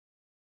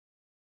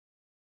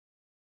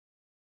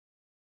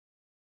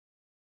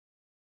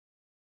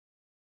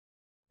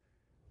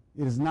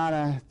It is not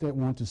I that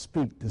want to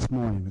speak this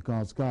morning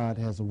because God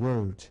has a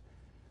word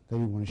that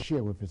he wants to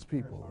share with his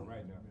people. All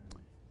right now.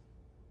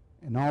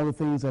 And all the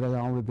things that have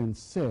already been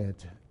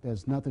said,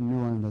 there's nothing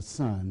new under the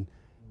sun.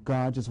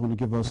 God just wants to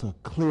give us a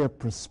clear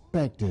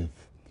perspective,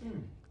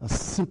 a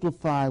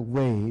simplified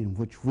way in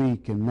which we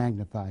can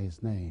magnify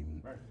his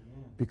name. Right.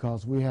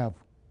 Because we have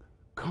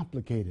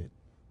complicated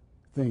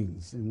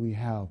things and we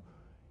have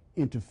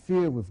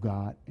interfered with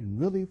God in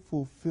really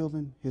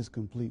fulfilling his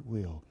complete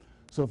will.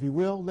 So if you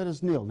will, let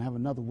us kneel and have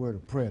another word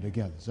of prayer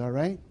together. Is that all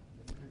right?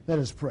 Let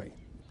us pray.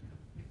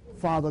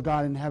 Father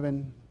God in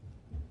heaven,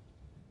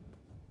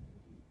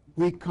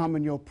 we come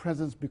in your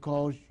presence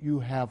because you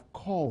have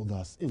called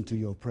us into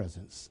your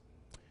presence.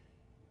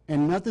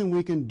 And nothing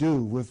we can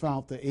do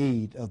without the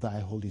aid of thy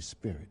Holy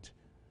Spirit.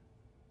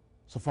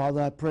 So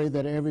Father, I pray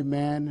that every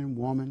man and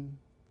woman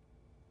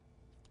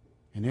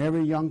and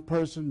every young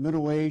person,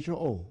 middle age or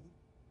old,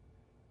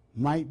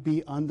 might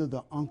be under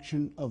the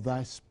unction of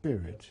thy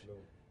Spirit,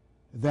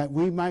 that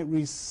we might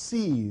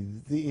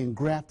receive the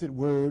engrafted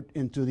word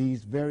into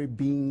these very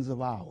beings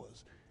of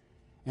ours,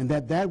 and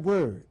that that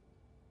word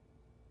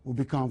will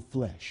become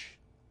flesh.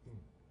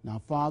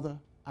 Now, Father,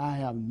 I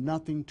have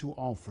nothing to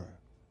offer,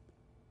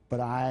 but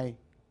I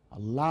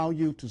allow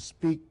you to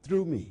speak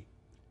through me,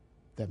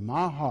 that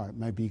my heart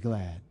might be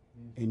glad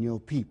in your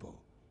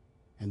people,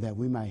 and that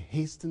we might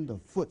hasten the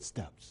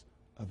footsteps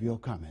of your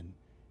coming.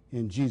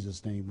 In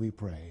Jesus' name we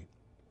pray.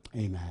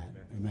 Amen.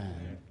 Amen.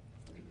 Amen.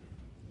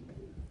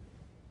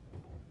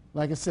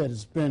 Like I said,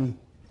 it's been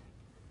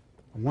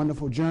a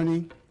wonderful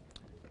journey.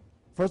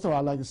 First of all,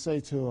 I'd like to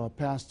say to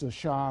Pastor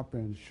Sharp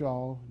and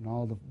Shaw and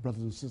all the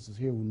brothers and sisters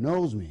here who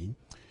knows me,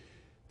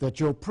 that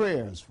your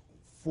prayers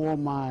for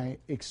my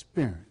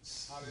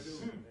experience,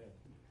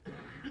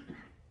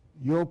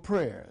 your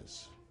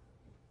prayers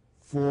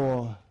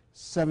for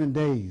 7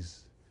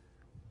 days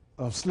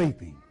of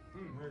sleeping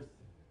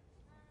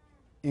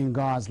in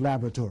God's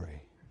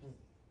laboratory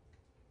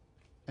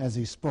as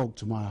he spoke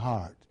to my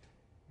heart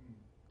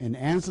and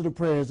answered the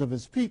prayers of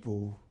his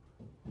people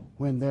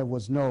when there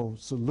was no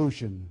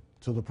solution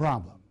to the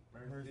problem.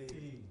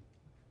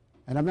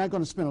 And I'm not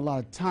going to spend a lot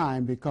of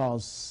time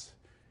because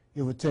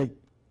it would take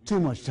too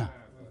much time.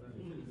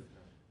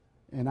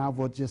 And I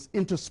will just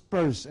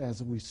intersperse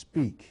as we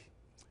speak.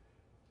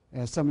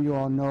 As some of you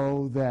all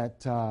know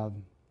that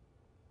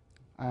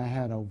I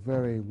had a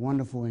very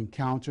wonderful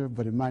encounter,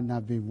 but it might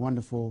not be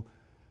wonderful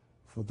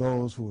for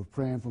those who were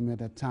praying for me at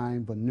that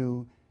time but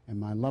knew, and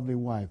my lovely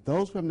wife.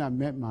 Those who have not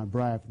met my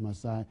bride from my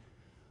side,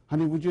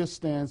 honey, would you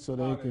stand so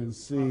they can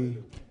see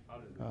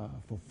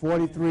for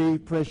 43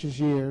 precious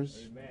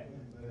years.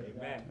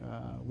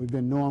 We've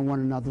been knowing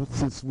one another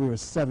since we were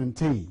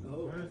 17.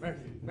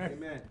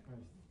 Amen.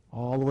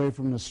 All the way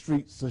from the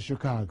streets of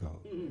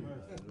Chicago.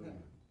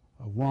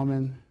 A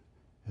woman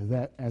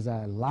that as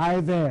I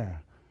lie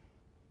there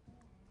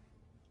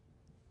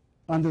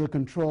under the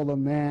control of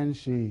man,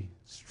 she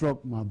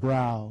stroked my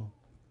brow,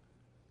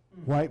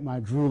 wiped my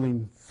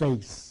drooling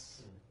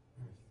face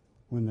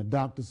when the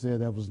doctor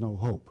said there was no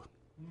hope.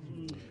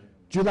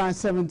 July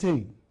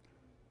 17,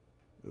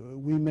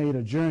 we made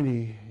a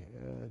journey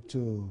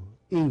to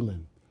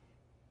England.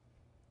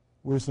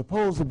 We're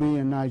supposed to be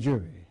in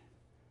Nigeria,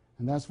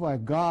 and that's why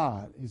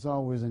God is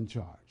always in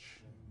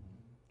charge.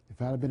 If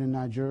I had been in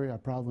Nigeria, I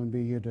probably wouldn't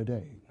be here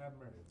today.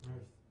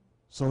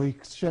 So he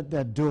shut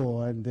that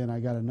door, and then I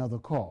got another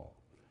call.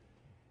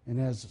 And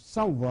as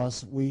some of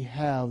us, we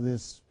have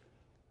this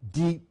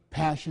deep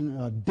passion,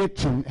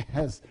 addiction,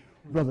 as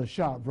Brother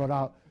Sharp brought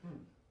out,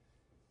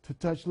 to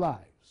touch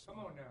lives. Come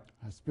on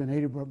now. I spent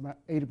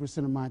 80%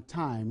 of my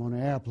time on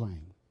an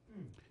airplane.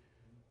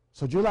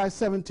 So July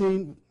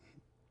 17,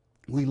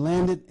 we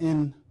landed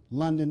in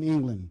London,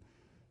 England,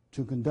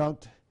 to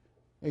conduct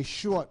a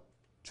short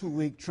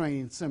 2-week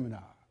training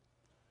seminar.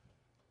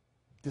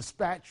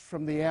 Dispatched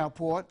from the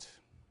airport,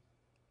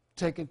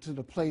 taken to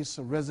the place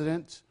of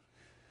residence,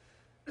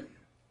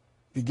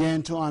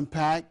 began to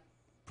unpack,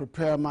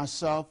 prepare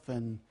myself,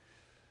 and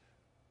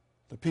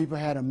the people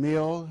had a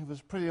meal. It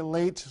was pretty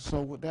late,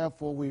 so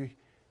therefore we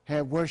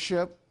had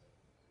worship,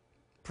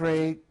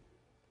 prayed,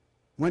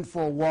 went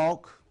for a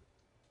walk,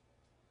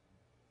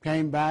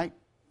 came back,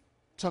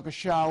 took a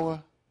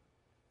shower,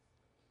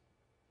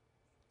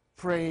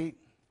 prayed,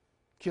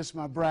 kissed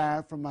my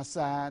bride from my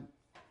side,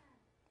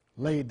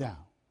 laid down.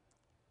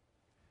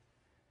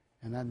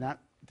 And I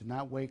did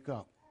not wake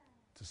up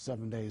till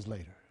 7 days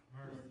later.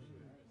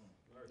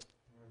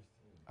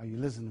 Are you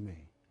listening to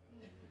me?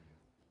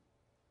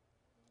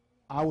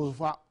 I was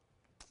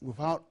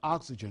without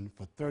oxygen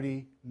for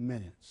 30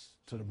 minutes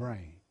to the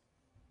brain.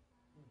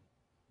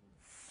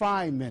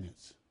 5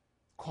 minutes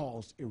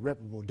caused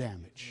irreparable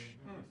damage.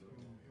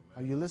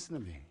 Are you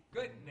listening to me?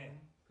 Goodness.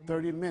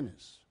 30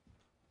 minutes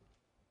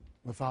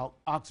without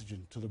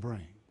oxygen to the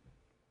brain.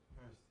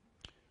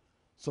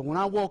 So when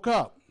I woke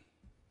up,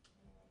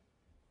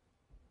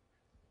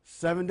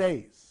 7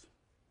 days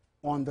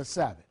on the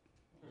Sabbath,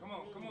 Come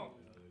on, come on.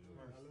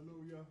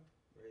 Hallelujah.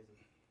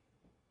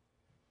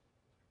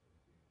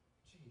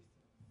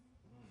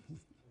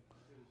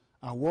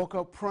 I woke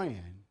up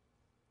praying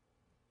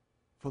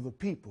for the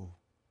people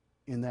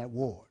in that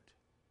ward.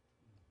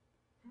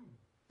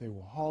 They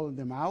were hauling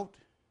them out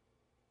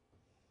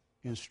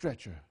in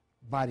stretcher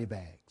body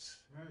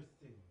bags,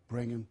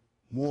 bringing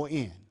more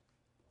in.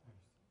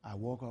 I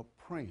woke up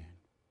praying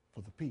for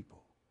the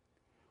people.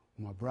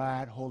 My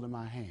bride holding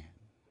my hand.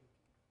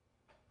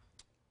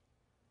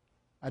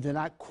 I did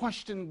not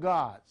question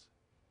God's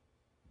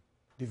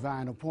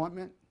divine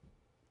appointment.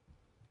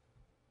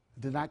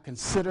 I did not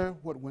consider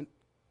what went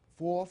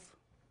forth.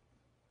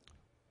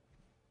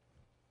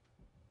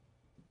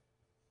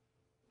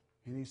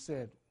 And he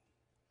said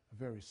a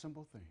very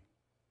simple thing.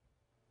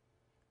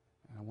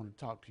 And I want to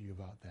talk to you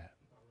about that.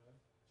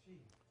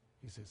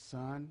 He said,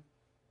 son,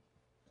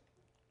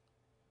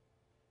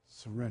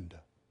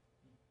 surrender.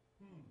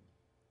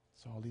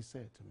 That's all he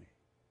said to me.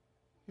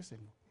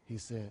 He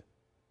said,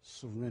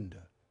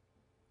 surrender.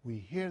 We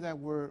hear that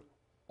word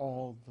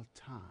all the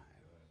time.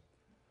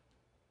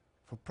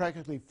 For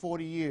practically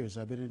 40 years,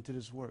 I've been into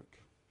this work.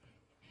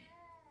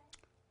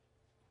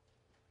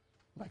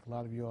 Like a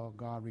lot of you all,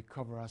 God,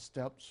 recover our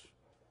steps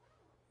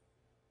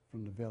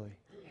from the very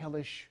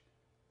hellish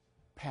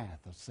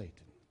path of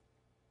Satan,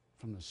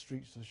 from the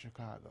streets of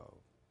Chicago.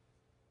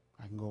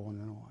 I can go on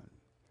and on.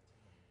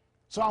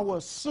 So I will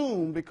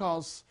assume,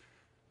 because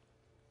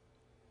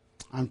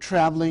I'm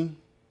traveling,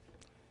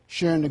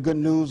 sharing the good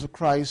news of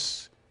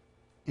Christ,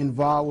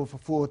 involved with a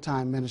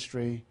full-time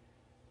ministry,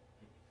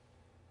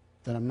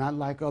 that I'm not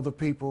like other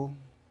people,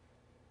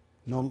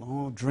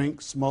 no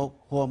drink, smoke,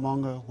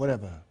 whoremonger,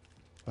 whatever,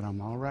 but I'm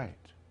all right.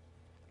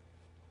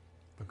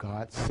 But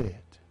God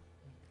said,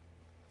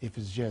 if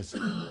it's just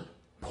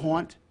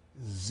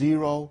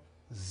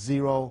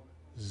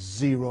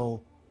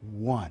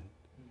 0.0001,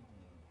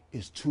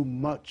 it's too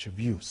much of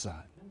you,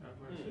 son.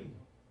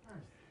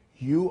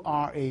 You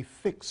are a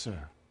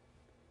fixer.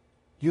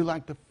 You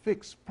like to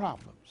fix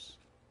problems,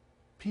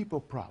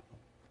 people problems,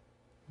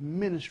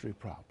 ministry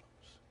problems.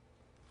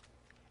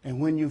 And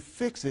when you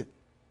fix it,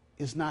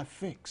 it's not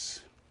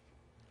fixed.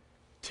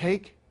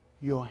 Take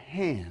your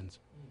hands,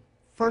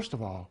 first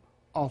of all,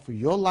 off of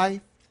your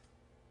life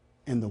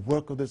and the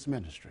work of this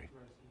ministry.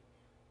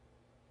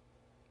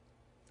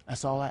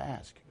 That's all I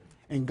ask.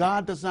 And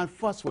God does not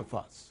fuss with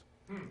us.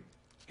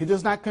 He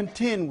does not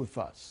contend with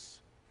us.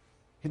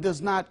 He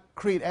does not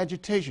create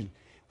agitation.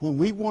 When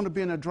we want to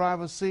be in a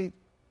driver's seat,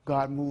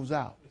 God moves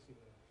out.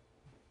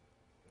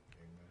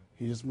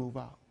 He just moves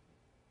out.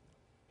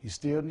 He's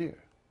still near.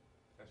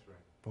 That's right.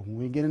 But when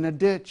we get in a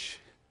ditch,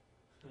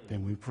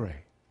 then we pray.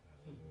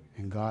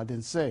 And God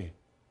didn't say,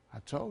 I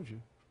told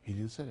you. He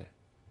didn't say that.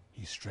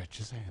 He stretched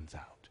his hands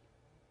out.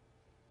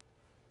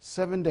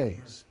 7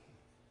 days.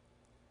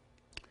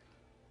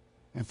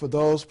 And for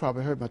those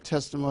probably heard my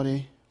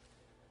testimony,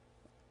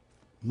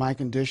 my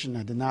condition,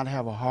 I did not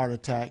have a heart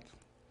attack.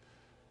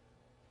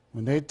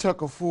 When they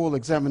took a full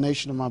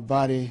examination of my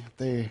body,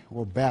 they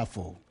were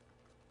baffled.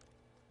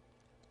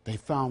 They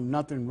found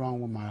nothing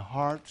wrong with my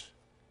heart,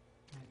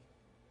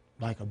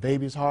 like a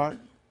baby's heart.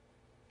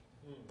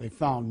 They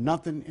found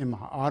nothing in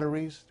my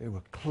arteries. They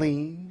were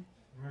clean.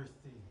 Mercy.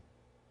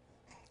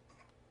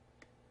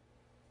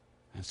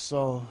 And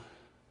so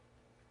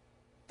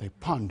they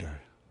pondered.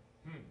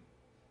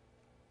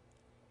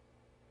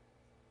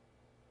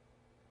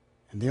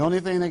 And the only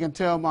thing they can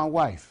tell my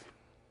wife,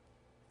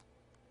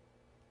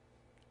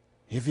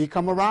 if he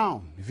come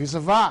around, if he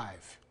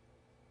survive,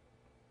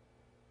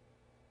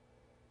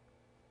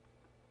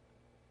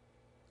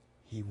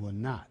 he will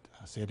not,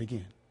 I say it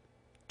again,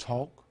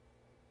 talk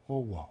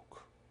or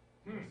walk.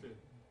 Come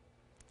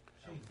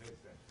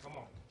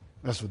on.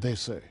 That's what they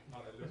say.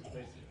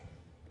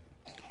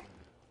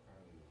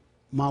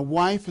 My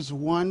wife is the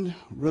one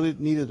really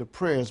needed the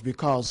prayers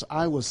because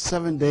I was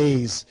 7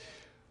 days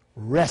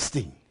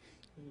resting.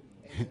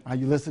 Are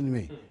you listening to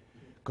me?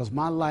 Because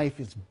my life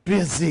is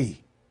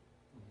busy.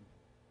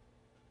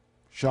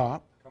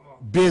 Sharp,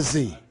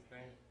 busy.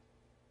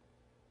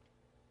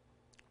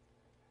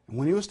 And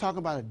when he was talking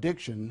about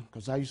addiction,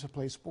 because I used to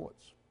play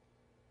sports,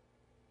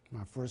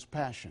 my first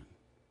passion.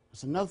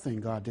 That's another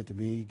thing God did to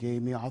me. He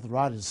gave me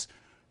arthritis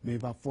maybe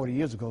about 40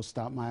 years ago,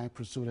 stopped my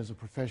pursuit as a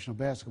professional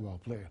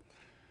basketball player.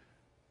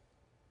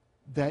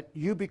 That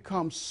you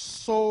become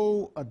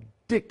so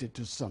addicted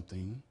to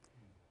something,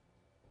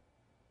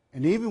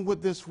 and even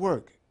with this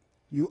work,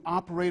 you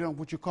operate on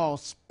what you call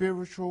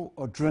spiritual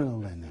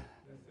adrenaline.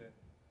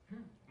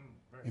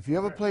 If you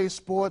ever play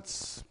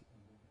sports,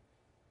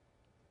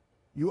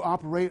 you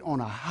operate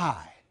on a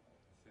high,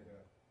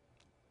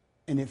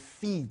 and it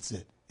feeds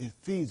it. It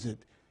feeds it.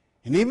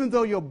 And even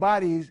though your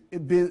body is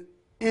being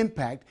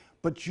impacted,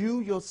 but you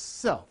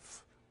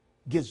yourself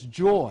gets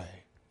joy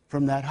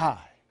from that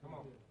high.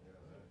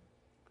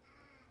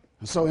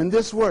 And so in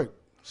this work,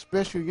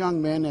 especially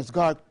young men, as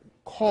God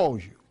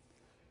calls you,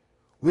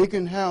 we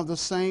can have the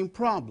same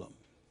problem.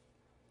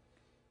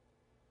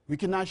 We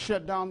cannot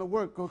shut down the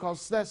work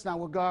because that's not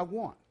what God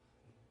wants.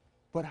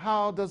 But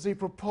how does he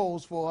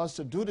propose for us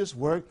to do this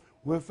work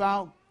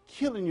without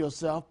killing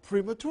yourself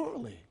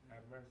prematurely? Have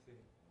mercy.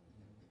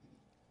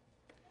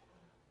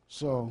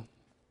 So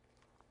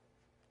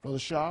Brother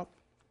Sharp,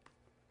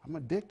 I'm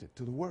addicted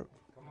to the work.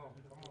 Come on,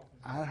 come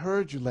on. I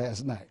heard you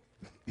last night.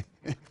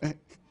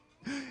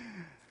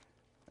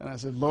 And I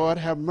said, Lord,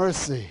 have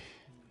mercy.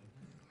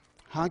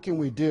 How can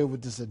we deal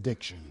with this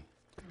addiction?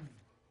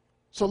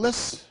 So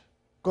let's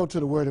go to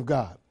the Word of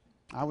God.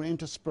 I will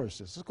intersperse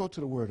this. Let's go to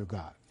the Word of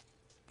God.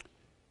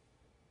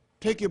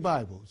 Take your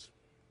Bibles.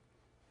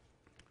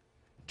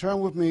 Turn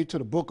with me to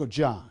the book of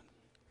John,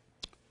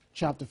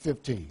 chapter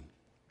 15.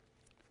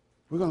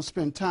 We're going to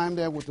spend time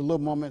there with the little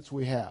moments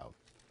we have.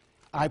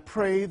 I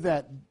pray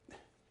that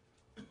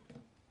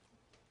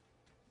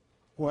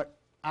what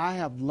I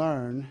have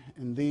learned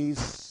in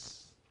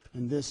this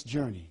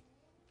journey,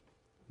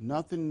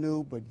 nothing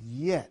new, but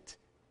yet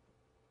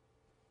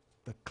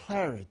the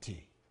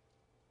clarity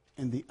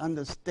and the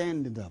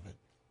understanding of it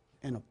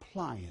and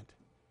applying it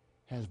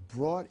has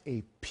brought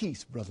a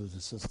peace, brothers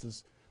and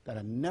sisters, that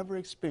I never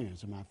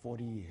experienced in my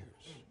 40 years.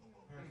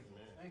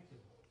 Thank you.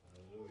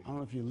 I don't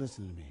know if you're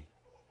listening to me.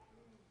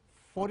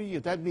 40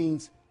 years, that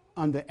means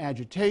under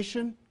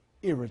agitation,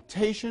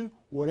 irritation,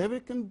 whatever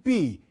it can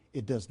be,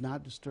 it does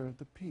not disturb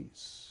the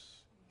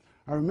peace.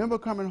 I remember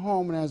coming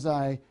home, and as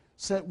I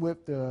sat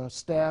with the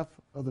staff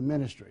of the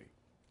ministry,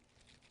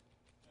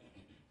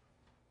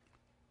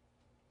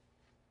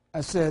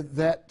 I said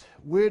that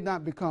we're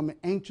not becoming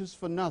anxious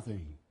for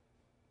nothing.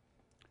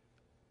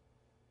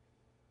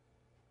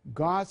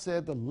 God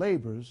said the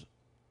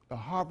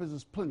harvest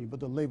is plenty,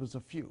 but the labors are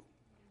few.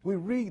 We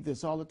read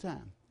this all the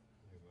time.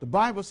 The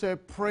Bible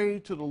said, pray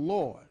to the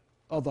Lord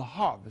of the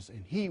harvest,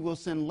 and he will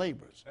send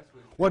laborers.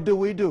 What do?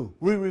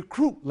 We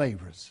recruit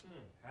laborers.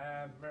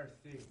 Have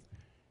mercy.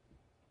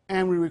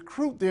 And we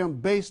recruit them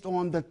based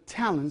on the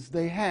talents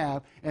they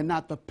have and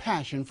not the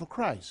passion for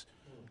Christ.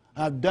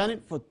 I've done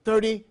it for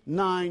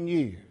 39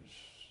 years.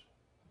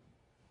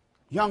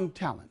 Young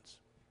talents,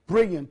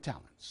 brilliant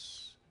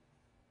talents.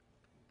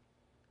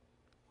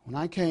 When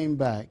I came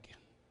back,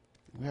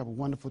 we have a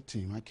wonderful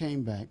team. I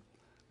came back,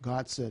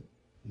 God said,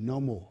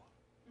 no more.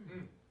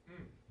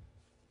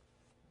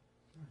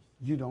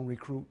 You don't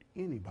recruit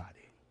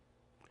anybody.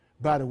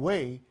 By the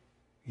way,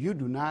 you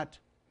do not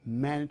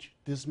manage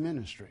this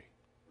ministry.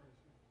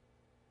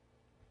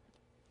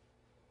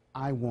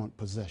 I want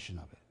possession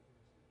of it.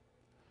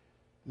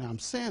 Now, I'm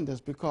saying this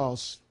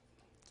because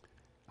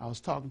I was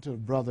talking to a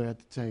brother at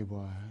the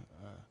table,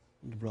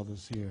 the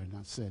brothers here, and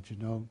I said, you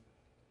know,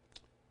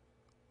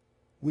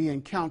 we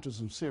encounter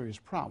some serious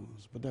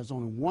problems, but there's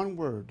only one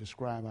word to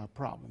describe our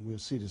problem. We'll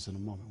see this in a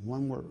moment.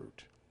 One word.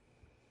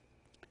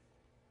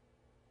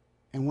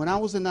 And when I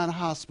was in that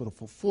hospital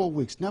for 4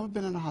 weeks, never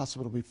been in a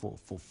hospital before,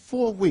 for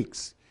 4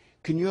 weeks,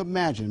 can you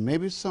imagine,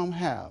 maybe some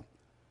have,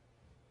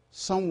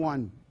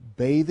 someone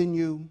bathing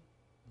you,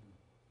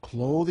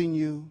 clothing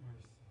you,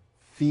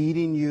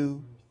 feeding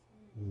you,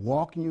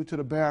 walking you to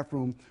the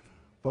bathroom.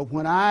 But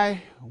when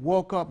I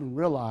woke up and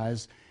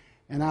realized,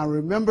 and I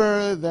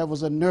remember there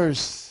was a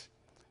nurse,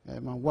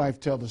 and my wife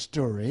tell the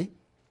story,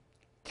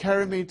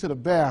 carried me to the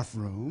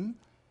bathroom,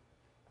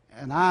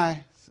 and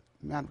I,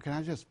 ma'am, can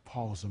I just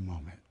pause a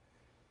moment?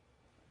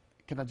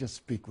 Can I just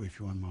speak with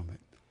you one moment?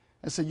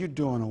 I said, you're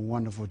doing a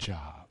wonderful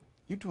job.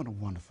 You're doing a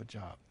wonderful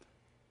job.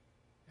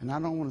 And I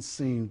don't want to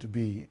seem to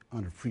be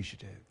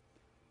unappreciative,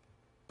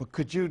 but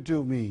could you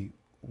do me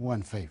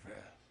one favor?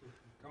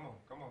 Come on,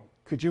 come on.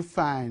 Could you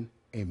find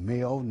a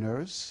male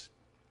nurse?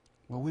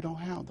 Well, we don't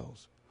have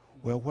those.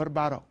 Well, what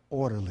about an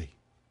orderly?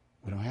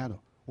 We don't have those.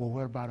 Well,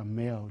 what about a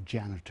male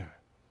janitor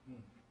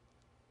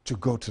to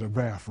go to the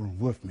bathroom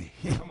with me?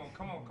 Come on,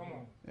 come on, come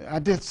on. I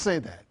did say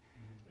that.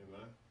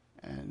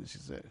 And she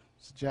said,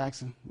 Mr.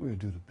 Jackson, we'll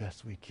do the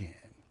best we can.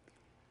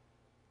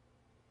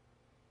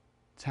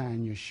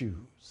 Tying your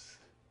shoes,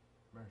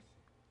 Mercy.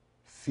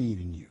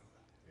 feeding you.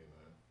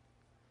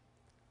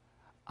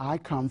 I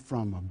come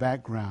from a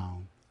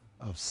background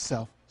of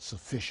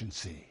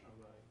self-sufficiency.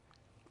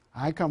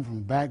 I come from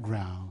a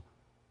background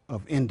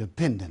of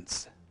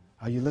independence.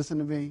 Are you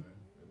listening to me?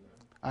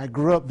 I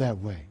grew up that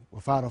way,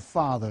 without a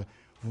father,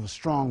 with a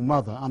strong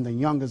mother. I'm the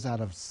youngest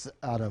out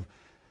of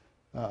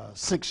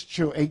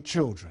 8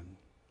 children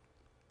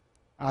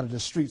out of the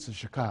streets of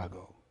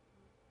Chicago.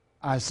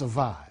 I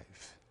survived.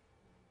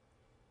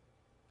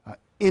 An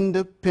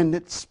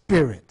independent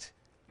spirit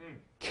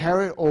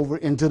carried over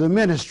into the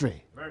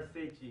ministry.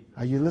 Mercy, Jesus.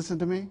 Are you listening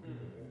to me?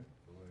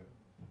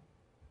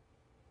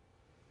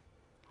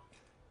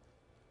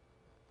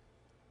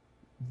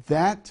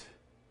 That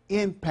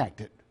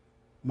impacted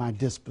my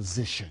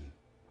disposition.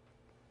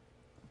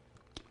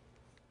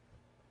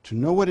 To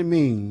know what it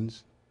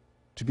means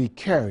to be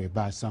carried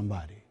by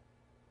somebody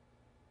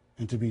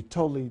and to be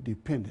totally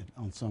dependent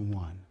on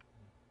someone.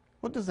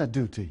 What does that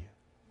do to you?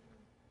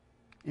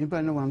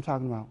 Anybody know what I'm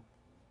talking about?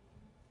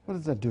 What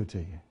does that do to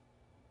you?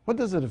 What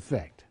does it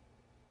affect?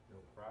 Your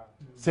pride.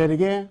 Say it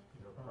again.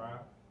 Your pride.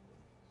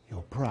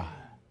 Your pride.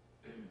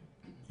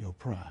 Your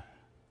pride.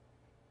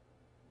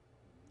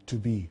 To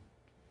be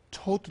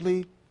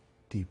totally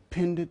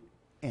dependent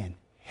and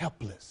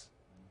helpless.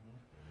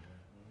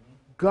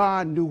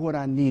 God knew what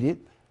I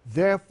needed.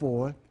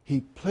 Therefore,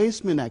 he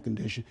placed me in that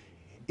condition.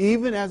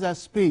 Even as I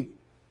speak,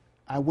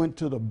 I went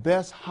to the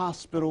best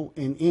hospital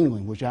in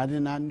England, which I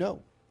did not know.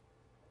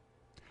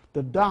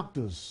 The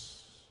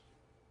doctors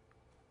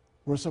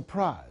were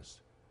surprised.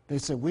 They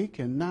said, we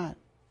cannot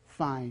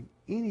find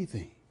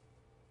anything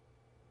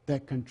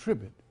that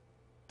contribute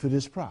to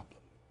this problem.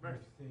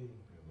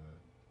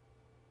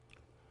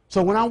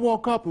 So when I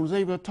woke up and was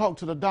able to talk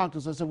to the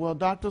doctors, I said, well,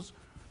 doctors,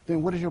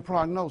 then what is your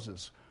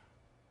prognosis?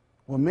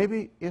 Well,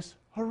 maybe it's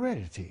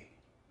heredity.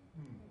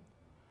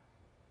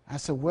 I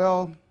said,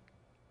 well,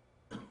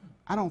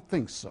 I don't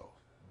think so.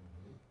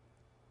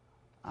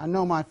 I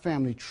know my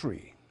family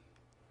tree.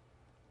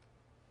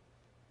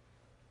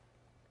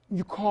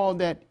 You call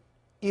that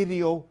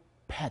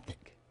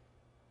idiopathic.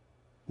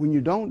 When you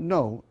don't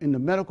know in the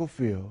medical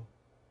field,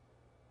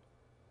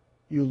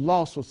 you're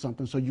lost with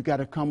something, so you got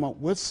to come up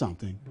with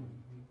something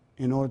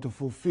in order to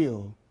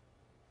fulfill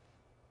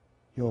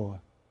your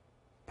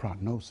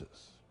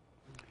prognosis.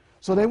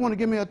 So they want to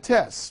give me a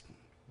test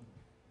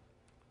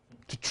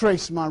to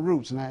trace my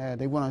roots, and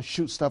they want to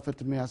shoot stuff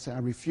at me. I said, I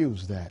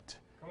refuse that.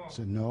 I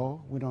said,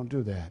 no, we don't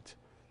do that.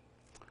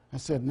 I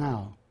said,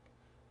 now,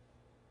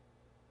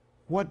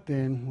 what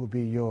then will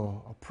be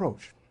your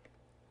approach?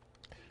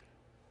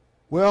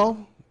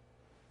 Well,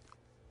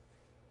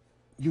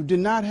 you did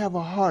not have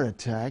a heart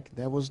attack.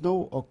 There was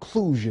no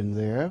occlusion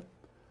there.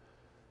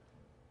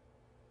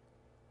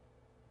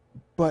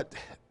 But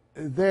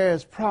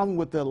there's a problem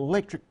with the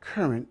electric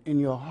current in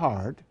your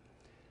heart.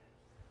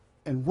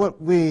 And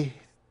what we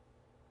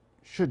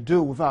should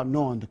do without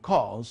knowing the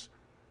cause,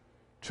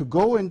 to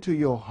go into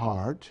your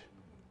heart,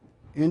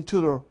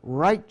 into the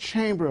right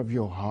chamber of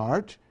your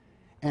heart,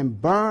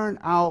 and burn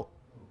out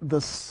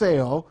the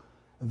cell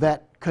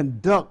that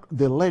conduct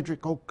the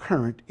electrical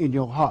current in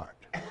your heart.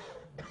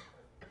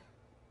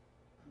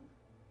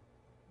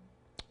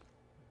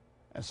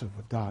 I said,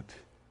 well, Doc,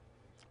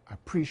 I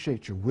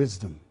appreciate your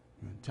wisdom,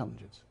 your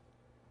intelligence.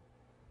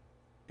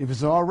 If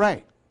it's all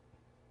right,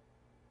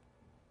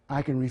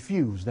 I can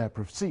refuse that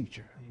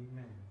procedure.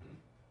 Amen.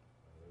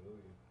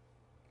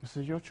 This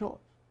is your choice.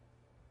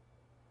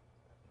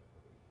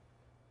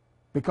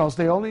 Because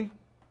the only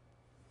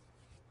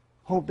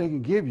hope they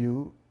can give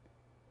you,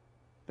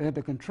 they have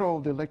to control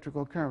the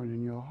electrical current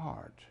in your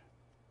heart.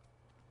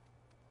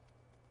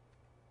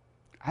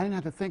 I didn't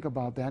have to think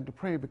about that to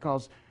pray,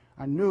 because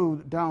I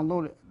knew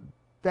downloaded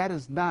that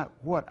is not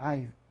what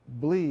I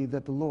believe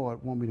that the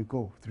Lord want me to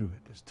go through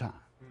at this time.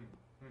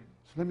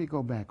 So let me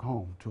go back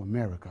home to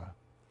America.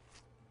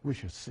 We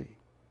shall see.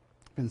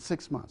 It's been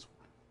 6 months.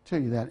 I'll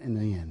tell you that in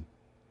the end.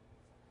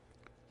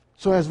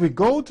 So as we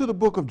go to the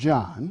book of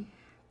John,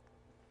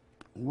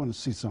 we want to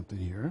see something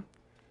here.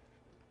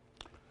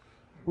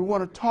 We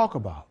want to talk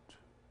about.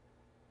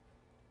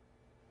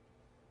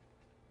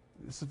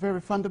 This is very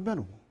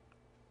fundamental.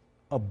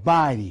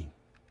 Abiding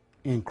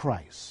in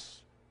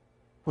Christ.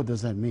 What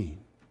does that mean?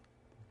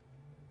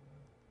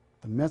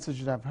 The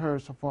message that I've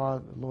heard so far,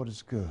 the Lord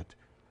is good.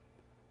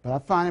 But I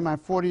find in my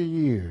 40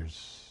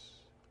 years,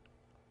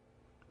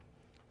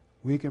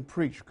 we can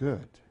preach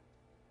good.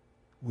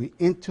 We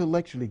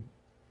intellectually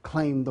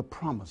claim the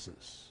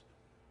promises.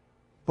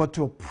 But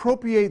to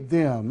appropriate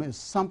them is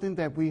something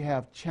that we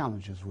have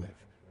challenges with.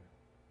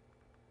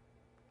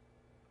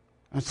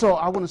 And so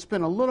I want to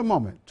spend a little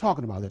moment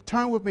talking about it.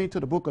 Turn with me to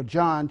the book of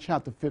John,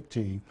 chapter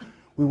 15.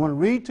 We want to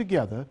read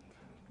together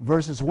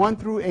verses 1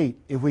 through 8,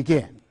 if we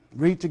can.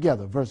 Read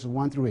together verses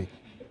 1 through 8.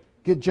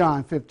 Get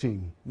John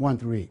 15, 1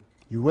 through 8.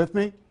 You with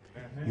me?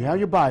 You have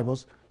your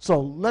Bibles. So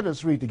let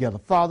us read together.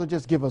 Father,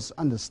 just give us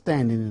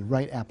understanding and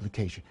right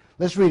application.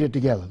 Let's read it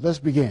together. Let's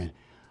begin.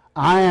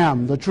 I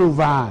am the true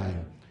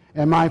vine,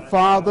 and my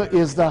Father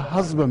is the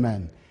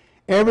husbandman.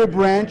 Every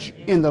branch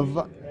in the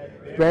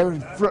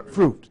beareth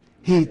fruit,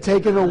 he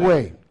taketh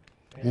away.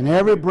 And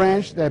every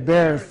branch that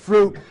beareth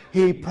fruit,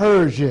 he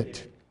purgeth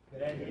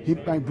it. He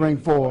might bring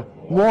forth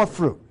more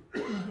fruit.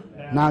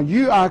 Now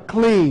you are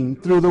clean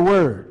through the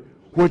word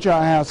which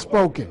I have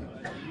spoken.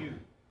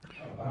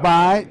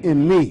 Abide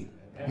in me,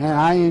 and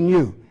I in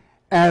you.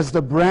 As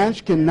the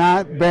branch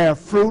cannot bear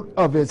fruit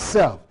of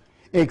itself,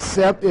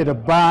 except it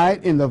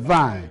abide in the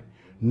vine,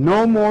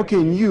 no more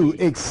can you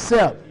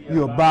except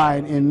you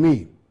abide in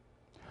me.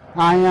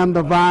 I am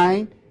the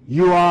vine,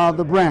 you are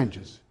the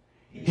branches.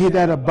 He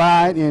that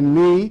abide in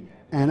me,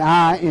 and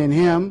I in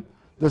him,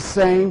 the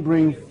same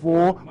bring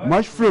forth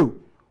much fruit.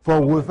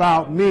 For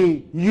without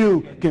me,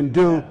 you can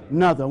do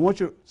nothing. I want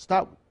you to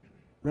stop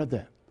right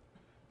there.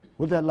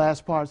 What did that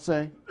last part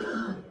say?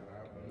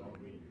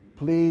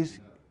 Please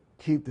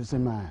keep this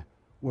in mind.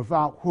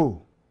 Without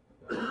who?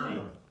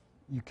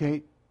 You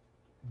can't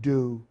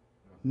do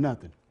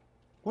nothing.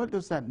 What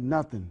does that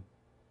nothing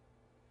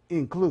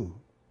include?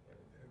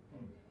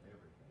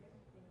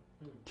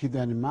 Keep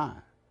that in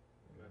mind.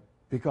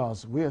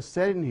 Because we are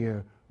sitting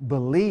here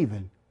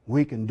believing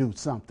we can do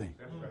something.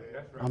 That's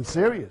right. I'm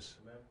serious.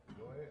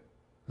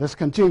 Let's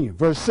continue.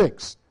 Verse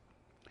 6.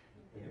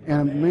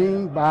 And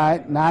mean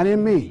by not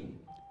in me,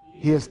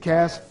 he is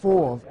cast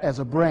forth as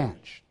a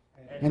branch,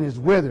 and is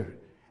withered,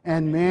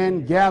 and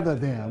men gather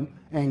them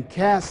and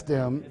cast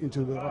them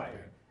into the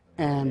fire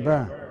and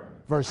burn.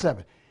 Verse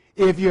 7.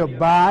 If you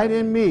abide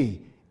in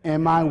me,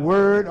 and my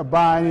word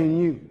abide in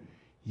you,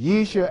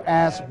 ye shall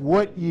ask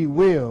what ye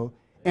will,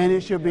 and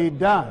it shall be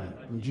done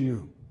unto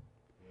you.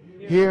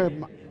 Here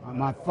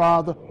my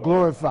Father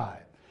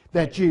glorified,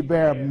 that ye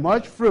bear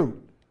much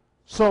fruit,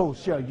 so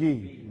shall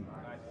ye.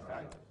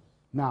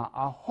 Now,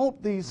 I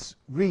hope these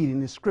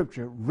reading the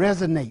scripture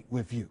resonate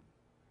with you.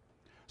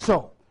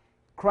 So,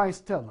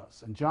 Christ tells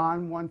us in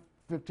John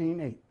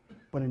 1:15-8,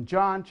 but in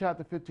John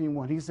chapter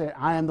 15:1, he said,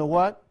 I am the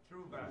what?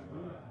 True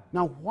vine.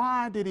 Now,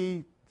 why did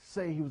he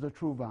say he was a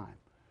true vine?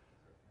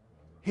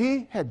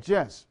 He had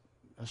just,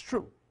 that's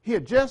true, he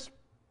had just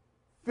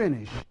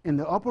finished in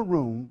the upper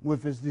room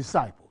with his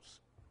disciples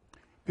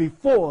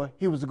before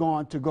he was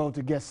going to go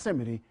to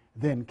Gethsemane,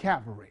 then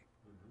Calvary.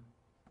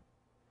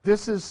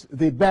 This is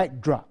the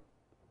backdrop.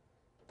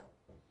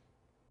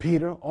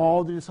 Peter,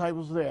 all the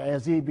disciples were there.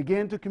 As he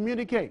began to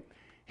communicate,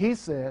 he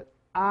said,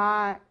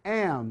 I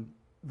am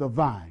the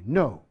vine.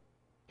 No.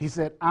 He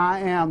said, I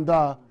am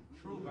the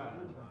True vine.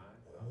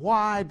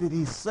 Why did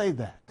he say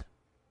that?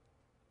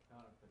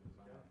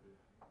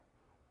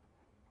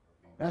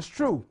 That's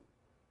true.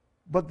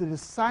 But the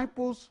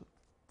disciples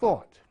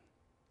thought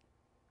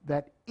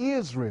that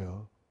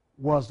Israel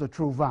was the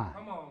true vine.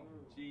 Come on,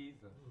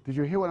 Jesus. Did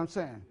you hear what I'm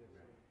saying?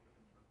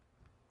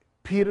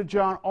 Peter,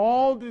 John,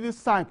 all the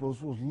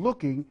disciples was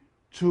looking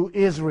to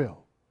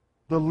Israel,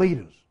 the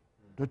leaders,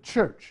 the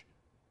church,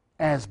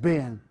 as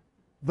being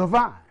the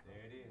vine. There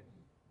it is.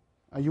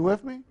 Are you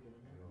with me?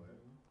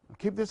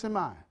 Keep this in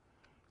mind.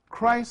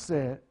 Christ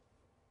said,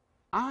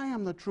 I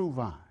am the true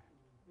vine.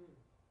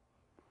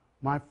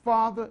 My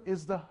Father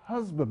is the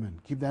husbandman.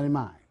 Keep that in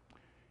mind.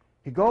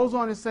 He goes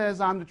on and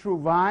says, I'm the true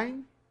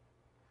vine,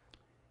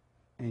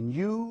 and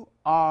you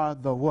are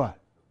the what?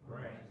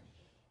 Branch.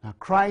 Now,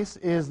 Christ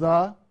is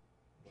the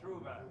True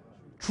vine.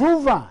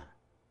 true vine.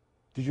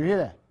 Did you hear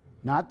that?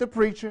 Not the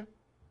preacher,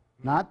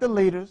 not the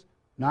leaders,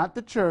 not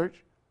the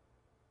church.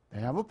 They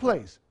have a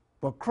place.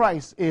 But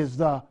Christ is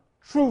the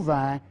true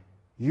vine.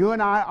 You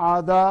and I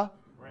are the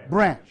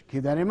branch.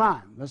 Keep that in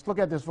mind. Let's look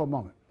at this for a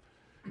moment.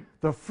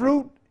 The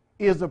fruit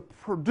is the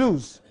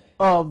produce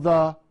of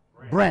the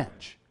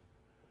branch,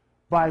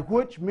 by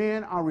which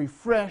men are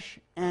refreshed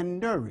and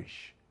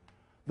nourished.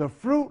 The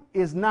fruit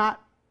is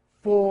not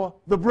for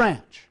the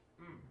branch.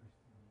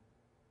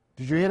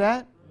 Did you hear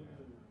that?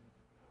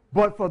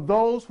 But for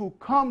those who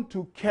come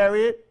to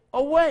carry it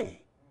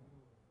away.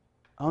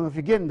 I don't know if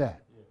you're getting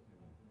that.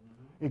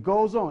 It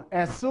goes on.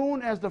 As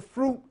soon as the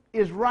fruit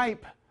is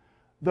ripe,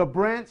 the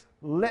branch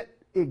let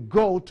it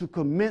go to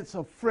commence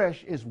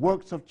afresh its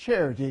works of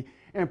charity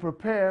and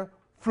prepare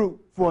fruit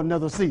for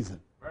another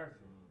season. Mercy.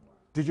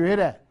 Did you hear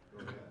that?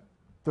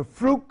 The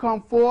fruit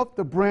come forth,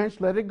 the branch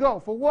let it go.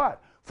 For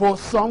what? For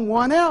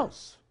someone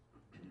else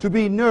to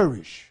be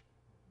nourished,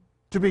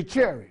 to be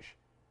cherished.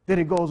 Then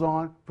it goes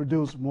on,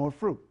 produce more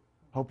fruit.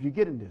 Hope you're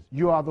getting this.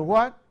 You are the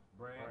what?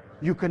 Branch.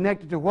 You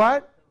connected to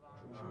what?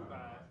 True vine.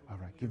 All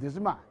right, keep this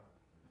in mind.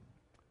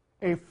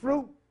 A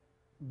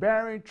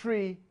fruit-bearing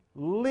tree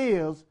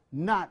lives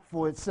not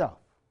for itself,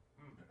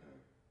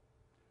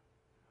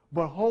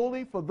 but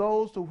wholly for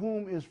those to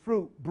whom its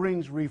fruit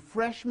brings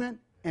refreshment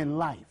and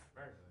life.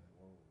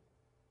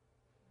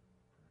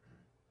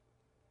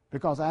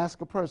 Because I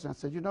asked a person, I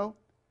said, you know,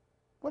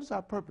 what is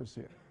our purpose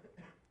here?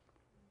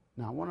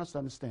 Now, I want us to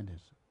understand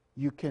this.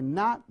 You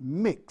cannot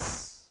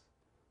mix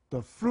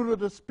the fruit of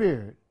the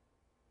Spirit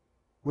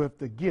with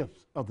the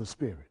gifts of the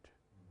Spirit.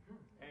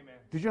 Amen.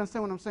 Did you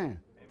understand what I'm saying?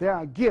 There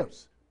are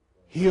gifts,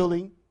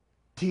 healing,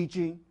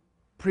 teaching,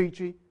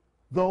 preaching.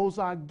 Those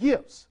are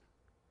gifts.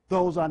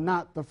 Those are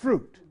not the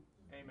fruit.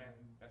 Amen.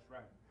 That's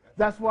right.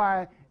 That's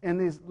why in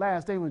these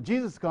last days when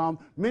Jesus comes,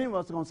 many of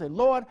us are going to say,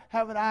 Lord,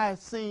 haven't I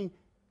seen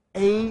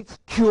AIDS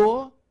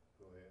cure?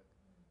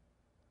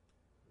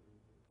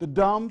 The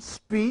dumb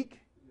speak.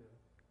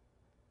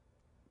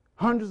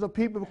 Hundreds of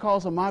people,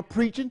 because of my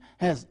preaching,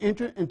 has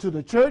entered into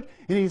the church.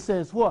 And he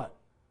says, what?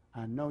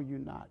 I know you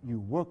not, you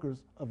workers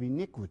of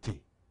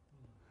iniquity.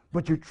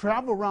 But you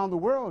travel around the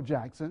world,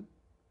 Jackson.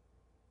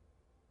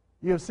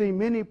 You have seen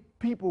many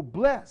people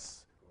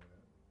blessed.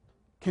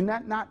 Can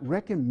that not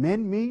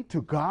recommend me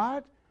to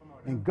God?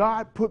 And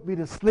God put me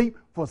to sleep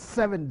for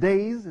 7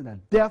 days in a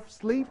death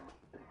sleep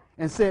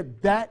and said,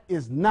 that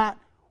is not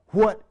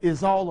what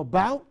it's all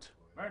about?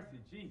 Mercy,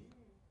 Jesus.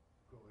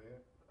 Go ahead.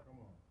 Come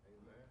on.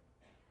 Amen.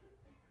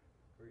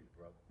 Preach,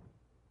 brother.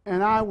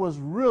 And I was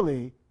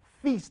really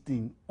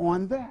feasting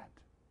on that.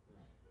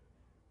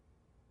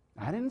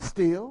 I didn't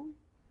steal.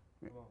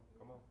 Come on.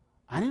 Come on.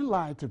 I didn't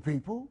lie to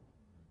people.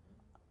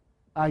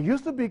 I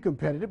used to be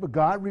competitive, but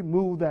God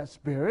removed that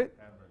spirit.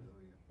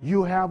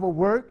 You have a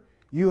work.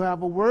 You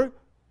have a work.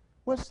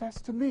 What's that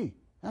to me?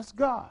 That's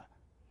God.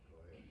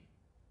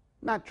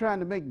 Not trying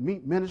to make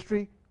meat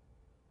ministry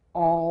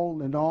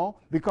all in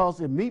all,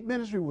 because if meat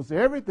ministry was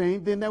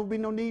everything, then there would be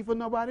no need for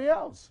nobody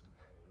else.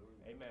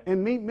 Amen.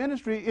 And meat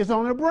ministry is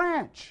on a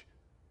branch.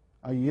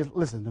 Are you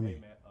listen to me?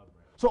 Amen.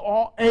 So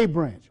all a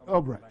branch,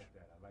 a branch. I like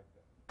that. I like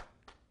that.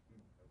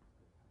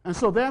 And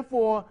so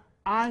therefore,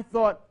 I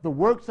thought the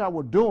works I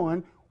was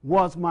doing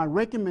was my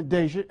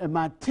recommendation and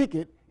my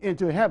ticket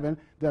into heaven,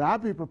 that I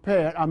be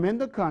prepared. I'm in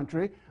the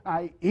country.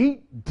 I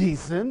eat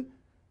decent,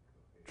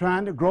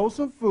 trying to grow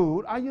some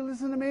food. Are you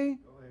listening to me?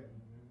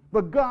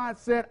 But God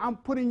said, I'm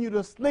putting you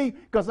to sleep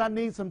because I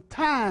need some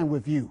time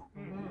with you.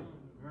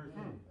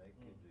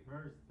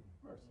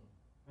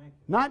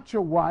 Not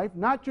your wife,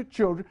 not your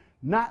children,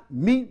 not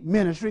meat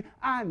ministry.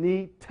 I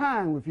need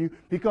time with you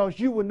because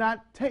you will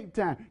not take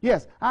time.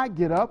 Yes, I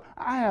get up.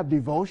 I have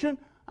devotion.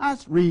 I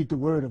read the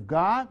Word of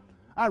God.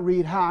 I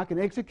read how I can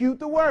execute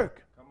the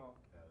work. Come on.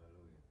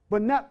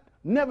 But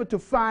never to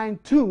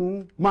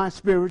fine-tune my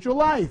spiritual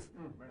life.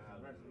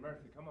 Mercy, mercy.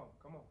 Come on,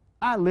 come on.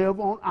 I live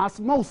on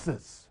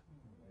osmosis.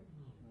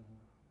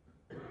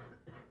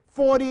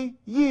 40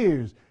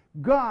 years.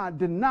 God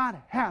did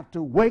not have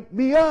to wake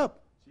me up.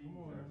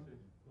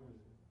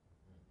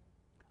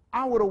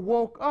 I would have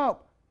woke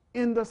up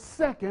in the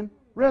second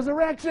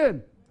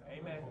resurrection.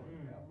 Amen.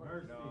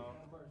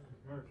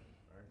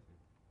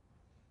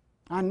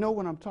 I know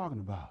what I'm talking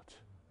about.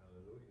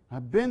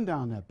 I've been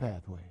down that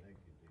pathway.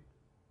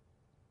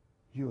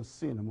 You'll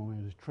see in a moment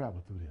as you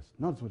travel through this.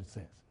 Notice what it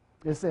says.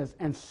 It says,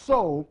 and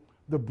so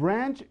the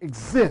branch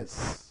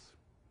exists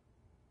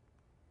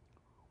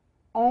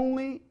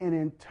only and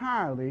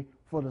entirely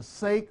for the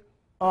sake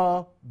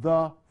of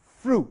the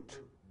fruit.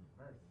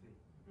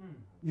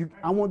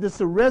 I want this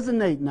to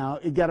resonate now.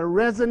 It got to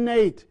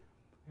resonate.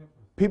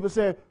 People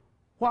say,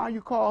 why are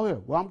you called here?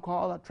 Well, I'm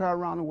called. I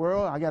travel around the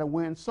world. I got to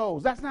win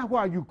souls. That's not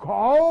why you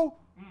call.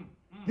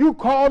 You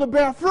call to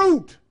bear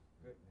fruit.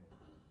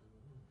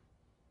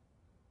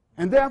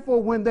 And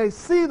therefore, when they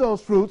see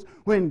those fruits,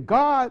 when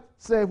God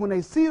said, when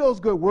they see those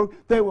good works,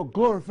 they will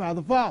glorify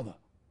the Father.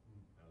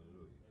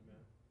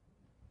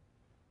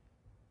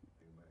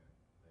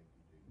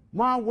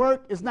 My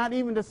work is not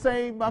even to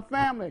save my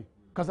family,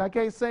 because I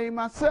can't save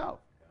myself.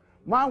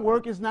 My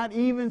work is not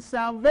even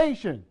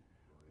salvation.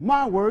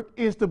 My work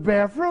is to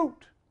bear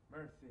fruit.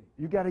 Mercy.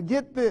 You got to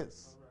get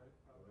this.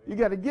 You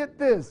got to get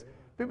this.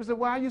 People say,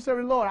 why are you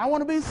serving the Lord? I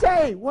want to be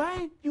saved.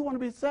 Why? You want to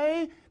be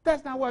saved?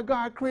 That's not why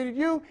God created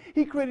you.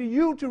 He created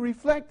you to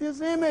reflect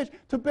His image,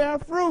 to bear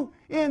fruit.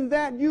 In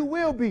that you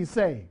will be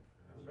saved.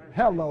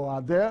 Hello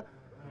out there.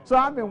 So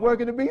I've been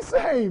working to be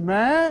saved,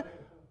 man.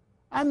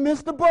 I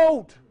missed the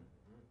boat.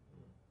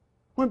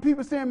 When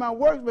people say my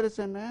works, but they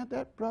say, man,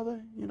 that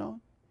brother,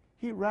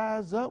 he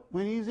rises up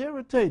when he's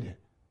irritated.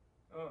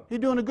 He's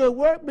doing a good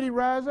work, but he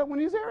rises up when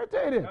he's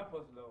irritated. Help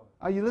us, Lord.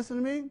 Are you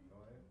listening to me?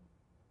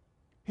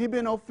 He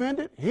been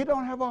offended. He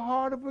don't have a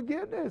heart of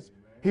forgiveness.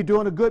 He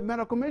doing a good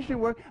medical mission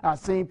work. I've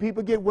seen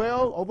people get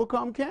well,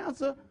 overcome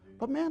cancer.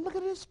 But man, look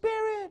at his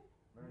spirit.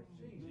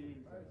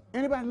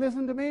 Anybody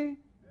listen to me?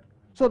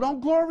 So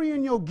don't glory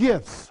in your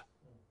gifts.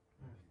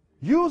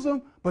 Use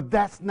them, but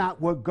that's not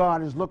what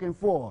God is looking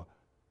for.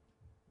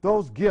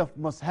 Those gifts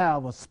must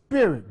have a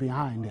spirit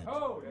behind it.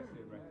 Oh, that's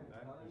it right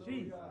there.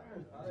 Jesus.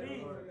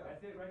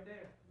 That's it right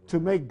there. To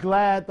make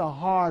glad the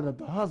heart of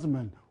the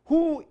husbandman.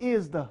 Who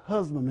is the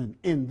husbandman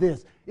in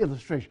this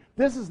illustration?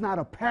 This is not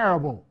a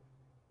parable.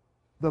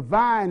 The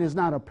vine is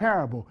not a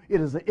parable. It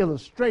is an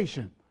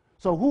illustration.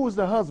 So who is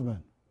the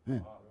husband?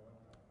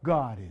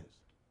 God is.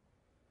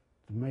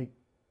 To make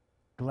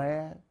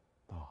glad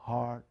the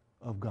heart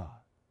of God.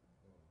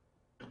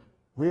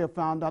 We have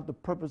found out the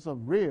purpose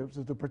of ribs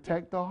is to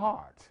protect the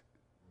heart.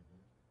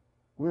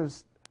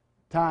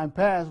 Time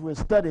past, we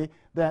studied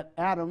that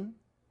Adam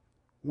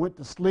went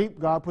to sleep,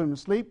 God put him to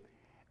sleep,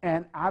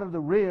 and out of the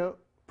rib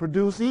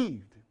produced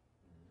Eve.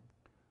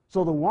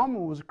 So the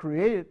woman was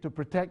created to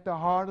protect the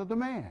heart of the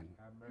man.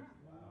 Have mercy.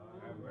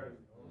 Have mercy.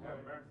 Have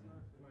mercy.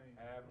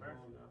 Have mercy.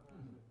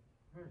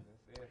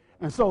 That's it.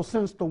 And so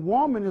since the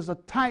woman is a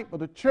type of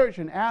the church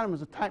and Adam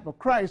is a type of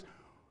Christ,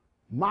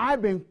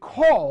 I've been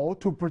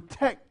called to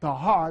protect the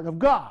heart of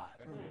God.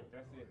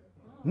 That's it.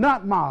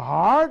 Not my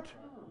heart.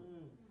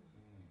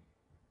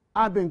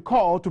 I've been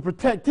called to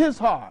protect his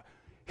heart.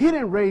 He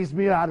didn't raise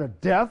me out of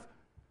death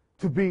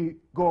to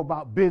go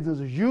about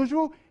business as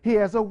usual. He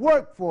has a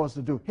work for us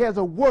to do. He has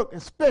a work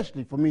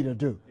especially for me to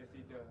do. Yes,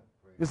 He does.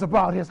 It's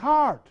about his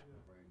heart.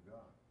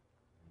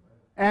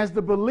 As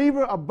the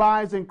believer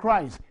abides in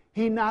Christ,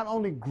 he not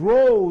only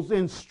grows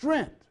in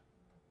strength,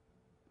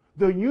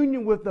 the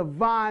union with the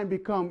vine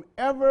become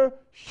ever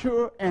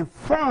sure and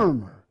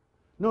firmer.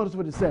 Notice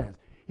what it says.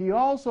 He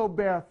also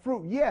bears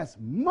fruit. Yes,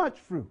 much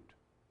fruit.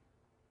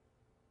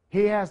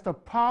 He has the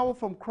power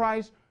from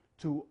Christ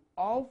to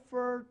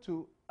offer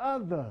to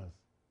others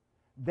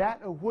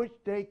that of which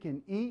they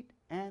can eat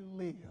and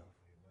live.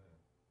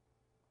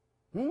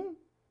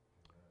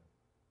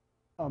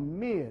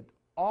 Amid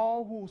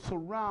all who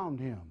surround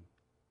him,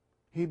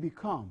 he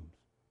becomes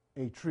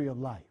a tree of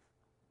life.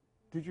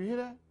 Did you hear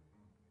that?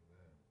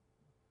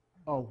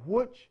 Of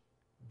which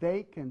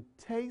they can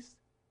taste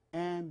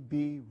and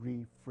be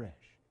refreshed.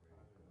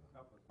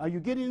 Are you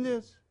getting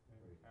this?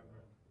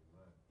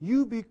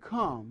 You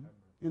become,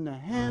 in the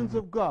hands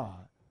of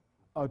God,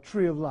 a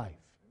tree of life.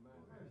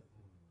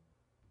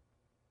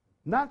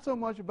 Not so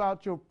much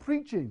about your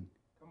preaching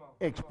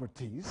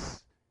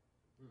expertise,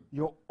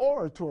 your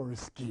oratory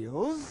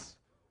skills,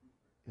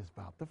 It's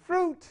about the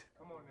fruit.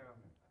 Come on now.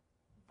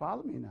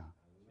 Follow me now.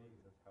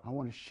 I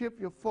want to shift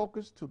your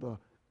focus to the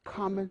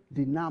common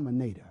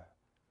denominator.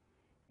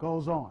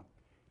 Goes on.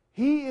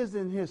 He is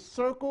in his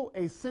circle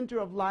a center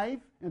of life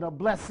and a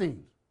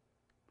blessing.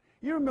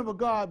 You remember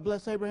God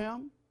blessed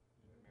Abraham?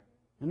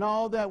 And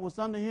all that was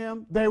under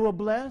him, they were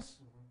blessed.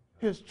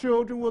 His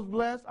children was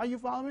blessed. Are you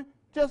following me?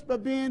 Just by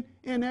being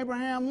in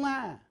Abraham's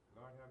line.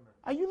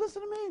 Are you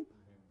listening to me?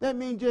 That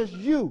means just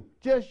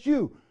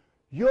you.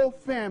 Your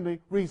family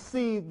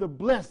received the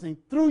blessing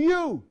through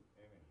you.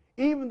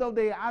 Even though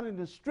they are out in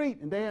the street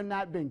and they have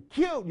not been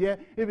killed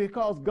yet, it's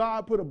because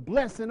God put a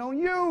blessing on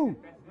you.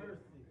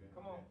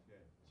 Come on.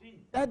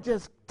 That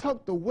just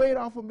took the weight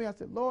off of me. I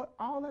said, Lord,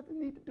 all I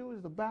need to do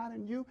is abide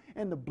in you,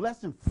 and the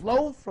blessing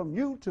flows from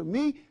you to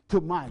me, to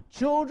my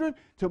children,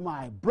 to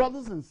my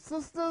brothers and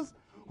sisters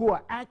who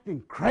are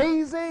acting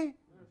crazy.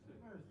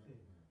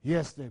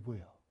 Yes, they will.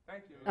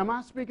 Thank you, Lord. Am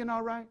I speaking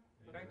all right?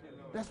 Thank you,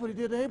 Lord. That's what he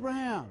did to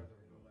Abraham.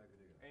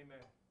 Amen.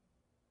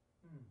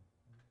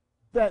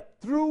 That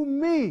through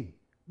me,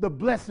 the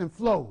blessing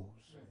flows.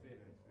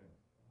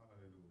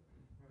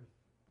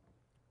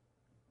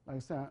 Like I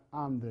said,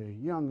 I'm the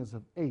youngest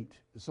of 8.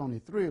 It's only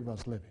 3 of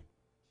us living.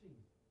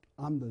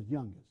 I'm the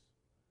youngest.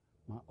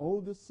 My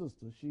oldest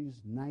sister,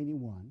 she's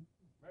 91.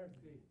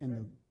 And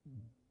the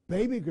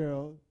baby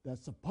girl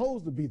that's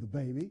supposed to be the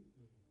baby,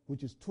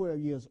 which is 12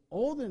 years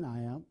older than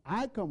I am,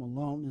 I come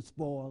along and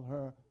spoil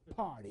her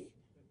party.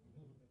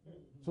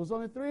 So it's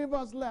only 3 of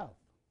us left.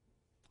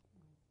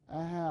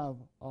 I have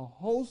a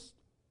host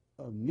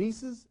of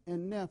nieces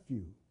and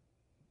nephews.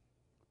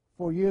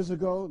 4 years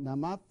ago, now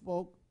my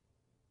folk,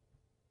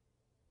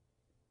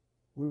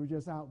 we were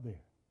just out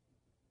there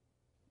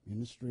in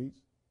the streets,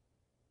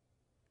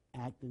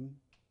 acting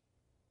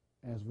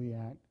as we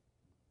act,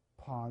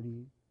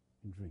 partying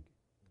and drinking.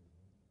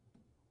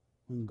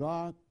 When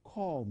God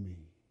called me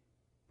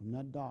from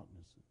that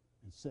darkness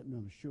and set me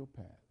on a sure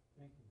path,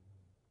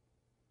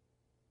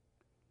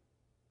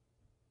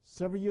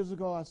 several years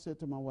ago, I said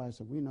to my wife, I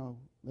said,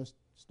 let's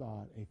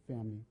start a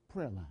family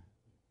prayer line.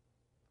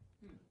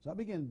 So I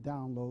began to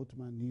download to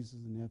my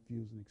nieces and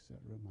nephews and et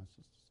cetera, my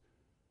sisters.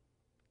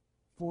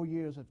 4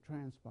 years have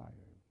transpired.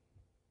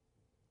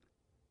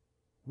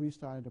 We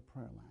started a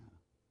prayer line.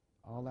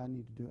 All I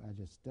need to do, I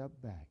just step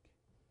back,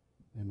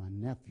 and my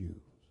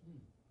nephews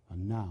are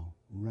now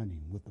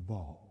running with the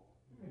ball,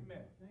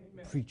 Amen.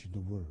 preaching the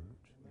word.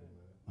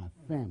 My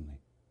family,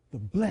 the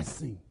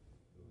blessing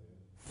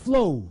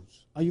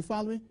flows. Are you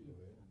following me?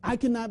 I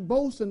cannot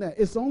boast in that.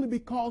 It's only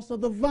because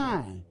of the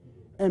vine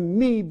and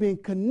me being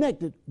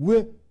connected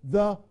with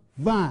the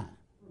vine.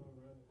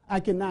 I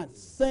cannot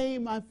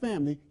save my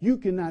family. You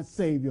cannot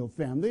save your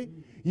family.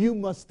 You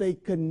must stay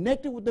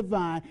connected with the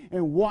vine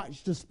and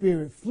watch the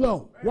Spirit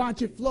flow.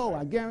 Watch it flow,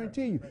 I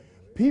guarantee you.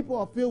 People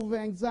are filled with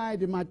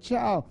anxiety. My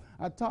child,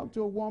 I talked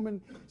to a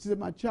woman, she said,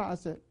 my child, I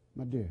said,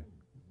 my dear,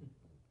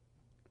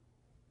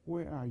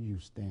 where are you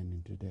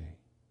standing today?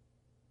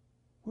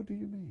 What do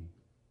you mean?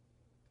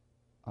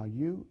 Are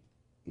you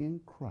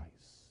in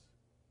Christ,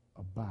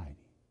 abiding?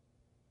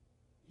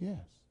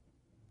 Yes.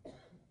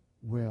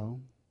 Well,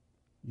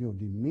 your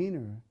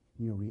demeanor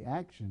and your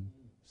reaction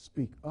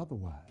speak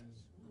otherwise.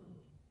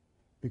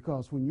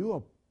 Because when you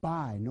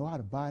abide, know how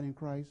to abide in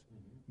Christ,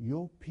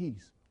 your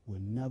peace will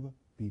never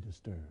be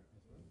disturbed.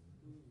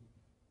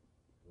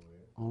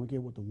 I don't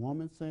care what the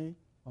woman say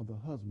or the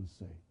husband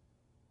say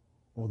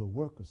or the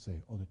worker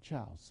say or the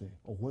child say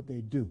or what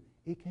they do.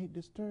 It can't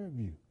disturb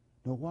you.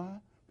 Know why?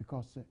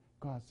 Because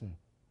God said,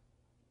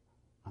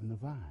 I'm the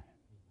vine.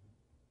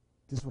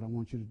 This is what I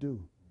want you to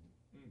do.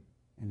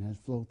 And that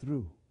flow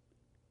through.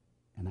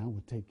 And I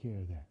will take care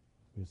of that.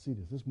 We'll see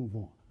this. Let's move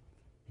on.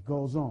 It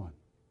goes on.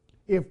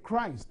 If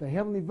Christ, the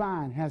heavenly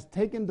vine, has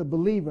taken the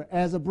believer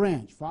as a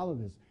branch, follow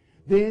this,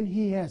 then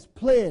he has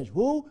pledged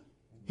who?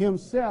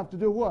 Himself to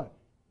do what?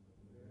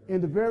 In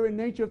the very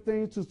nature of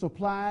things, to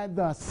supply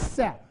the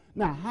sap.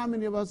 Now, how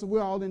many of us,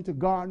 we're all into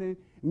gardening,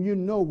 and you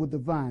know with the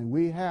vine,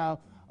 we have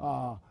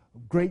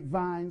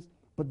grapevines,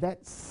 but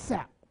that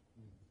sap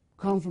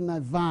comes from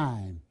that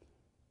vine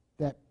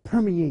that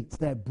permeates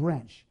that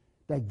branch,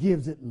 that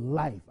gives it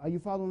life. Are you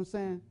following what I'm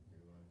saying?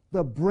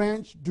 The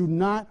branch do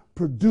not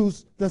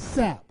produce the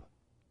sap.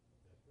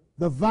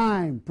 The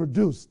vine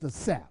produces the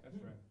sap. That's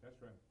right.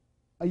 That's right.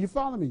 Are you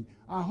following me?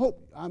 I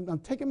hope, I'm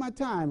taking my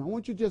time. I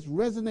want you to just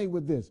resonate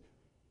with this.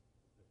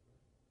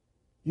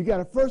 You got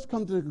to first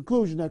come to the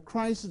conclusion that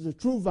Christ is the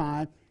true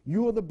vine,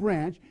 you are the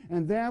branch,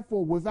 and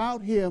therefore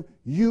without him,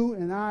 you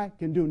and I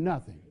can do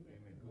nothing.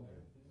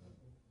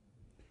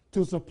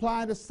 To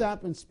supply the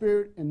sap and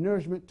spirit and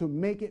nourishment to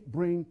make it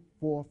bring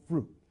forth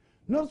fruit.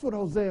 Notice what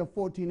Hosea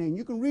 14:8,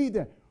 you can read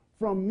that.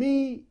 From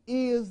me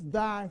is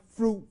thy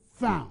fruit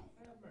found.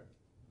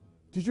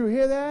 Did you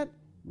hear that?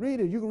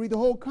 Read it. You can read the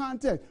whole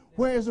context.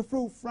 Where is the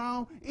fruit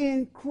found?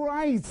 In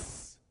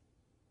Christ.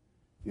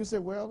 You say,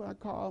 well, I'm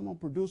going to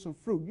produce some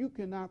fruit. You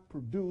cannot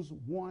produce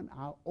 1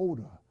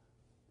 iota.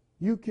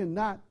 You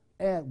cannot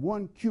add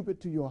 1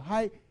 cubit to your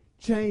height,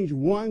 change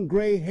 1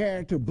 gray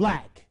hair to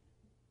black.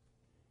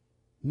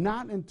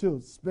 Not until,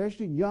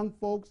 especially young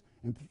folks,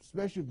 and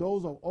especially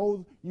those of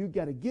old, you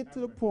got to get to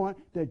the point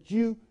that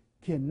you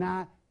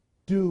cannot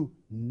do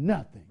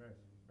nothing.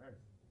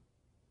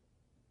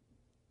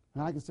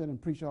 And I can sit and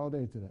preach all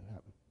day till that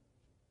happens.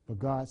 But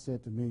God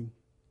said to me,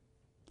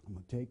 I'm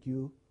going to take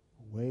you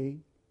away,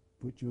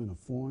 put you in a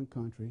foreign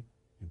country,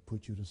 and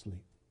put you to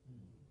sleep.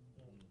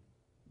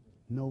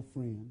 No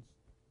friends,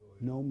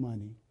 no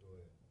money,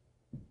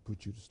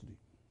 put you to sleep.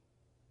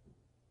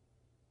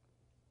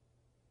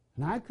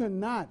 And I could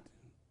not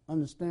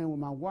understand what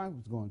my wife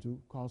was going to,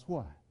 because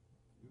why?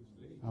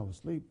 I was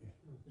sleeping.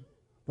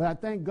 But I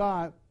thank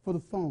God for the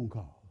phone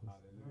call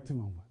to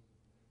my wife,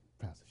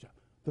 Pastor Shaw,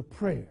 the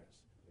prayers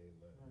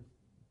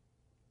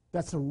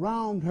that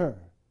surround her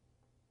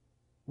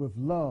with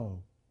love,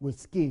 with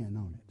skin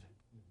on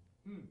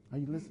it. Are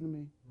you listening to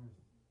me?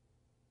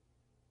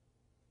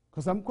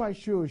 Because I'm quite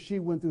sure she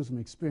went through some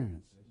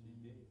experience.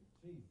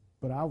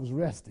 But I was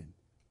resting.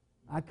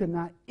 I could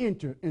not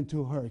enter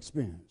into her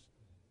experience.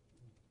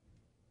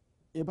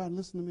 Everybody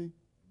listen to me?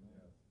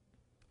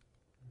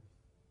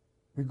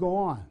 We go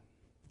on.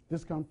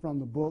 This comes from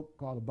the book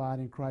called Abide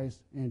in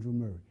Christ, Andrew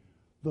Murray.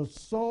 The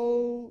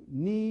soul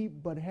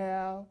need but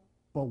have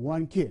but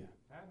one care.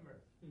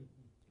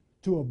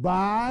 To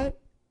abide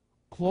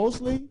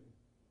closely,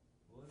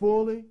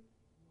 fully,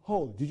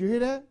 wholly. Did you hear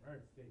that?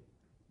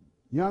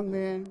 Young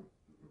men,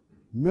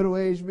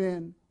 middle-aged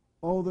men,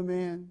 older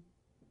men,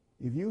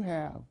 if you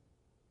have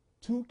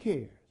 2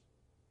 cares,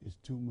 it's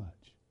too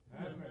much.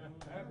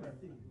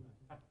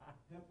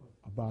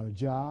 About a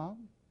job,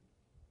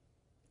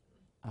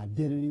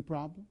 identity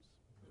problems,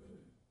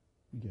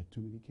 you get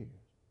too many cares.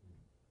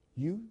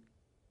 You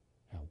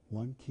have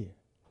one care,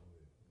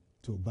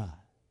 to abide.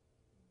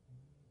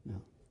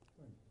 Now,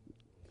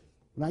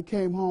 when I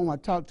came home, I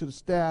talked to the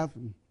staff,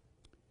 and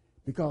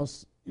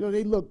because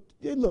they look,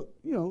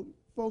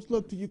 folks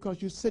look to you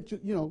because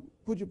you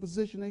put your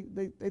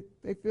position.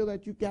 They feel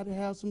that you got to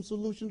have some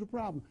solution to the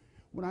problem.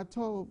 When I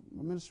told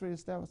my administrative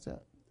staff, I said,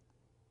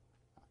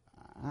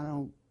 I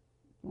don't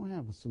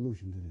have a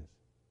solution to this.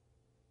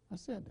 I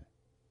said that.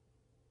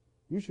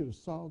 You should have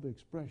saw the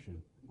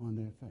expression on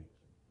their face.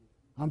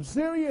 I'm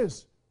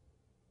serious.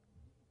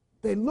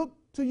 They look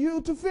to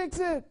you to fix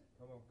it.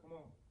 Come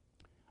on.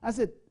 I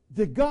said,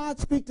 did God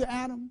speak to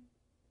Adam,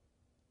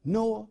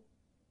 Noah,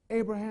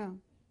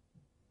 Abraham,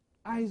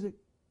 Isaac,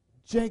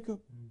 Jacob?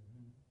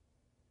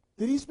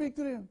 Did he speak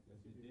to them?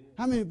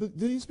 How many did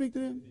he speak to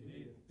them?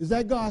 Is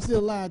that God still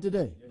alive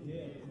today?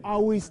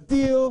 Are we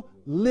still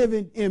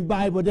living in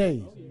Bible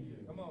days?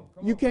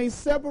 You can't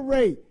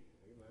separate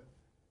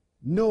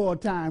Noah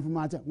time from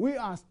our time. We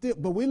are still,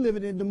 but we're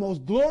living in the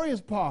most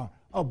glorious part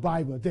of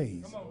Bible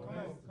days.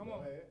 Come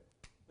on.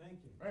 Thank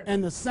you.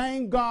 And the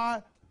same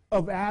God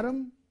of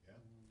Adam,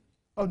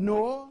 of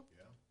Noah,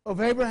 of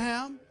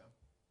Abraham,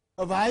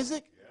 of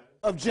Isaac,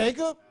 of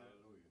Jacob,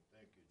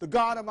 the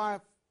God of my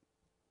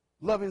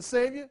loving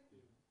Savior,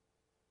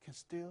 can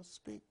still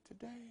speak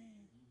today.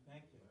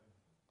 Thank you.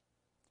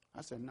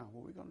 I said, no,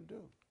 what we're going to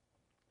do?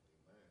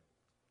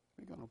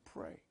 We're going to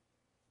pray.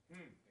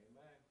 Amen.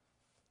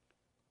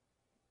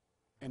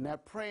 And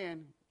that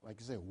praying, like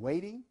you said,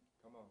 waiting,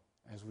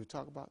 as we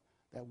talk about,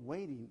 that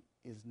waiting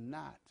is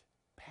not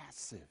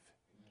passive.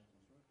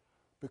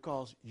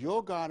 Because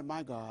your God and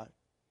my God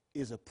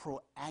is a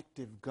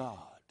proactive God.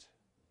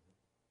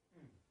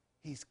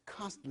 He's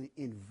constantly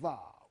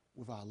involved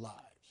with our lives.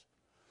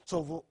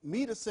 So for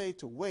me to say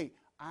to wait,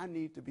 I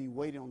need to be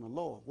waiting on the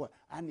Lord. What?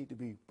 I need to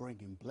be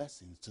bringing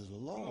blessings to the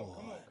Lord.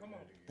 Come on.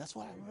 That's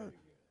what I heard.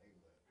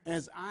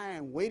 As I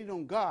am waiting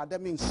on God,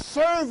 that means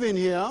serving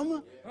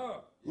Him.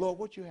 Lord,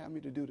 what you have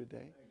me to do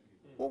today?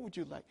 What would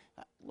you like?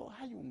 Lord,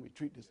 how you want me to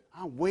treat this?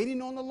 I'm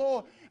waiting on the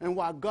Lord. And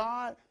while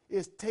God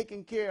is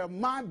taking care of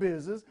my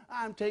business,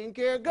 I'm taking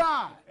care of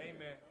God.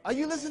 Amen. Are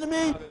you listening to me?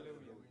 Hallelujah.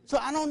 So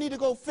I don't need to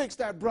go fix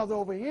that brother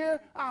over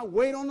here. I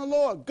wait on the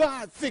Lord.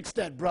 God fixed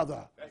that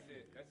brother. That's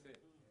it.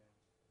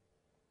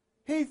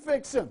 He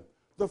fixed him.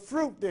 The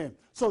fruit then.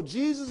 So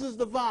Jesus is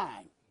the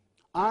vine.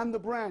 I'm the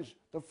branch,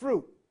 the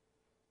fruit.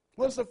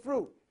 What's the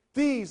fruit?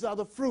 These are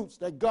the fruits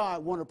that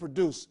God wants to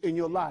produce in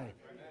your life.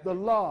 The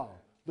love,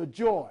 the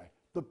joy,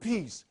 the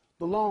peace,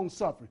 the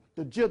long-suffering,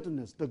 the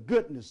gentleness, the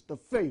goodness, the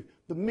faith,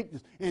 the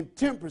meekness, and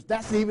temperance.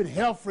 That's even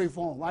health-free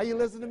form. Are you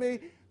listening to me?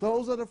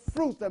 Those are the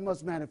fruits that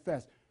must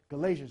manifest.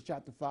 Galatians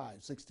chapter 5,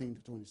 16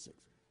 to 26.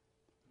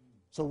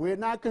 So we're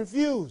not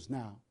confused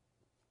now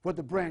what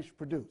the branch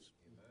produced.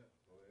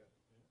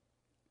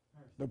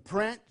 The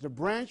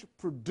branch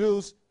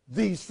produced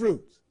these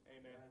fruits.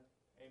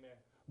 Amen.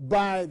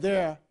 By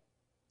their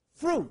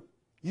fruit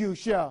you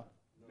shall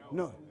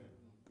know.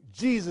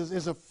 Jesus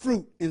is a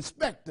fruit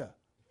inspector.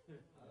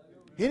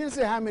 He didn't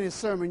say how many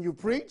sermons you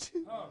preach,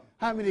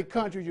 how many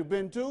countries you've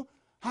been to,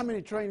 how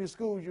many training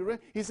schools you're in.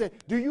 He said,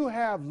 do you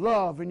have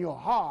love in your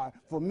heart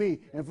for me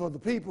and for the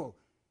people?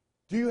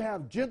 Do you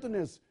have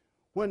gentleness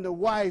when the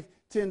wife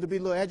tends to be a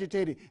little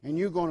agitated and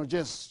you're going to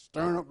just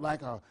stir up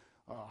like a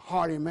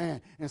hearty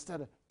man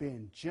instead of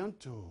being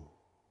gentle?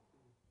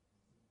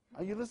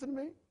 Are you listening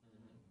to me?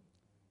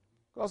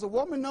 Because a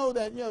woman know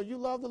that, you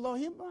love the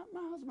Lord.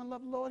 My husband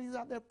loves the Lord. He's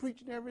out there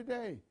preaching every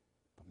day.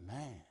 But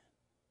man,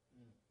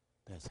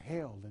 there's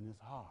hell in his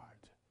heart.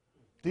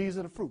 These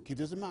are the fruit. Keep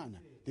this in mind now.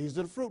 These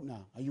are the fruit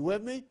now. Are you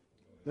with me?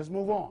 Let's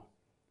move on.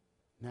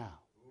 Now,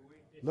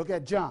 look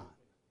at John.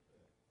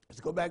 Let's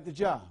go back to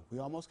John.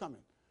 We're almost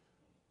coming.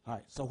 All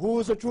right. So who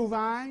is the true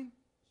vine?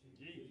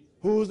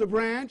 Who's the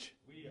branch?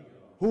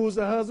 Who's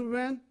the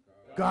husbandman?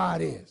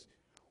 God is.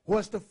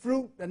 What's the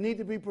fruit that need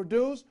to be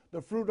produced?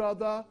 The fruit of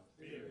the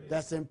Spirit.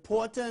 That's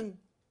important.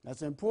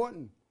 That's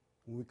important.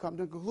 When we come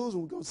to the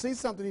conclusion, we're going to see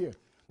something here.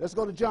 Let's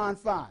go to John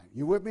 5.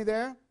 You with me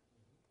there?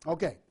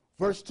 Okay.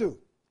 Verse 2.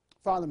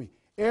 Follow me.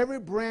 Every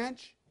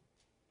branch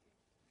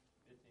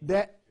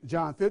that,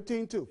 John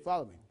 15, 2.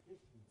 Follow me.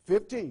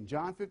 15,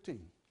 John 15.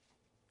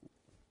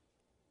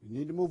 You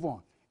need to move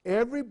on.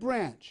 Every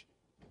branch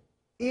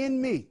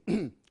in me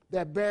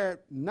that bear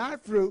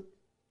not fruit,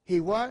 he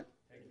what?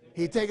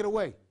 He take it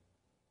away.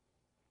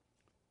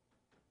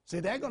 See,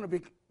 that's going to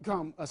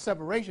become a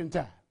separation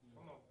time.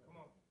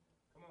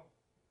 Come on.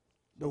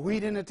 The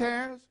wheat and the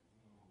tares,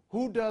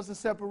 who does the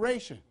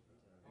separation?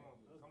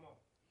 Come on.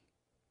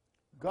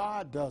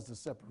 God does the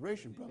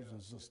separation, brothers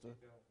and sisters.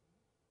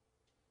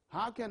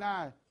 How can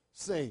I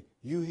say,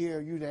 you here,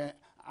 you there?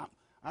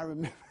 I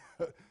remember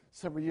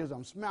several years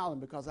I'm smiling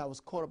because I was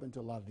caught up into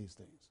a lot of these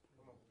things.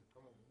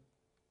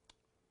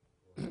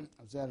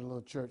 I was at a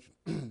little church.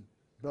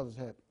 Brothers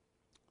had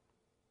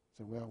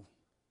said, well,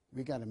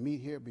 we got to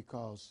meet here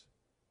because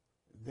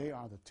they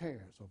are the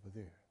tares over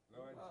there.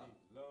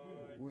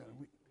 Lord.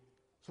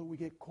 So we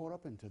get caught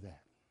up into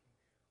that.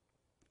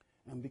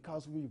 And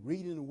because we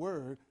read in the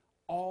Word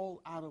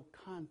all out of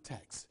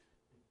context,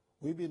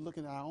 we be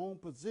looking at our own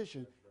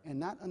position and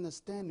not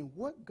understanding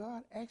what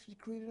God actually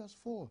created us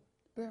for,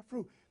 to bear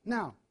fruit.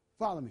 Now,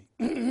 follow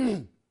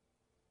me.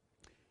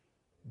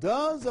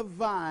 Does a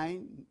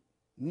vine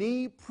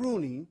need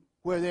pruning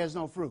where there's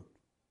no fruit?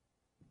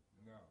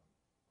 No.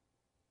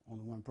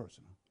 Only one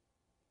person. Huh?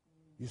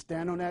 You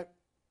stand on that,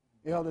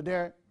 Elder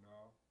Derek?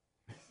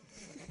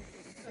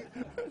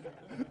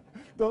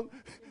 No.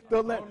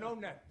 don't let. I don't know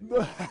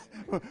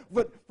nothing.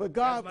 but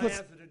God That's my puts.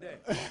 answer today.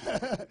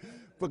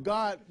 But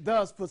God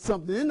does put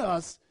something in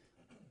us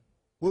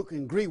who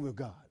can agree with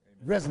God,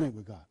 resonate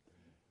with God.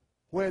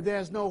 Where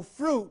there's no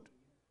fruit,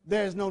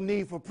 there's no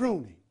need for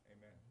pruning.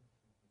 Amen.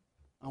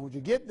 I want you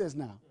to get this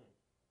now.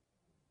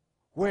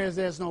 Whereas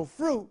there's no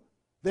fruit,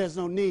 there's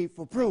no need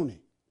for pruning.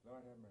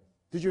 Lord have mercy.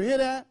 Did you hear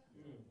that?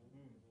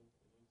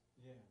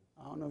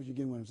 I don't know if you're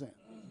getting what I'm saying.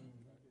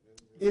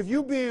 If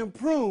you being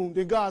pruned,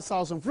 then God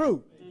saw some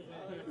fruit.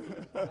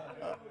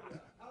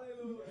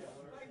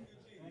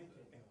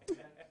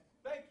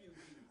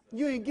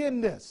 You ain't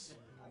getting this.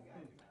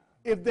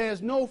 If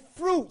there's no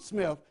fruit,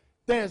 Smith,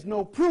 there's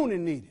no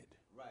pruning needed.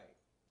 Right.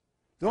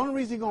 The only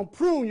reason he's going to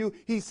prune you,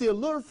 he see a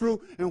little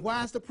fruit, and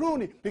why is the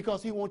pruning?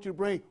 Because he wants you to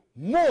bring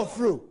more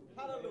fruit.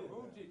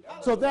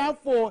 So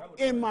therefore,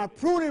 in my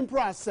pruning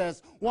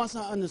process, once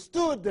I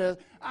understood this,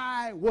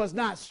 I was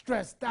not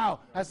stressed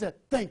out. I said,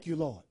 thank you,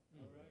 Lord.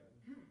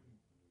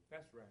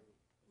 That's right.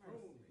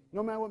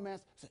 No matter what man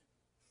said,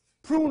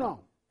 prune on.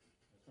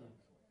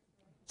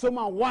 So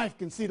my wife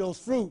can see those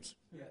fruits.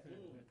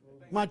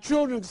 My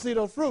children can see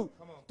those fruit.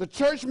 The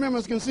church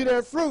members can see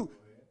their fruit.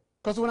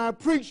 Because when I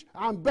preach,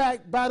 I'm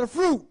backed by the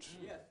fruit.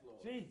 Yes, Lord.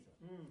 Jesus.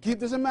 Keep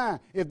this in mind.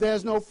 If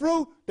there's no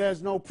fruit,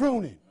 there's no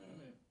pruning.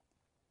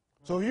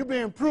 So if you're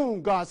being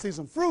pruned, God sees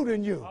some fruit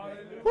in you.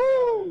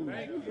 Woo!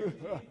 Thank you.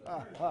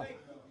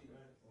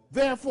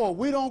 Therefore,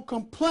 we don't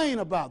complain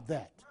about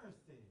that.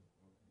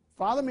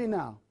 Follow me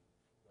now.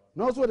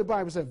 Notice what the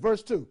Bible says,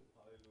 verse 2.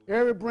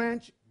 Every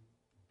branch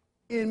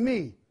in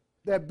me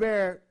that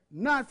bear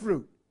not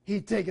fruit, he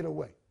take it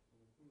away.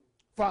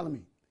 Follow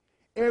me.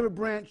 Every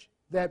branch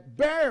that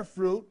bear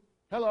fruit,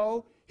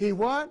 hello, he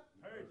what?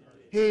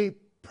 He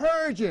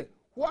purge it.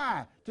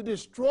 Why? To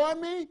destroy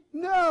me?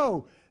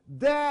 No.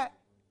 That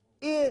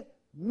it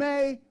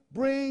may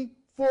bring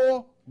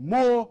forth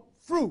more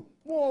fruit.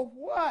 More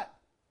what?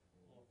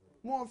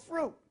 More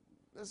fruit.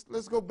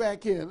 Let's go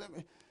back here.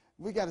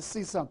 We got to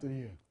see something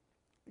here.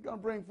 You're going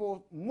to bring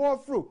forth more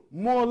fruit,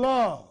 more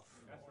love,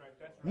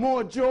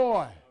 more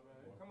joy,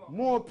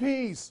 more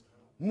peace,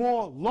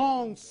 more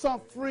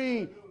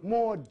long-suffering,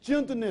 more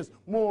gentleness,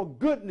 more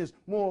goodness,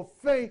 more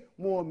faith,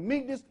 more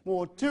meekness,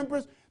 more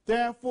temperance.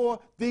 Therefore,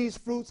 these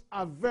fruits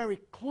are very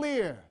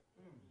clear.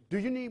 Do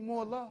you need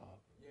more love?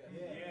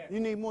 You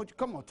need more.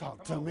 Come on,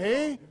 talk to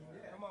me.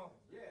 Come on.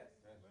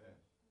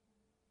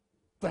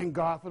 Thank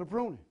God for the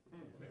pruning.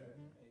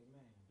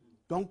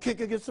 Don't kick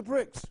against the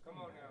pricks. Come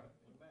on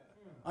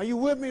now. Are you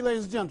with me,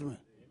 ladies and gentlemen?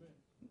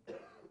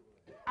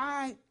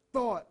 I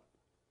thought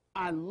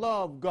I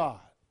loved God,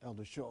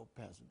 Elder Shaw,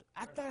 Pastor.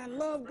 I thought I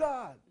loved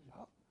God.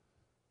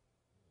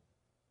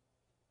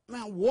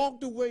 Man, I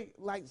walked away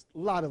like a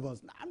lot of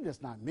us. I'm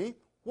just not me.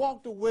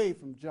 Walked away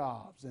from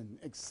jobs and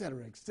et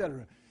cetera,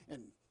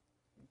 and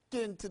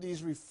get into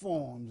these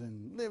reforms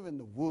and live in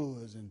the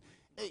woods and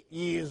 8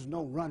 years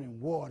no running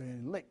water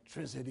and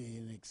electricity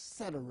and et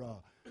cetera.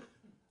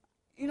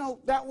 you know,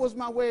 that was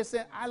my way of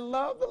saying, I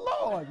love the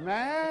Lord,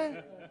 man.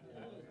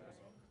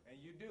 And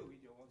you do. He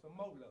just wants some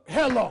more love.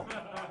 Hello.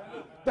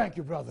 Thank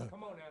you, brother.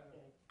 Come on now.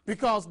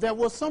 Because there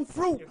was some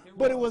fruit, Yes, it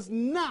but it was. was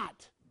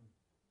not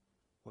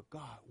what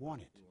God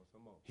wanted. He wants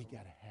some more. He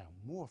got to have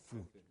more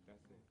fruit.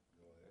 That's it.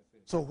 That's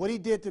it. So what he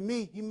did to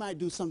me, he might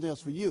do something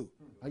else for you.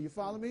 Are you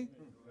following me?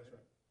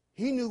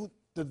 He knew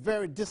the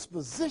very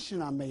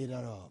disposition I'm made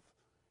out of.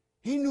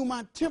 He knew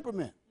my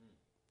temperament.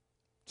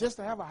 Just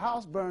to have a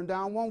house burned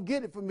down won't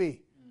get it for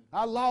me.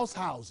 I lost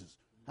houses.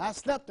 I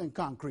slept in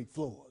concrete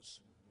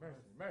floors. Mercy,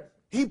 mercy.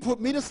 He put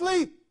me to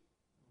sleep.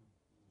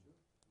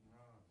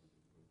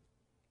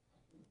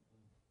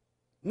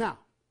 Now,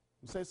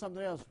 let's say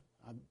something else.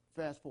 I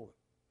fast forward.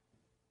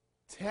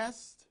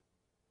 Tests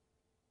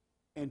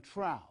and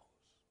trials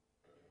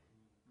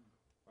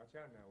Watch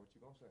out now. What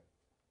you gonna say?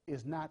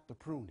 is not the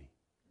pruning.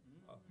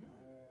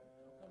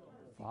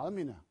 Follow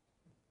me now.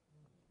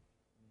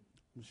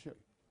 Let me show you.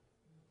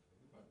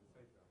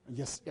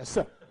 Yes, yes,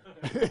 sir.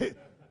 Did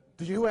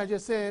you hear what I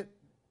just said?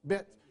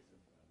 Bet.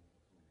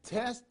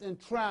 Tests and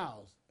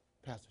trials,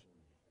 Pastor,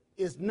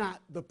 is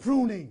not the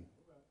pruning.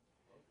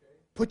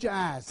 Put your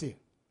eyes here.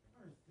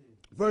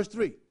 Verse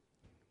 3.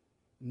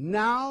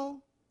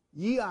 Now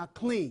ye are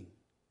clean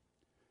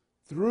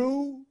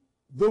through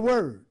the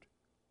word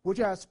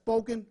which I have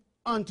spoken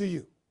unto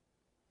you.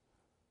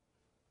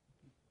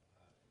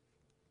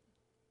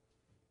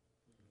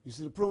 You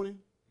see the pruning?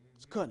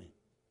 It's cutting.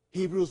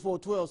 Hebrews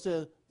 4:12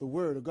 says the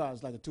word of God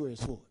is like a two-edged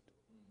sword.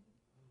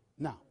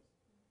 Now,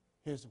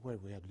 here's where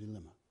we have the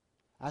dilemma.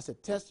 I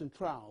said tests and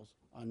trials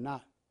are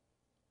not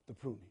the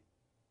pruning.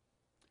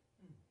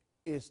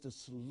 It's the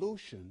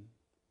solution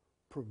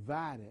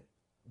provided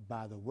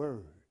by the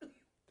word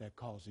that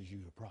causes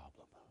you the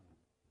problem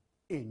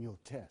in your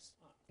test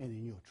and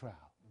in your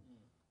trial.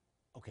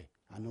 Okay,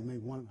 I know maybe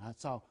one, I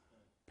saw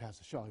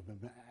Pastor Shaw,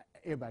 but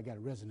everybody got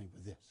to resonate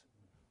with this.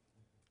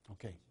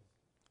 Okay,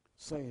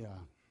 say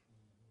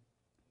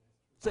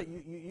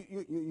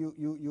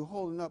you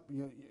holding up,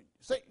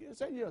 say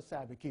you're a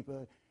Sabbath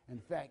keeper, and in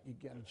fact you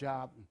get a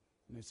job,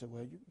 and they say,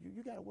 well,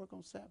 you got to work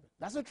on Sabbath.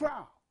 That's a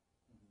trial,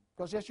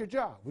 because that's your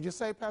job. Would you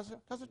say, Pastor,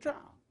 that's a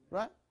trial,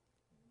 right?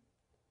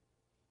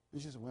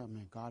 And she said, well,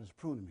 man, God is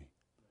pruning me.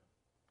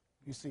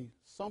 You see,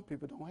 some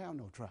people don't have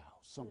no trials,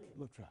 some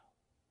little trial.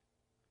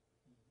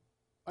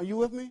 Are you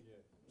with me? Yeah.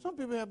 Some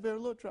people have very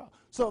little trial.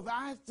 So if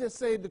I just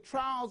say the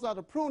trials are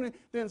the pruning,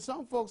 then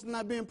some folks are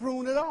not being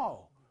pruned at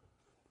all.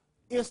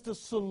 It's the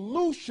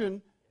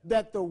solution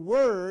that the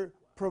word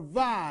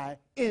provide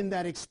in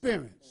that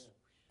experience.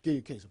 Give you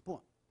a case in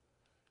point.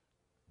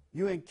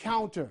 You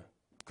encounter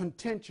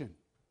contention,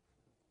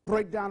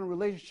 breakdown in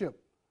relationship,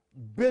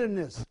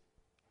 bitterness,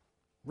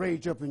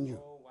 rage up in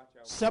you,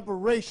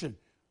 separation.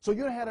 So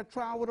you had a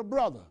trial with a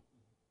brother.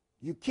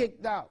 You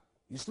kicked out.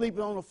 You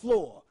sleeping on the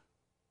floor.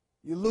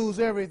 You lose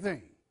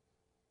everything.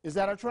 Is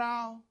that a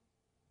trial?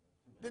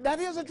 That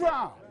is a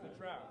trial.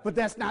 But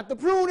that's not the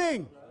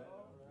pruning.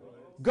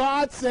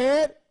 God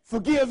said,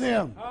 forgive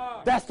him.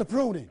 That's the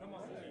pruning.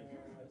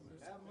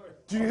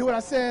 Do you hear what I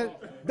said?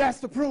 That's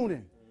the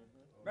pruning.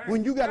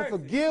 When you got to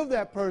forgive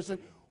that person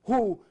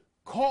who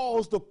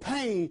caused the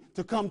pain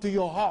to come to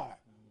your heart.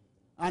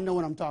 I know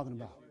what I'm talking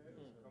about.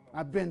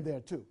 I've been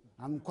there too.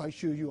 I'm quite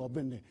sure you all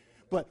been there.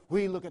 But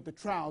we look at the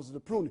trials of the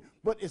pruning.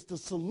 But it's the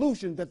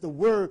solution that the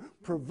word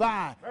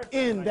provide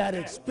in that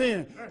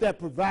experience that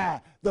provide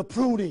the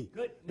pruning.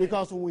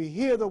 Because when we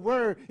hear the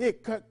word,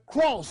 it cut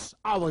across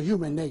our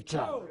human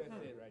nature.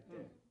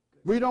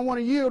 We don't want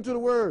to yield to the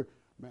word.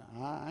 Man,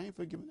 I ain't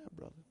forgiving that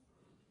brother.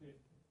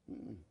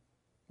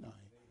 No,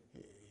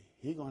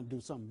 he going to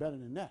do something better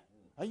than that.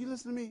 Are you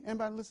listening to me?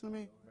 Anybody listening to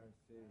me?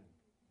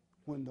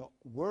 When the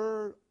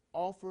word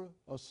offer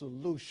a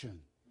solution,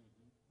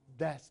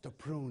 that's the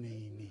pruning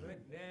you need.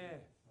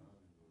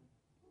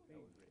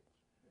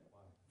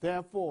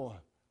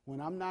 Therefore,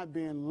 when I'm not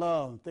being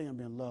loved, think I'm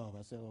being loved,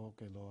 I said, oh,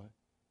 okay, Lord,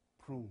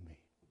 prune me.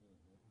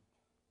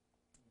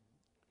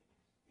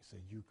 He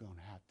said, you're going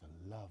to have to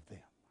love them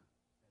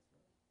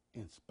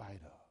in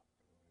spite of.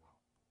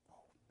 Oh,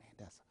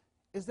 man,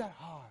 is that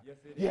hard? Yes,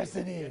 it is. Yes,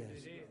 it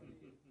is.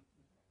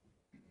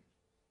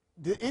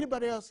 Did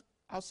anybody else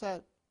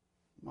outside,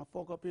 my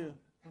folk up here,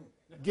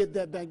 get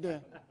that back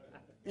there?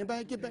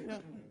 Anybody get back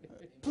there?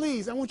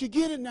 Please, I want you to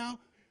get it now.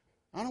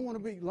 I don't want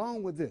to be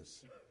long with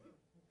this.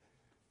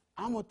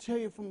 I'm going to tell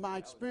you from my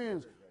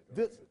experience,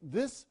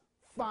 this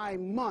 5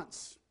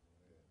 months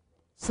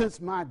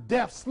since my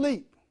death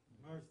sleep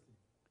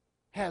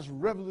has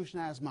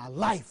revolutionized my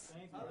life.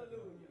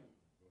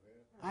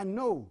 I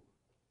know.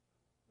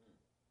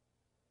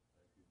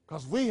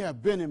 Because we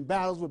have been in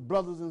battles with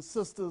brothers and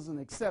sisters and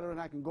et cetera,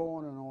 and I can go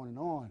on and on and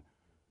on.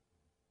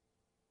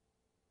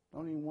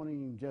 Don't even want to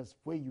even just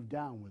weigh you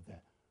down with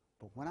that.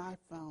 But when I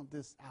found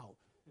this out,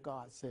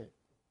 God said,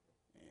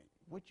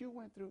 what you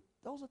went through,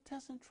 those are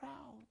tests and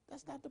trials.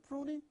 That's not the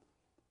pruning.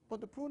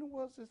 But the pruning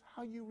is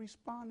how you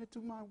responded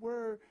to my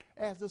word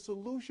as the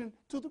solution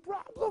to the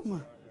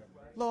problem.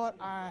 Lord,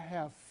 I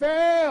have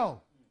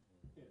failed.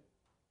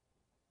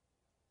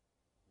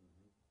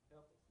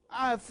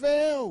 I have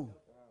failed.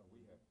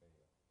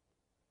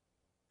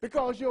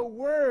 Because your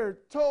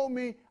word told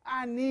me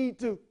I need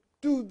to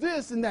do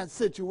this in that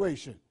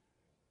situation.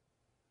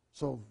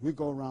 So we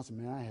go around and say,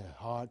 man, I had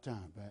a hard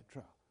time, bad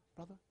trial.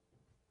 Brother,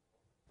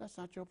 that's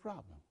not your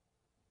problem.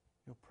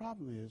 Your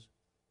problem is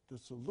the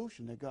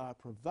solution that God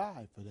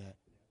provides for that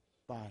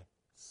by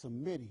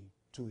submitting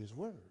to his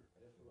word.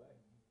 That's right.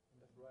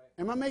 That's right.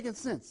 Am I making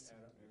sense?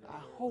 I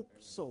hope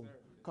so.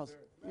 Because,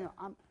 you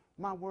know,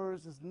 my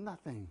words is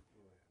nothing.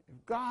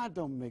 If God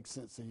don't make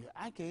sense in you,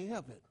 I can't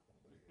help it.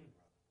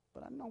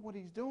 But I know what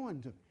he's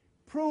doing to me.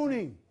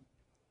 Pruning.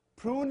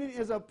 Pruning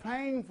is a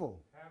painful.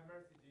 Have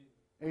mercy,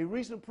 Jesus. A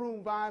recent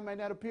prune vine may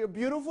not appear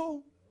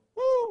beautiful.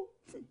 Woo!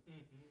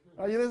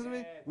 Are you listening to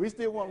me? We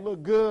still want to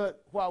look good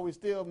while we're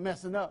still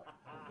messing up.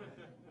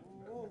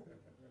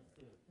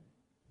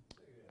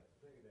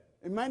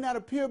 It might not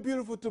appear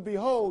beautiful to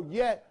behold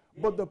yet,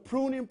 but the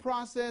pruning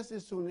process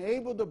is to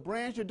enable the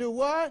branch to do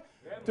what?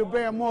 To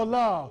bear more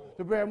love,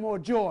 to bear more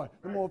joy,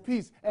 and more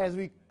peace as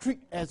we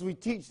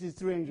teach these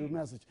three angels'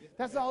 message.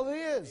 That's all it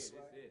is.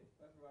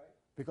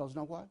 Because you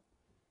know what?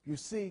 You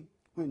see,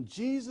 when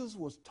Jesus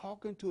was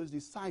talking to his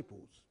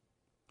disciples,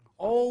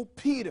 old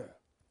Peter,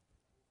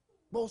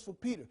 boastful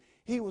Peter,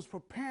 he was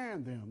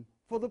preparing them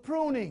for the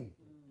pruning.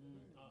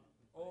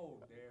 Oh,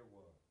 there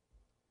was.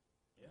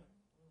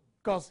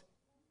 Because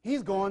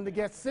he's going to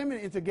Gethsemane,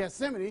 into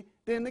Gethsemane,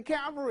 then the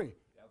Calvary.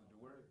 That was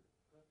the word.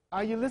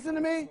 Are you listening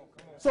to me?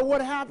 So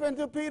what happened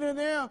to Peter and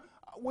them?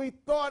 We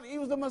thought he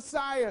was the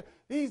Messiah.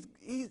 He's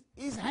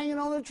hanging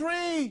on a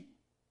tree.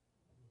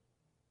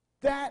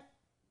 That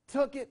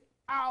took it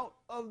out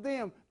of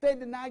them. They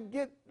did not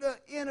get the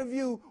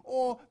interview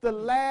or the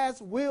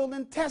last will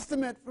and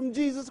testament from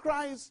Jesus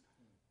Christ.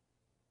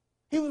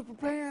 He was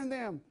preparing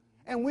them.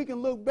 And we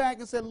can look back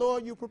and say,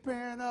 Lord, you're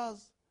preparing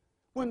us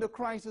when the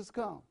crisis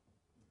comes.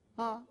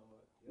 Huh?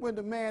 When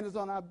the man is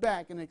on our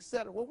back and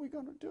etc. What are we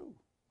going to do?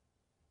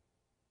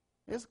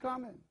 It's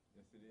coming.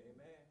 Yes, it is.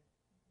 Amen.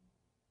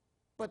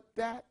 But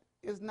that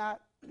is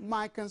not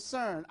my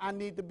concern. I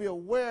need to be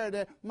aware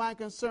that my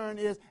concern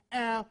is,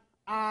 am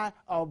I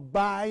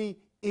abiding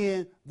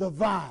in the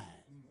vine?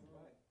 That's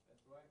right.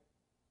 That's right.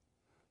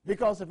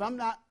 Because if I'm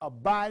not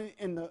abiding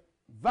in the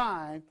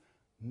vine,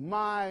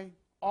 my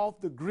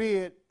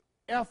off-the-grid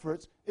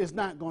efforts is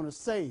not going to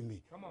save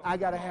me. I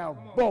got to have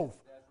both.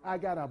 I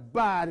got to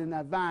abide in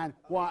that vine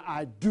while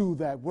I do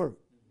that work.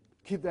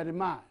 Keep that in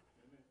mind.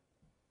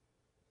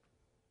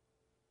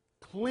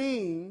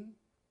 Clean,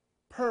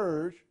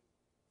 purge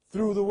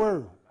through the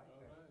word.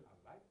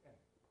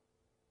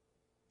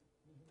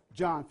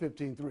 John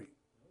 15:3.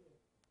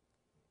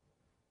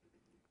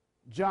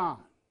 John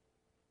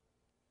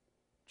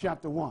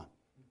chapter 1.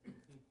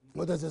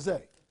 What does it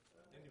say?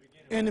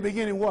 In the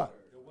beginning what?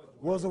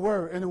 Was the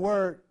word. And the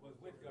word.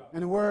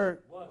 And the word.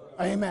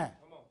 Amen.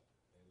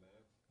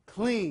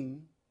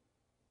 Clean,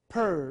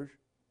 purge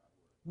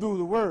through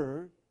the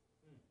word.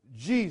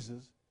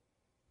 Jesus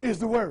is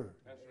the word.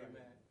 That's right.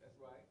 That's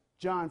right.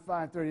 John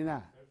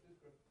 5:39.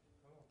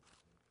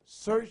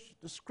 Search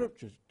the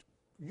scriptures.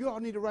 You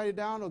all need to write it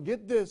down or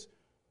get this.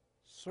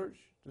 Search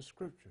the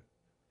scripture,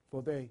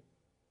 for they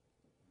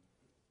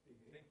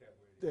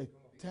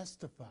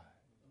testify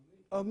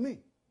of me.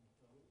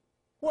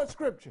 What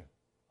scripture?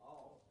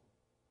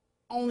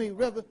 Only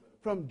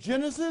from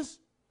Genesis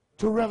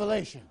to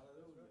Revelation.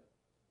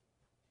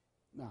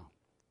 Now,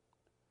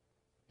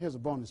 here's a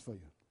bonus for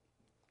you.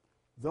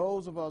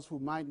 Those of us who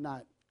might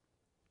not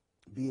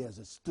be as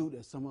astute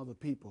as some other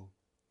people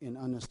in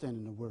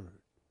understanding the word,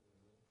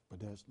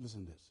 but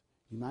listen to this.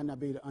 You might not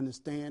be able to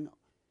understand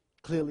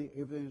clearly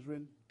everything is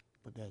written,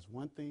 but there's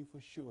one thing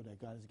for sure that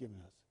God has given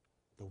us.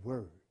 The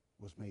word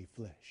was made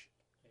flesh.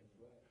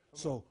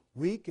 So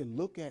we can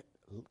look at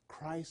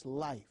Christ's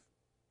life.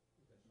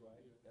 That's right.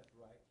 That's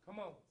right. Come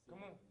on. Come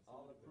on.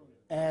 All the proof.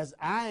 As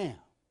I am.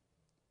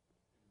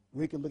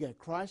 We can look at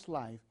Christ's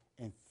life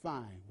and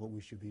find what we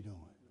should be doing.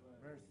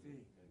 Mercy.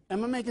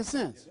 Am I making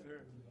sense? Yes,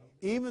 sir.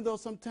 Even though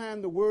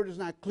sometimes the word is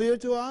not clear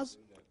to us,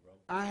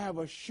 I have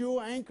a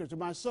sure anchor to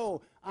my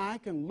soul. I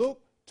can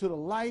look to the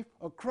life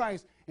of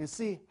Christ and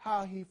see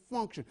how he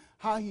functioned,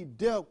 how he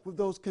dealt with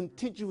those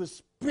contentious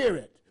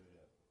spirit,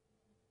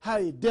 how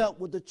he dealt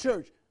with the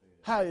church,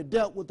 how he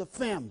dealt with the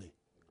family.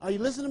 Are you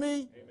listening to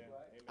me? Amen.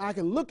 I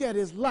can look at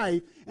his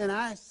life and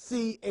I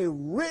see a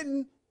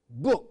written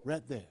book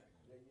right there.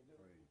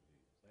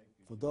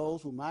 For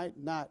those who might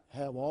not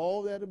have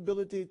all that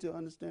ability to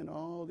understand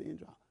all the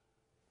ins,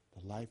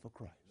 the life of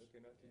Christ.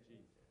 Looking up to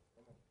Jesus.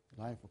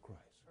 Life of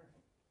Christ.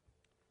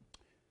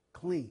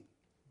 Clean.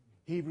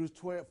 Hebrews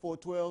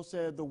 4:12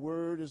 said the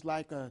word is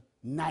like a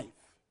knife.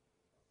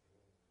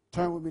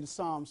 Turn with me to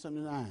Psalm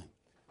 79.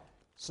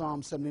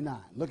 Psalm 79.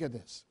 Look at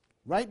this.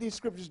 Write these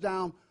scriptures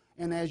down,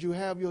 and as you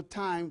have your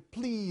time,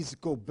 please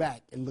go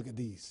back and look at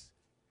these.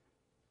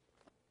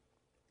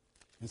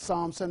 In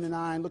Psalm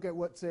 79, look at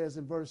what it says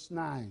in verse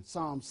 9.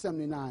 Psalm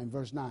 79,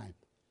 verse 9.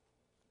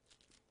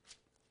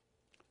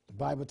 The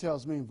Bible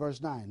tells me in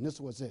verse 9,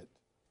 this was it.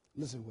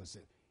 Listen to what it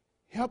said.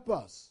 Help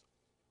us,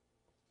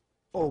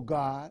 O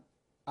God,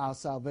 our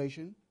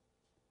salvation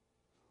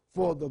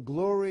for the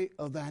glory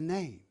of thy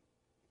name,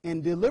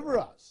 and deliver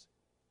us,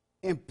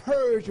 and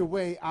purge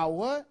away our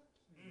what?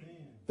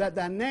 That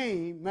thy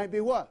name might be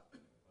what?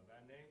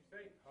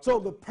 So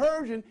the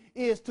purging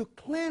is to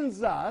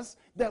cleanse us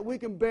that we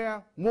can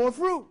bear more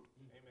fruit.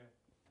 Amen.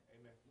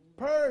 Amen.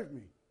 Purge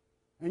me.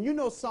 And you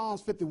know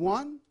Psalms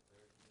 51.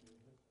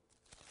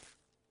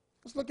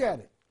 Let's look at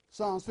it.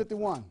 Psalms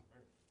 51.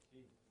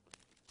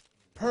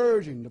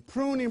 Purging, the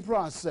pruning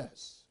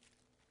process.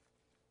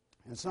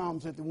 In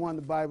Psalms 51,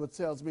 the Bible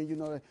tells me, you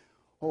know the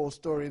whole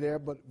story there,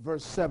 but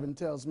verse 7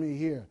 tells me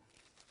here.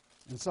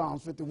 In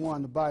Psalms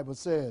 51, the Bible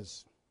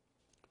says,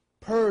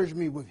 purge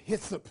me with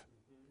hyssop,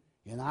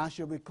 and I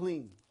shall be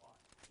clean.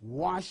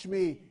 Wash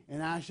me,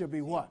 and I shall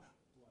be what?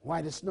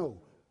 White as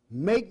snow.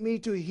 Make me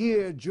to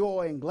hear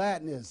joy and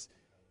gladness,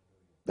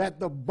 that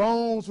the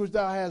bones which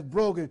thou hast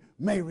broken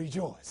may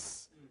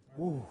rejoice.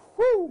 Ooh,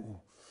 whoo.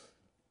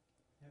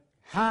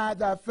 Hide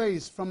thy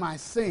face from my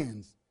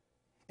sins,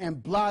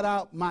 and blot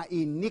out my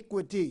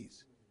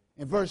iniquities.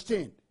 In verse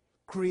 10,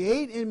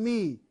 create in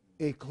me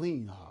a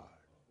clean heart,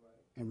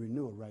 and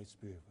renew a right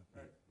spirit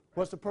within me.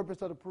 What's the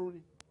purpose of the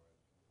pruning?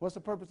 What's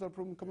the purpose of the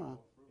pruning? Come on.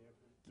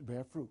 To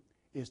bear fruit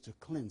is to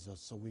cleanse us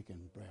so we can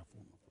bear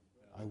fruit.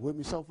 Are you with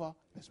me so far?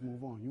 Let's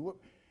move on. You with?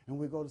 And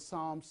we go to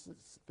Psalms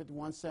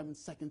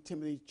 51:7, 2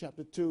 Timothy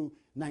chapter 2,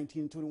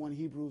 19, 21,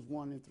 Hebrews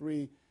 1 and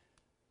 3.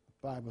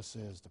 The Bible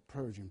says the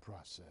purging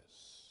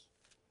process,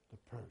 the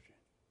purging,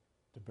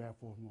 to bear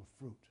forth more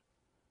fruit.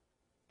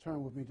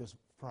 Turn with me to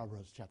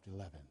Proverbs chapter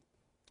 11.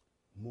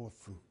 More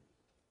fruit,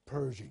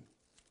 purging,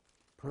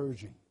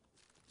 purging.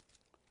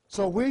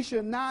 So we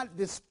should not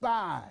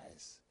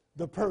despise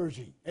the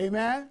purging.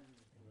 Amen?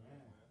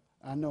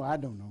 I know I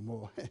don't know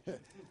more.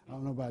 I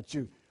don't know about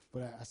you.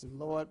 But I said,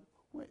 Lord,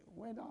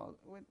 when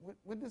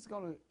this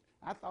going to,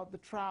 I thought the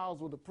trials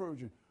were the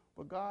purging.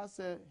 But God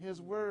said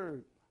his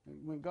word.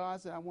 When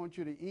God said, I want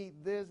you to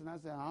eat this, and I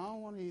said, I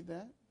don't want to eat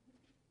that.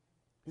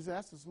 He said,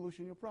 that's the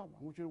solution to your problem.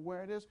 I want you to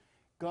wear this.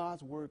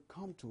 God's word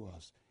come to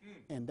us.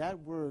 And that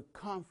word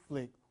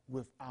conflict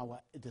with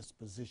our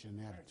disposition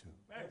and attitude.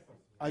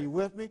 Are you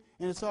with me?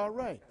 And it's all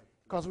right.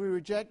 Because we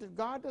rejected.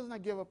 God does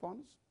not give up on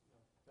us.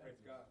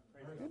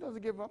 He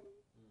doesn't give up.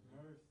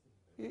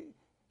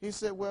 He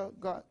said, well,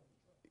 God,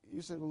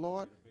 you said,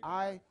 Lord,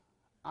 I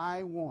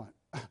want.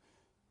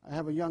 I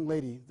have a young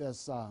lady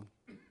that's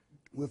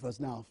with us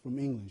now from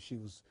England. She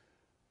was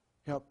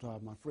helped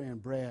my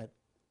friend Brad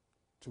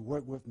to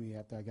work with me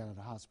after I got out of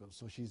the hospital.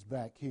 So she's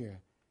back here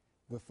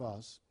with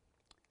us.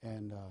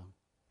 And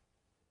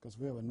because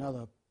we have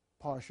another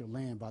partial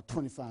land about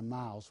 25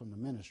 miles from the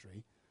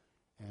ministry.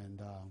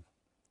 And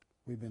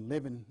we've been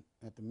living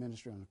at the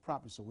ministry on the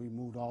property, so we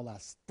moved all our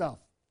stuff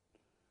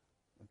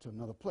to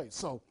another place.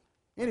 So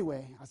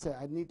anyway, I said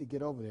I need to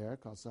get over there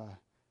because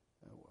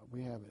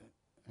we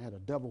had a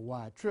double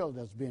wide trailer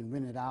that's being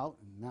rented out,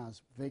 and now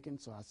it's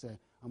vacant. So I said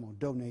I'm going to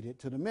donate it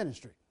to the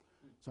ministry.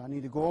 So I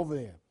need to go over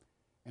there.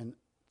 And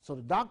so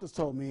the doctors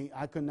told me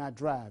I could not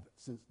drive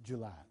since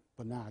July,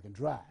 but now I can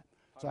drive.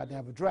 So I had to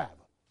have a driver.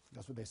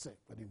 That's what they say.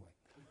 But anyway,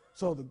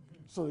 so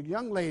the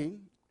young lady,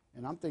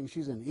 and I'm thinking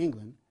she's in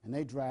England, and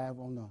they drive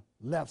on the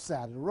left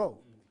side of the road.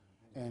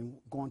 And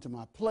going to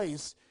my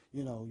place,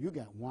 you know, you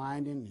got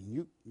winding and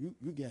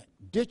you get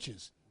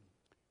ditches.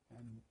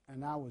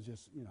 And I was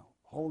just, you know,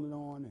 holding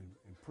on and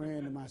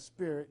praying in my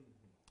spirit,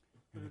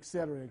 and et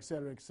cetera, et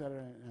cetera, et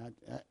cetera. And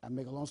I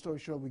make a long story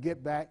short, we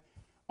get back.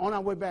 On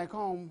our way back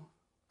home,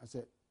 I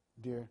said,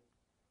 dear,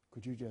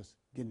 could you just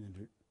get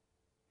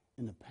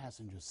in the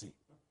passenger seat?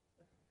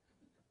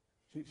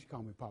 She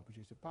called me Papa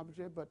J. She said, Papa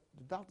J, but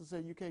the doctor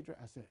said you can't drive.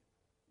 I said,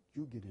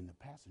 you get in the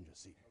passenger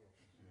seat.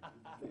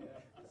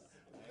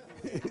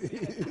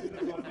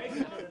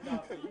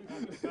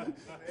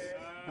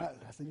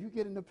 I said, you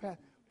get in the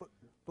passenger.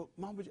 But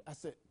Mama J, I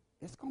said,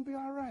 it's going to be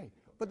all right.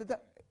 But I said,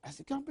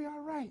 it's going to be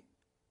all right.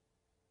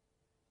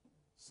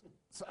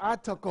 So I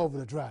took over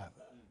the driver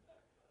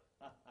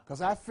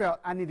because I felt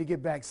I need to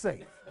get back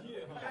safe.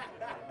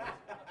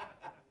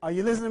 Are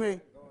you listening to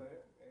me? Go ahead.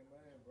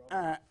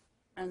 Amen,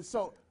 bro. And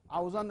so I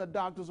was under the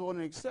doctor's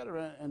order, et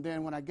cetera, and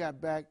then when I got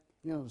back,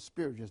 you know, the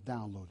Spirit just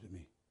downloaded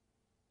me.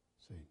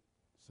 See,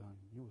 son,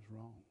 you was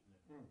wrong.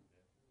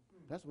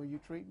 That's the way you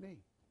treat me.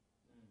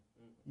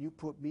 You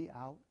put me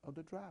out of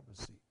the driver's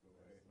seat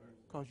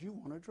because you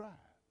want to drive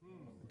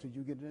until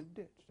you get in the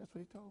ditch. That's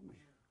what he told me.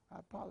 I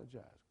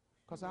apologize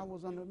because I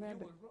was under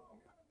mandate.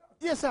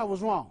 Yes, I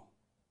was wrong.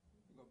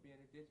 You're going to be in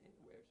the ditch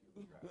anyway if she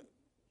was driving.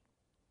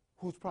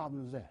 Whose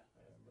problem is that?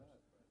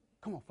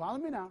 Come on, follow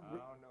me now. I don't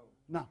know.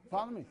 Now,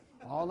 follow me.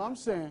 All I'm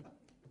saying,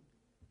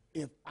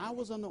 if I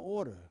was under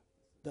order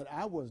that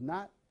I was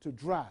not to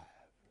drive,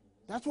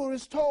 that's what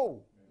it's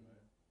told.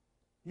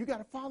 You got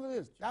to follow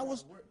this. That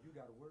was. You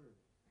got a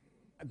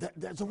word.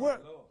 That's a word.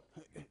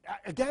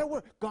 I got a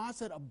word. God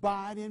said,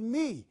 abide in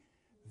me.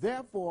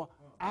 Therefore,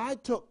 I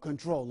took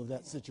control of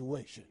that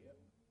situation.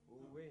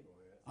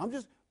 I'm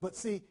just, but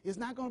see, it's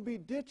not going to be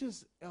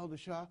ditches, Elder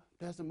Shaw.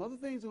 There's some other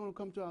things that are going to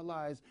come to our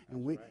lives,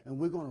 and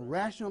we're going to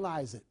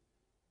rationalize it.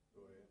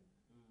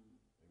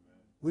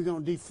 We're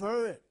going to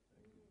defer it.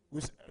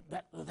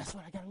 That's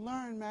what I got to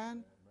learn,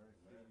 man.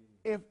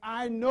 If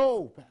I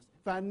know, Pastor,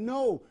 if I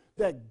know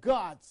that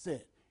God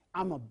said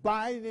I'm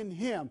abiding in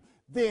him,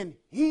 then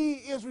he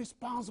is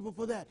responsible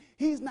for that.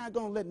 He's not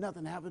going to let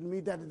nothing happen to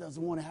me that it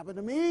doesn't want to happen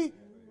to me.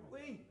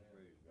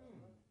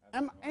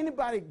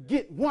 Anybody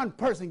get one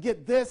person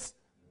get this?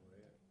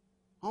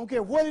 I don't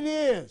care what it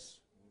is.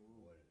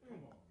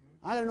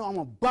 I don't know, I'm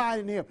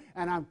abiding in him.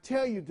 And I'm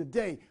telling you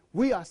today,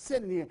 we are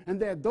sitting here, and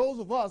there are those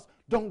of us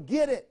don't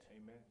get it.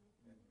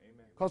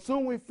 Because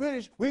soon we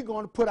finish, we're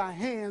going to put our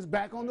hands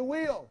back on the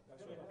wheel.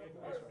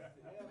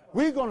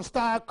 We're going to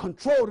start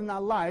controlling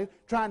our life,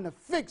 trying to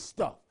fix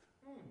stuff.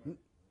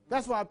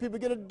 That's why people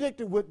get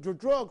addicted with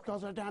drugs,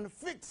 because they're trying to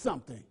fix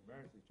something.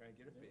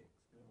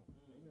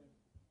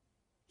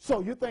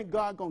 So you think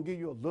God's going to give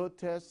you a little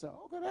test?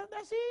 So, okay,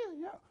 that's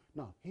easy. Yeah.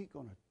 No, he's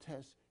going to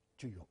test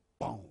to your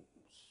bones.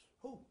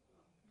 Who?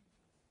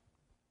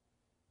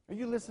 Are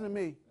you listening to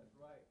me? That's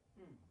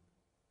right.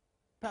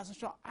 Pastor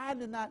Shaw, I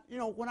did not,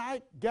 when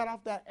I got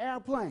off that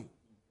airplane,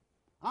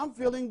 I'm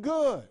feeling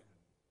good.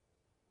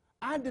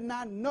 I did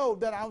not know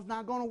that I was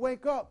not going to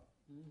wake up.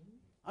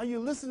 Are you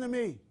listening to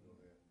me?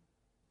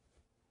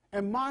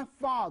 And my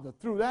Father,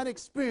 through that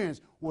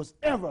experience, was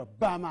ever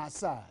by my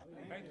side.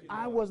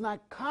 I was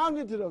not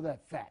cognizant of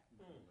that fact.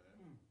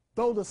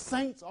 Though the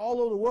saints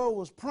all over the world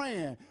was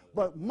praying,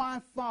 but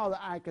my Father,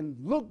 I can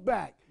look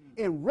back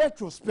in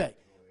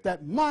retrospect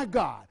that my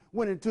God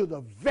went into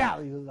the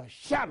valley of the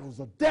shadows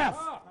of death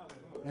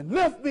and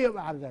lifted me up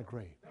out of that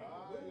grave.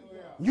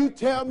 You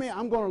tell me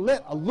I'm going to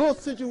let a little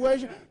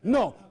situation?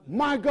 No,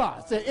 my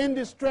God said, in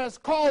distress,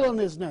 call on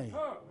his name.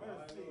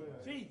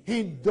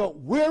 He don't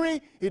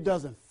weary, he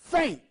doesn't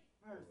faint.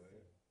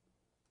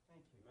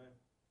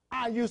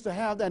 I used to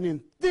have that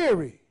in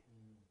theory,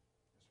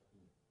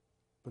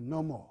 but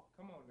no more.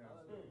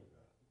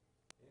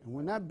 And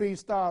when that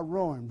beast started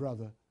roaring,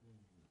 brother,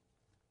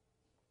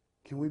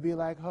 can we be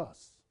like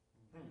us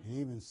and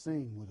even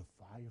sing with the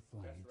fire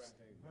flames?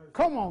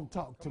 Come on,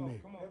 talk to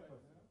me.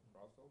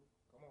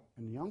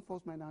 And the young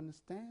folks might not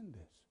understand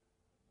this,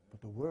 but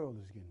the world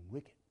is getting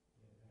wicked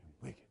and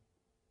wicked.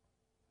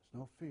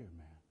 There's no fear,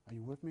 man. Are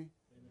you with me?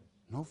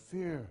 No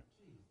fear.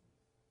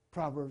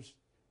 Proverbs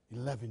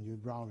 11, you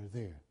brought it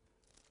there.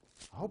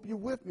 I hope you're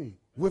with me,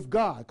 with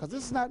God, because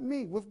this is not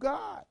me, with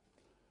God.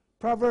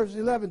 Proverbs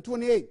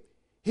 11:28.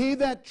 He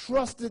that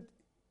trusteth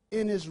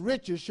in his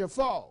riches shall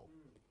fall,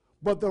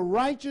 but the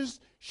righteous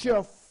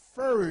shall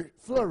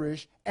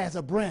flourish as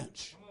a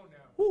branch.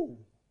 Woo.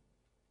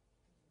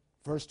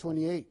 Verse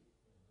 28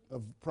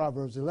 of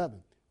Proverbs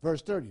 11.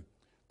 Verse 30.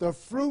 The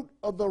fruit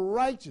of the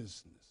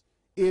righteousness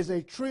is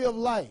a tree of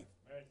life,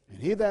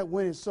 and he that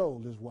winneth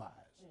soul is wise.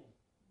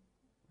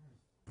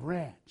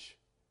 Branch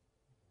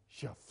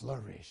shall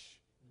flourish.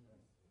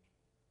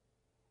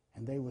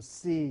 And they will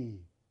see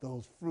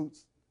those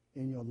fruits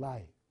in your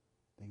life.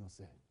 They're going to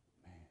say,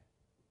 man,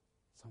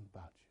 something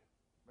about you.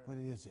 What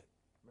is it?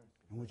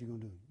 And what you going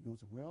to do? You're going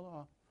to say,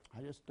 well,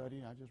 I just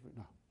studied, I just read.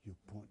 No, you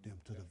point them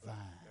to the vine.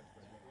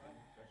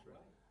 That's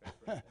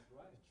right.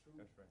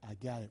 I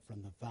got it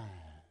from the vine.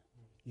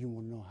 You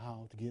want to know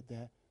how to get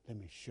that? Let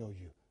me show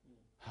you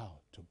how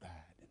to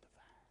abide in the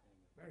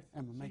vine.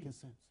 Am I making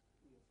sense?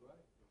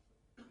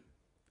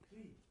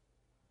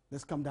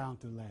 Let's come down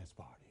to the last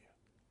part here.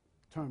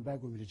 Turn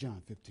back with me to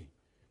John 15.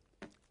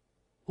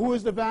 Who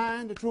is the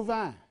vine, the true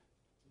vine?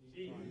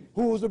 Jesus.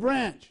 Who is the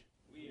branch?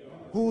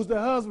 Who's the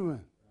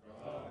husbandman?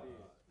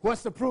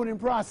 What's the pruning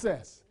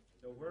process?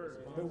 The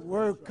word. The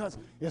word, because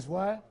it's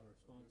what?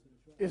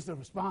 It's the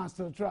response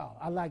to the trial.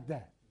 I like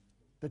that.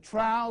 The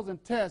trials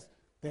and tests,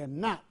 they're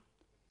not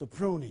the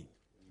pruning.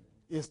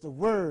 It's the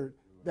word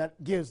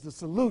that gives the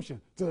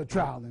solution to the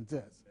trial and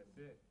test.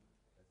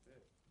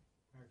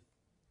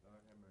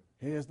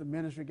 Here's the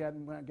ministry, got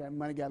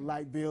money, got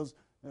light bills.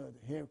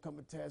 Here come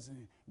a test,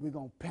 and we're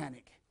going to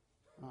panic.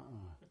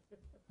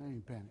 I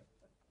ain't panic.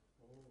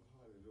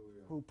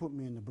 Who put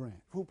me in the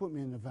branch? Who put me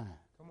in the vine?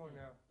 Come on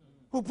now.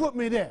 Who put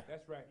me there?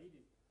 That's right.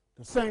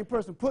 The same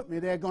person put me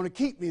there going to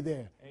keep me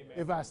there. Amen.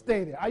 If I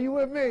stay there. Are you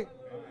with me? Amen.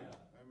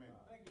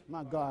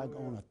 My God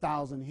on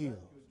 1,000 hills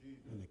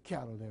and the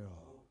cattle thereof.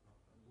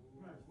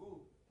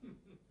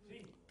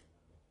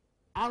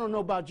 I don't know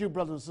about you,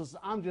 brothers and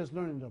sisters. I'm just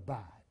learning to abide.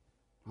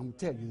 I'm going to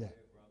tell you that.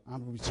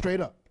 I'm going to be straight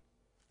up.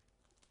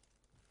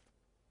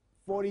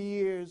 40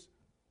 years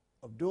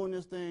of doing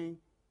this thing,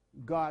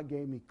 God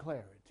gave me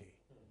clarity.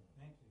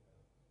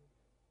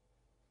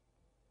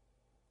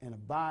 And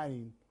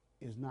abiding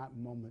is not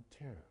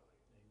momentarily.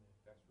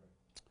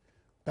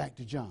 Back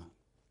to John.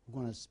 I'm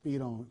going to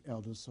speed on,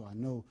 elders, so I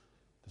know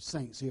the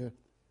saints here.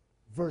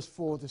 Verse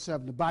 4 to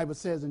 7, the Bible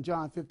says in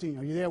John 15,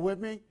 are you there with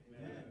me?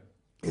 Amen.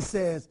 It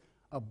says,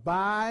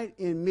 abide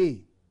in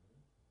me,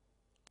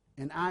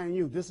 and I in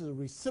you. This is a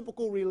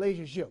reciprocal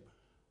relationship.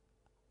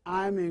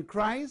 I'm in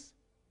Christ,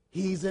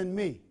 he's in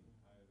me.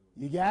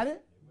 You got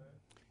it? Amen.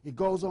 It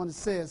goes on, it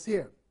says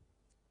here,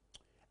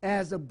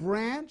 as a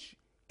branch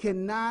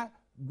cannot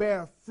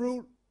bear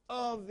fruit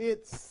of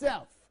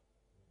itself.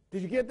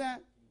 Did you get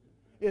that?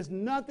 It's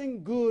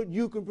nothing good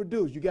you can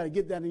produce. You got to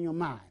get that in your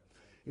mind.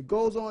 It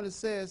goes on, it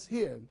says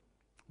here,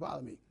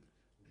 follow me,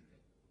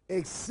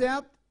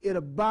 except it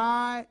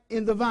abide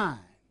in the vine.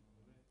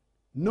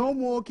 No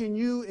more can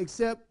you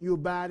except you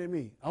abide in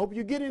me. I hope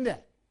you're getting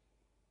that.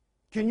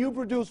 Can you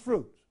produce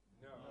fruit?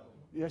 No.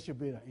 Yes, you'll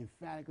be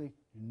emphatically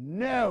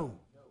no.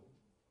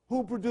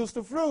 Who produced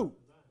the fruit?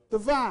 The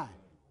vine.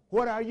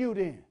 What are you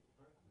then?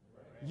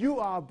 You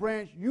are a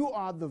branch. You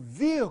are the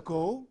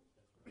vehicle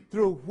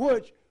through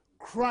which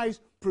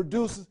Christ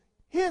produces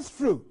his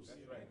fruits.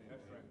 That's right.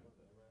 That's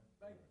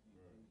right.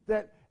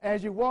 That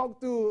as you walk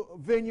through a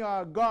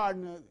vineyard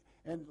garden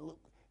and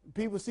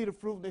people see the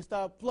fruit, they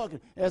start plucking.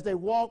 As they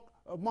walk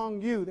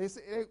among you, they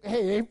say,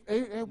 hey,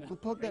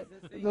 pluck that.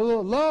 The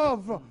little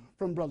love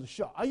from Brother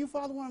Shaw. Are you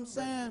following what I'm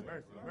saying?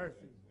 Mercy, mercy.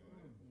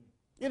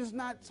 It is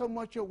not so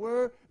much your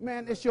word,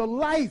 man, it's your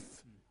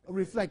life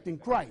reflecting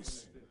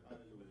Christ.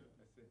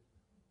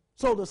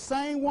 So the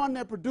same one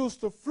that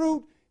produced the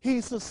fruit,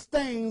 he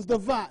sustains the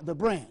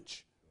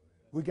branch.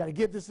 We got to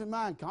get this in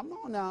mind. Come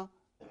on now.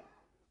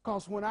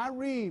 Because when I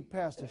read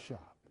Pastor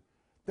Sharp,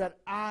 that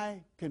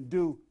I can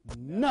do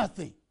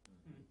nothing.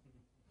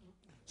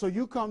 So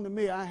you come to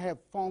me, I have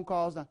phone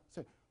calls, I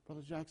say,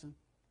 Brother Jackson,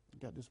 you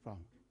got this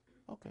problem.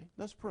 Okay,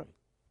 let's pray.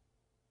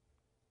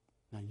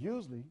 Now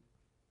usually,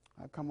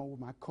 I come up with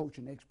my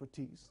coaching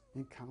expertise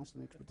and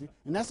counseling expertise,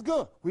 and that's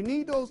good. We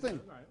need those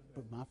things.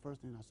 But my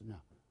first thing, I said,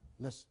 now,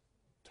 let's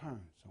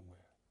turn somewhere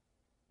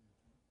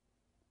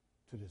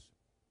to this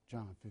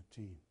John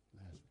 15.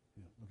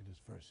 Look at this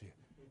verse here.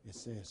 It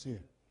says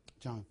here,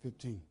 John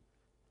 15.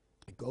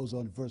 It goes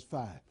on to verse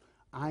 5.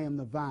 I am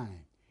the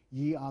vine,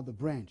 ye are the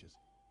branches.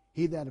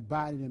 He that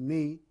abideth in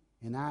me,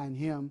 and I in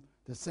him,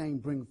 the same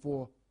bring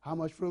forth how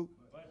much fruit?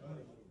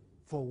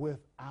 For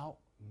without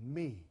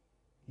me,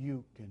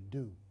 you can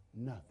do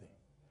nothing.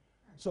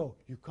 So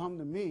you come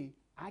to me,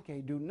 I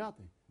can't do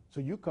nothing.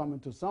 So you come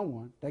into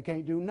someone that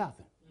can't do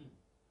nothing.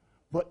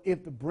 But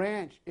if the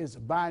branch is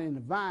abiding in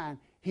the vine,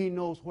 he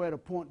knows where to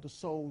point the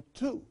soul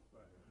to.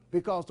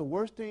 Because the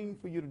worst thing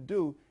for you to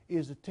do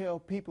is to tell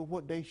people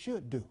what they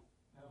should do.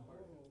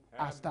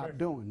 I stopped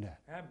doing that.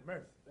 Have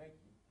mercy. Thank you.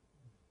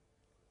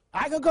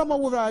 I can come up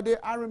with an idea.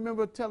 I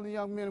remember telling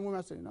young men and women,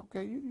 I said,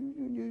 okay, you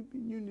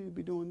need to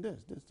be doing this.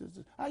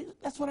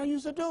 That's what I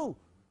used to do.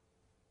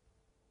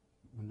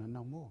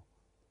 No more.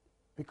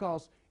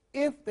 Because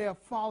if they're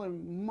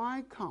following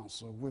my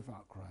counsel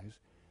without Christ,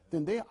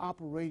 then they're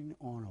operating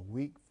on a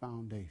weak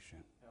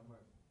foundation.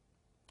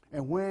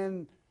 And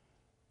when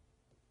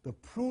the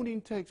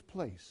pruning takes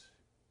place,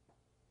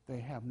 they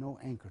have no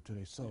anchor to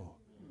their soul,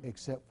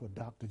 except for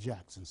Dr.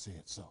 Jackson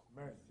said so.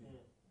 Mercy.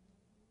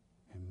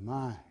 And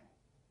my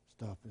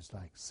stuff is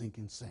like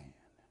sinking sand.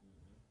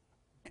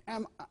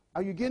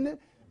 Are you getting it?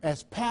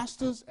 As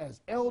pastors,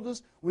 as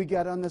elders, we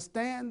got to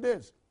understand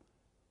this.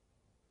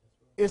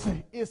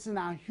 It's in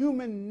our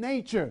human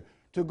nature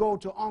to go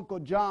to Uncle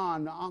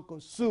John, or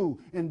Uncle Sue,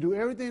 and do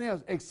everything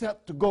else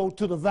except to go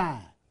to the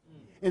vine.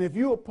 And if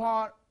you're a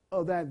part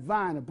of that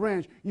vine, a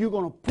branch, you're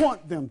going to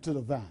point them to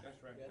the vine.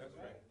 That's right. That's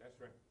right. That's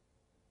right.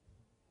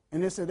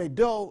 And they said they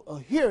dull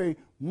of hearing.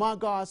 My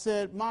God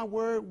said, my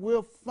word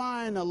will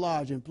find a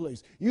lodging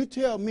place. You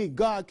tell me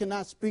God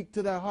cannot speak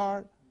to that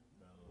heart?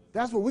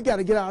 That's what we got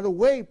to get out of the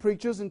way,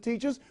 preachers and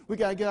teachers. We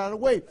got to get out of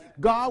the way.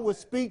 God will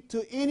speak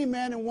to any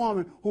man and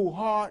woman whose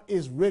heart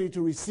is ready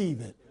to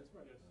receive it.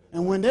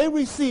 And when they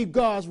receive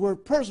God's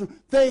word personally,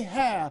 they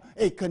have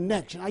a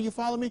connection. Are you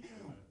following me?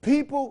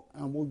 People,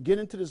 and we'll get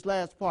into this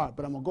last part,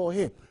 but I'm going to go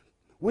ahead.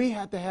 We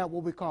have to have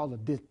what we call a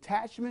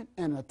detachment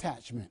and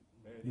attachment.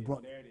 There it is.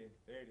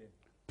 There it is.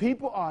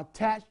 People are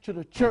attached to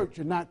the church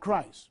and not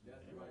Christ.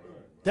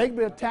 They can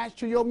be attached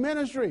to your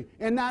ministry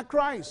and not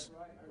Christ.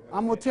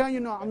 I'm going to tell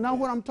you now, I know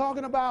what I'm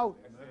talking about.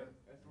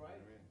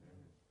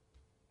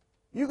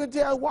 You can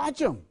tell, watch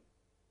them.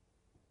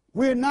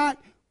 We're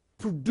not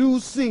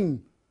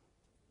producing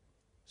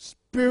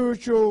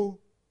spiritual,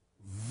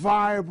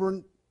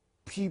 vibrant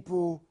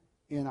people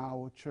in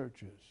our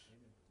churches.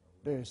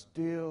 They're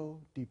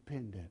still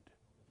dependent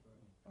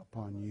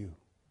upon you.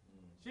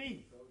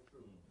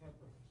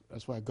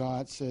 That's why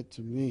God said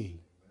to me,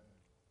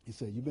 he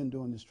said, you've been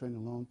doing this training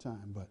a long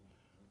time, but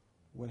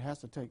what has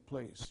to take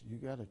place, you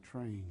got to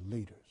train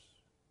leaders.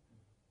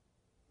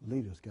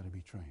 Leaders got to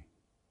be trained.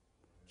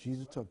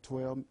 Jesus took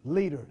 12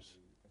 leaders,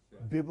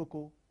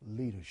 biblical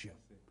leadership,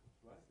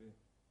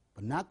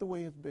 but not the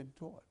way it's been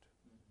taught.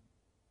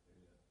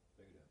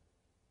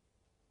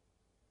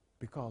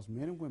 Because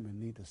men and women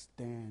need to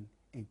stand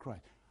in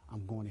Christ.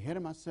 I'm going ahead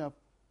of myself.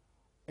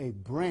 A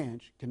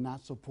branch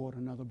cannot support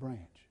another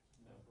branch.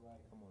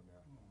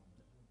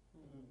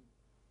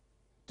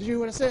 Did you hear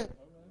what I said?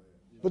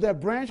 But that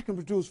branch can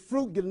produce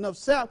fruit, get enough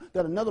sap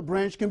that another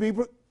branch can be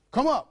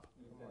come up.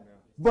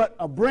 But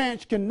a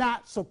branch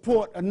cannot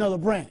support another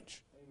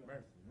branch.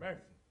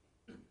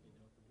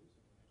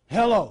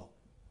 Hello.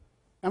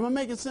 Am I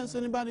making sense to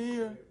anybody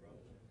here?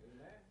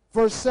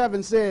 Verse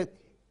 7 said,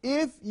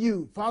 if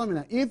you, follow me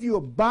now, if you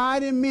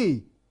abide in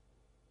me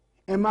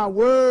and my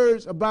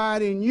words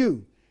abide in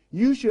you,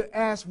 you should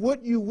ask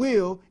what you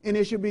will, and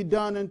it should be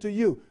done unto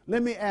you.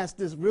 Let me ask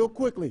this real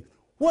quickly.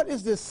 What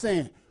is this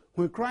saying?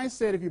 When Christ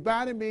said, if you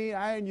abide in me,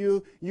 I in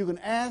you, you can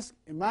ask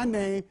in my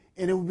name,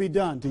 and it will be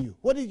done to you.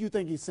 What did you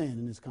think he's saying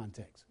in this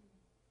context?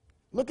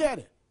 Look at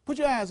it. Put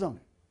your eyes on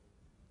it.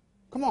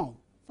 Come on,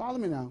 follow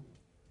me now.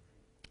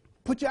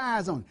 Put your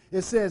eyes on it.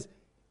 It says,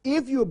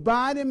 if you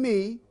abide in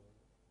me,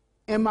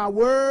 and my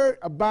word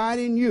abide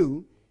in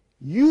you,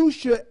 you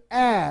should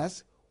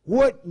ask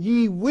what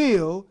ye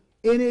will,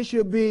 and it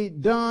should be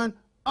done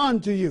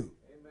unto you.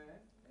 Amen.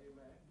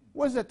 Amen.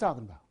 What is that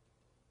talking about?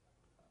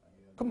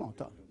 Come on,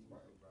 talk.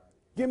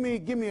 Give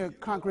me a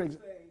concrete.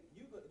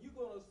 You're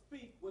going to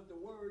speak what the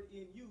word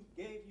in you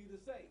gave you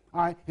to say.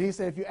 All right. And he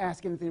said, if you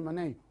ask anything in my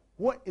name,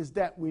 what is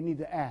that we need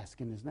to ask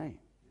in his name?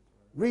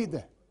 Read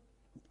that.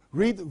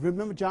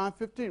 Remember John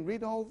 15. Read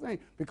the whole thing.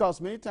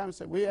 Because many times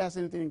say, we ask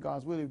anything in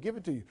God's will, he'll give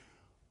it to you.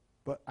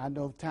 But I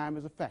know time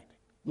is a factor.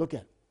 Look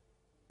at it.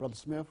 Brother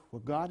Smith,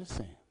 what God is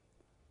saying,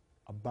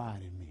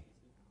 abide in me.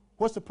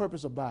 What's the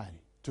purpose of abiding?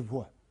 To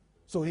what?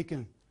 So he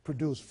can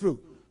produce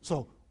fruit.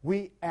 So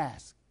we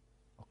ask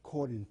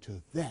according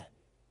to that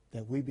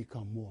we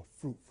become more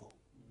fruitful.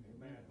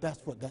 Amen. That's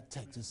what that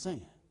text is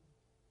saying.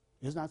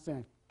 It's not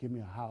saying, give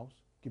me a house,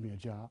 give me a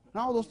job.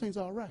 And all those things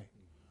are all right.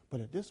 But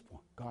at this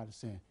point, God is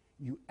saying,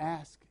 you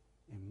ask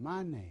in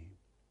my name,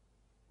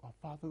 our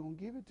Father going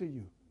to give it to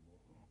you.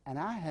 And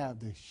I have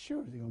the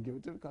surety going to give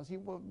it to me because he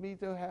wants me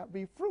to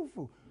be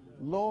fruitful.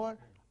 Lord,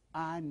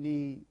 I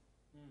need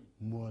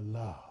more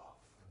love.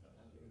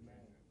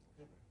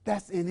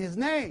 That's in his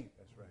name.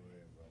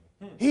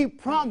 He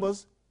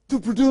promised to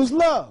produce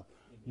love.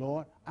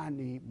 Lord, I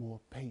need more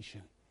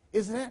patience.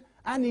 Isn't it?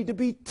 I need to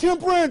be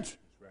temperate.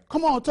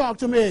 Come on, talk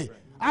to me.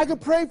 I can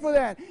pray for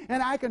that,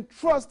 and I can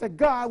trust that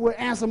God will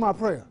answer my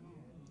prayer.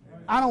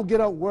 I don't get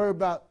up worried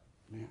about,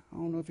 man, I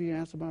don't know if he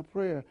answered my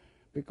prayer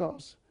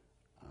because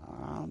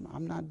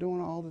I'm not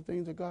doing all the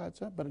things that God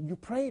said. But you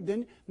prayed,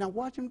 didn't you? Now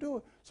watch him do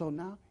it. So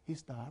now he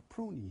started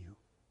pruning you.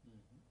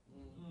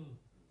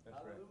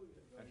 That's right.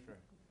 That's right.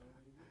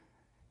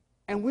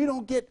 And we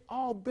don't get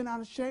all bent out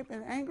of shape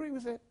and angry. We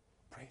say,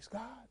 praise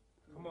God.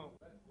 Come on.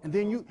 And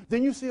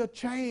then you see a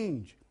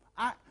change.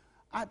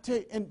 I tell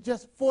you, in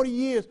just 40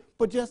 years,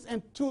 but just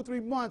in 2 or 3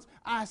 months,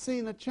 I've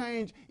seen a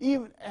change,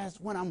 even as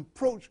when I'm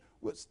approached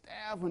with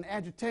staff and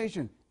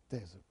agitation,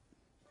 there's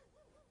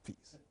a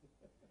peace.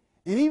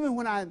 And even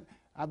when I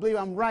believe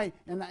I'm right,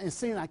 and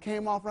seeing I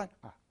came off right,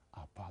 I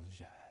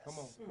apologize. Come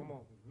on. Come on.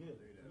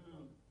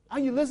 Are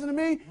you listening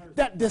to me?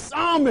 That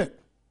disarmament.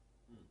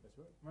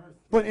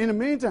 But in the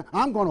meantime,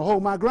 I'm going to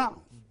hold my ground.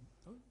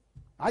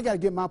 I got to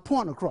get my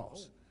point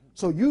across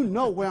so you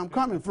know where I'm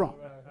coming from.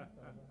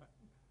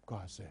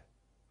 God said,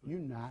 you're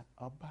not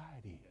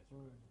abiding.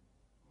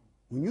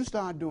 When you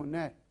start doing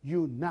that,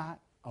 you're not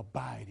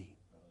abiding.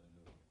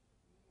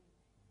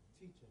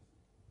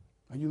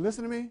 Are you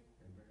listening to me?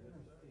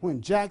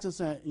 When Jackson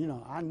said,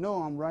 I know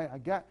I'm right.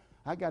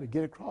 I got to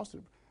get across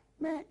to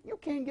man, you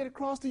can't get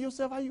across to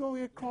yourself. How you going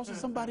to get across to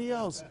somebody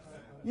else?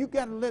 You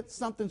got to let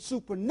something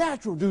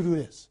supernatural do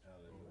this.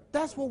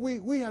 That's what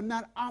we have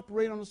not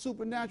operated on the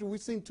supernatural. We've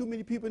seen too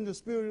many people in the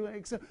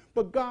spirit,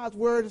 but God's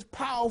word is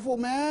powerful,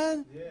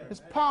 man. Yeah.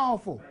 It's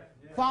powerful.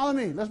 Yeah. Follow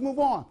me. Let's move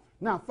on.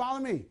 Now, follow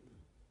me.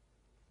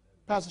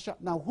 Pastor Shaw.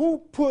 Now,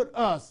 who put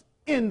us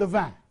in the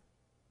vine?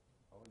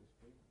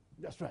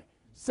 That's right.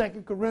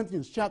 2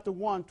 Corinthians chapter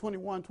 1,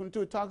 21,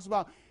 22. It talks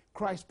about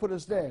Christ put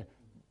us there.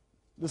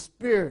 The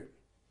Spirit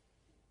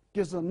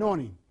gives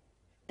anointing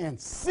and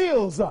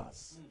seals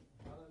us.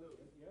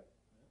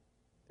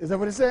 Is that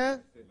what it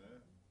said?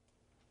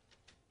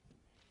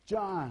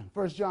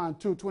 1 John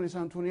 2,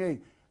 27,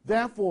 28.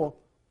 Therefore,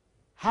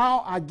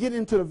 how I get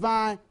into the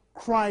vine,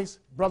 Christ,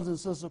 brothers and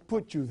sisters,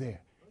 put you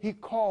there. He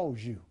calls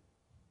you.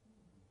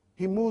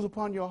 He moves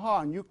upon your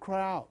heart, and you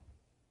cry out,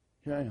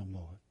 here I am,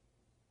 Lord.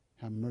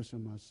 Have mercy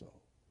on my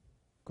soul.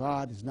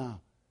 God is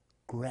now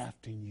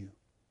grafting you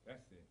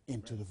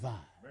into the vine.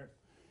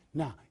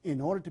 Now,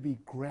 in order to be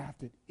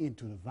grafted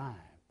into the vine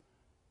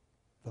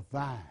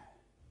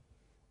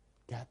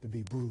got to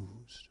be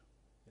bruised.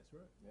 That's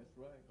right. That's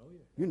right. Oh, yeah.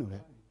 You know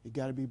that. It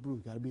got to be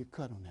bruised. Got to be a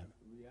cut on that.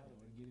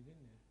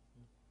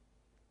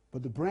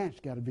 But the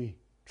branch got to be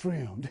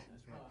trimmed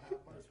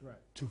That's right.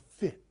 to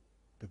fit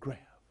the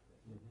graft.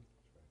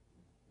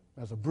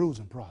 That's a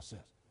bruising process.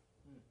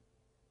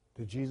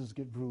 Did Jesus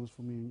get bruised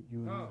for me? You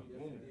and me?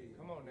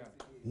 Come on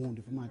now.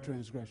 Wounded for my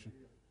transgression.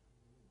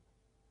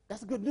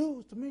 That's good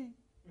news to me.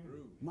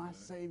 My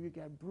Savior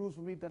got bruised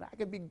for me that I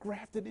could be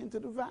grafted into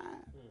the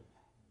vine.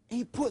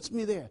 He puts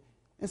me there.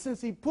 And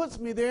since he puts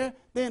me there,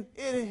 then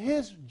it is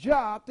his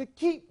job to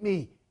keep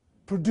me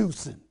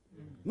producing.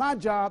 My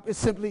job is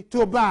simply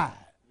to abide.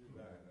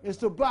 It's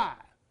to abide.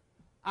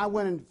 I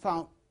went and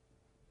found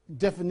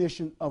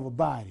definition of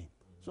abiding.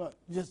 So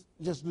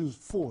just use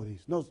 4 of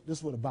these. No, this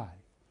is what abiding.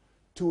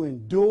 To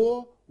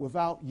endure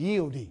without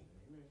yielding.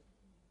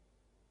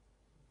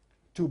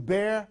 To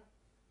bear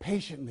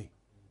patiently.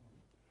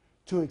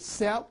 To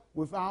accept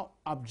without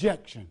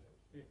objection.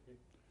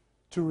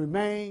 To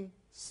remain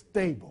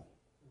stable.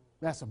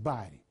 That's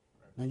abiding.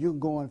 Now you can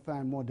go and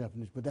find more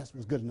definitions, but that's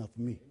what's good enough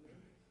for me.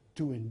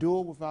 To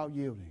endure without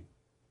yielding.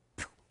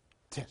 Phew,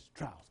 tests,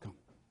 trials come.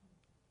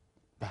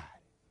 Abide.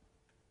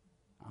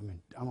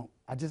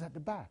 I just have to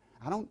abide.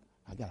 I got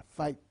to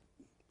fight.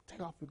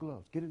 Take off your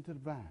gloves. Get into the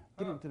vine.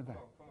 Get into the vine.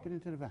 Get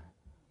into the vine.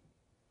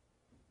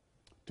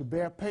 To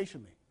bear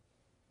patiently.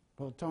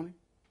 Brother Tony,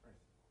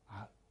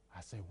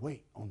 I say,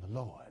 wait on the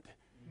Lord.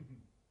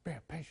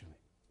 Bear patiently.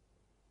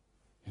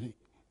 And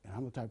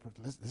I'm the type of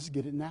person, let's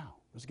get it now.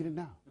 Let's get it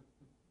now.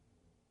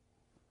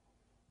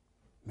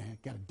 Man,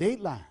 got a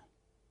dateline.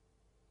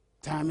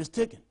 Time is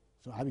ticking.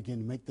 So I begin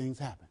to make things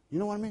happen. You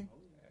know what I mean?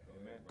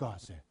 Amen.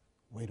 God said,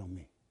 wait on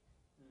me.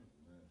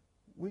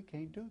 We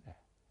can't do that.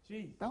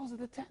 Jeez. Those are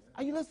the tests.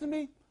 Are you listening to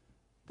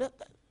me?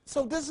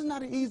 So this is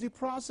not an easy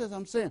process,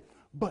 I'm saying.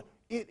 But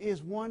it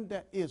is one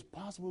that is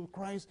possible with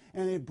Christ,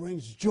 and it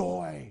brings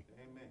joy.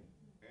 Amen.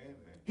 Amen.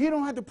 He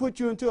don't have to put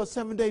you into a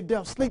 7-day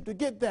death sleep to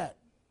get that.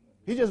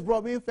 He just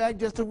brought me, in fact,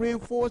 just to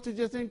reinforce, to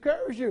just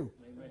encourage you.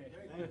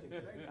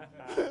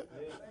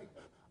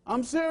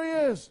 I'm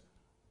serious.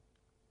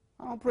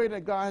 I don't pray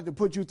that God had to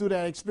put you through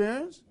that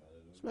experience,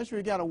 especially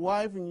if you got a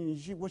wife and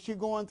what she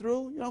going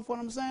through. You know what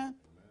I'm saying?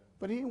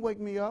 But he didn't wake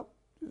me up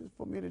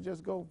for me to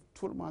just go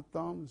twiddle my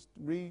thumbs,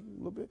 read a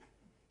little bit.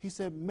 He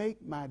said,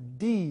 make my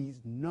deeds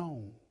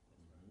known.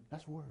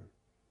 That's the word.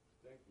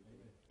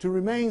 To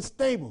remain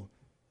stable.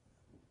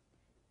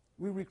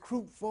 We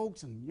recruit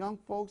folks and young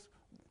folks.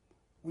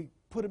 We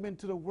put them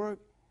into the work,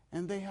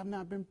 and they have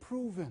not been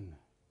proven.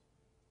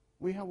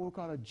 We have what we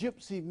call a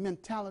gypsy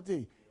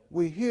mentality.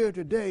 We're here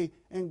today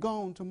and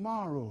gone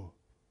tomorrow.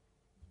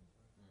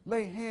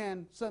 Lay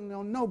hand suddenly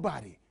on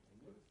nobody.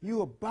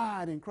 You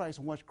abide in Christ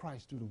and watch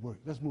Christ do the work.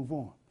 Let's move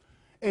on.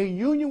 A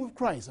union with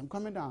Christ. I'm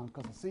coming down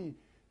because I see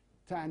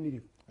time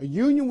needed. A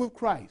union with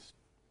Christ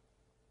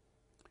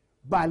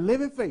by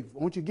living faith, I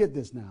want you to get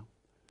this now,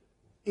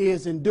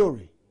 is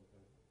enduring.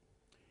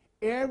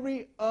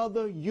 Every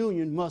other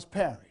union must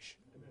perish.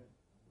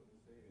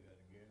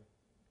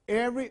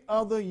 Every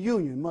other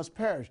union must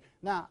perish.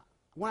 Now,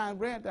 when I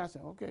read that, I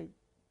said, okay,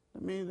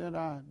 that means that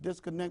I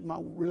disconnect my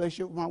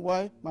relationship with my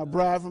wife, my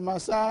bride from my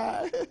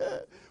side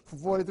for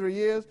 43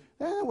 years.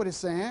 That's not what it's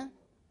saying.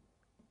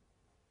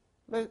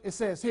 It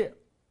says here,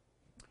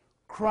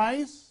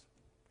 Christ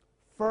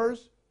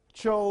first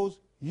chose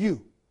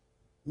you,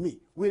 me.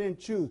 We didn't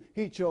choose.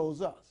 He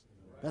chose us.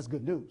 That's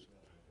good news.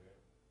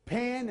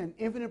 Paying an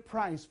infinite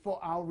price for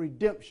our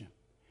redemption.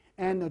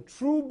 And the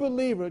true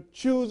believer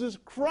chooses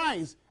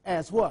Christ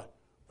as what?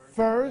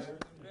 First,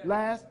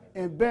 last,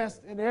 and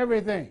best in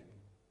everything.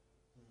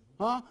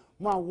 Huh?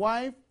 My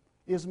wife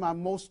is my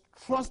most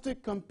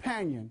trusted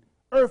companion,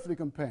 earthly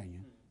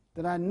companion,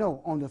 that I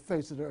know on the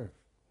face of the earth.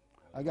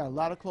 I got a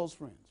lot of close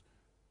friends.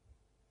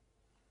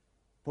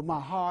 But my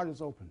heart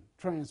is open,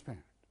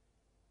 transparent.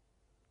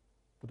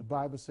 But the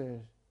Bible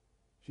says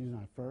she's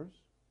not first,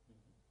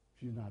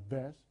 she's not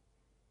best,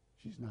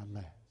 she's not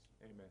last.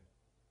 Amen.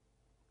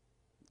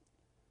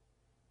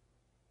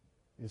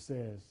 It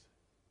says,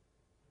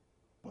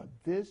 but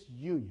this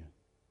union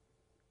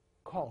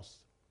costs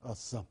us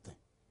something.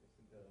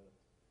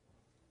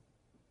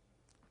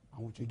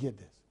 I want you to get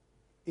this.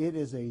 It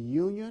is a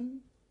union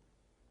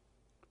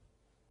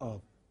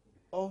of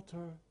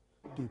utter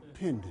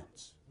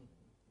dependence.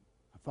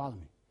 Now follow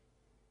me.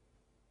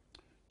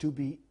 To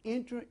be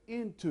entered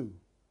into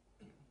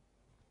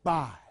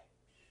by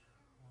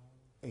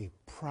a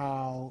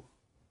proud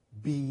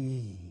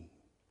being.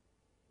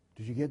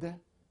 Did you get that?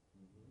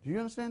 Do you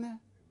understand that?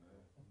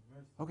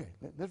 Okay,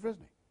 let's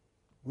resonate.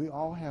 We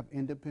all have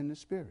independent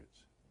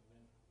spirits.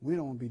 We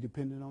don't want to be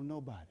dependent on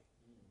nobody.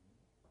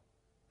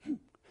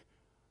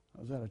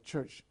 I was at a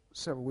church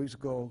several weeks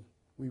ago.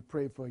 We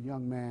prayed for a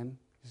young man.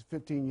 He's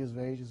 15 years of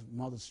age. His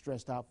mother's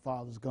stressed out.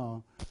 Father's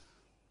gone.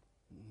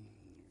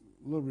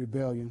 A little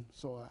rebellion.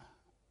 So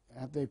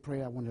after they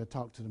prayed, I wanted to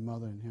talk to the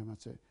mother and him. I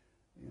said,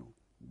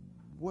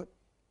 what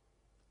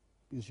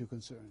is your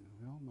concern?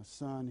 My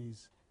son,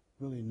 he's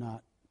really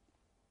not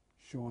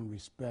showing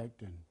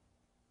respect and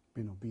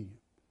being obedient.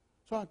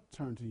 So I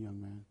turned to the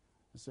young man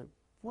and said,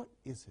 what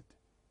is it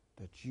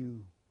that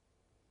you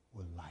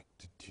would like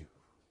to do?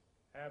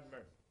 Have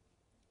mercy.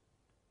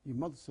 Your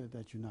mother said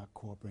that you're not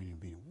cooperating and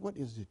being. What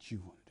is it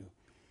you want to do?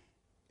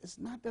 It's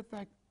not the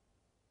fact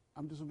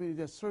I'm disobedient.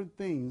 There's certain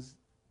things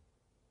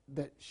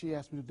that she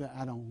asked me to do that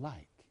I don't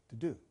like to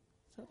do.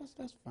 So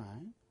that's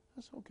fine.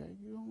 That's okay.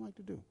 You don't like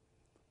to do.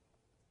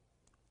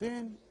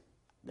 Then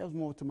there was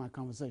more to my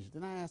conversation.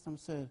 Then I asked him,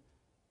 said,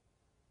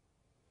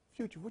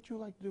 future, what you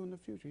like to do in the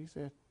future? He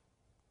said,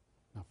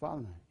 now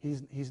follow me.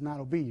 He's not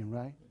obedient,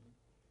 right?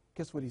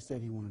 Guess what he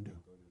said he want to do?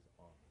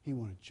 He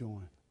want to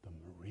join the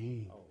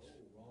Marines.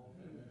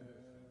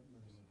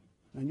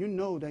 And you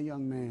know that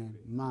young man's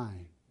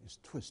mind is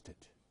twisted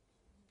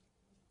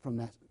from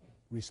that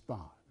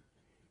response.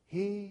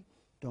 He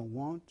don't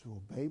want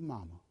to obey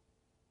mama,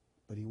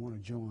 but he want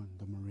to join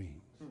the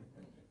Marines.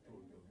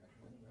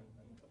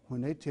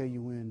 When they tell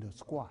you in the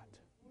squat,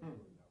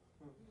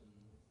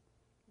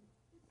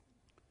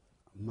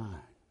 mind.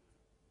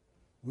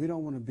 We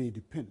don't want to be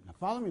dependent. Now,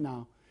 follow me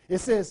now. It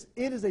says,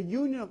 it is a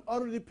union of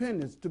utter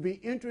dependence to be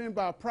entered in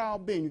by a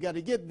proud being. You got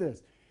to get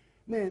this.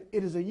 Man,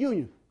 it is a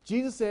union.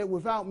 Jesus said,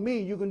 without me,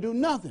 you can do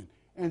nothing.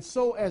 And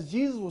so as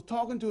Jesus was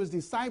talking to his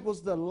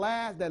disciples that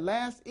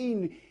last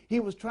evening, he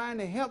was trying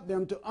to help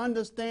them to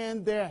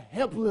understand their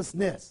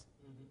helplessness.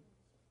 Mm-hmm.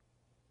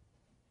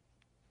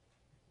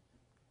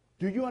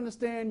 Do you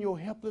understand your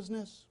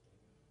helplessness?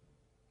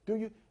 Do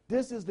you?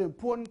 This is the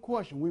important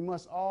question. We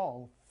must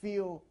all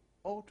feel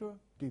utter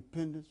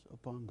dependence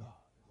upon God.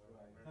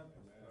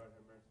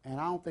 And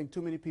I don't think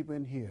too many people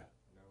in here.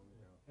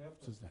 No,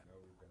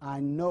 I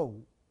know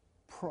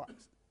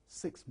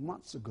 6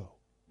 months ago,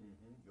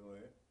 Go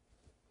ahead.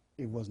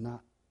 it was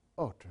not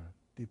utter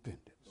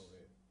dependence. Go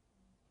ahead.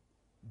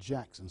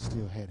 Jackson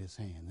still had his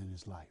hand in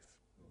his life.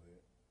 Go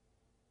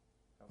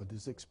ahead. But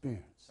this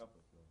experience, Help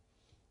us, Lord.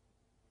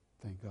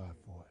 thank God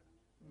for it,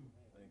 Thank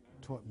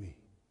you. taught me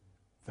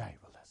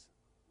valuable lesson.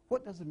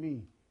 What does it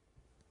mean?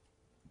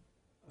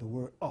 The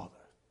word other.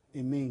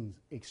 It means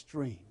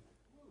extreme.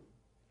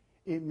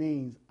 It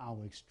means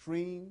our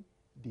extreme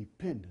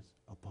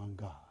dependence upon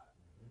God.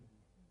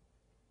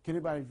 Can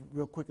anybody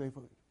real quickly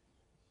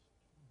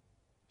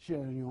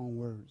share in your own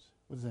words?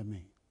 What does that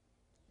mean?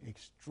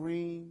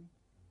 Extreme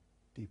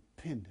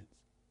dependence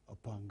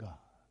upon God.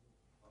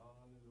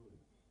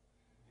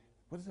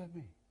 What does that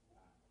mean?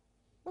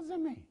 What does that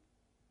mean?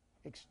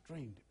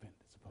 Extreme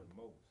dependence upon The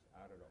God. most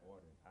out of the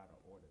ordinary.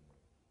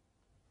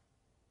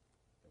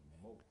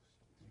 The most.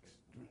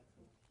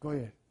 Go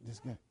ahead.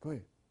 Just go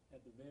ahead.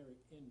 At the very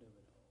end of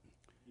it all,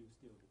 you're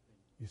still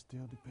dependent. You're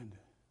still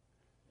dependent.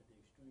 At the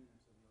extremes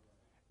of your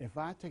life. If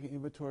I take an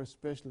inventory,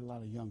 especially a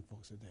lot of young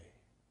folks today,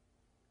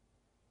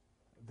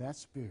 that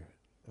spirit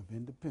of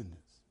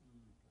independence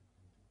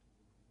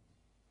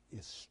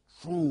is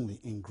strongly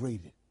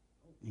ingrained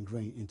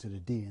into the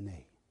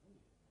DNA.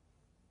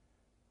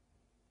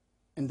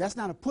 And that's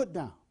not a put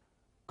down,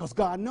 because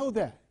God knows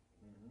that.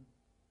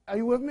 Are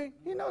you with me?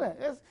 He knows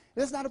that.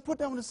 That's not a put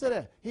down when it said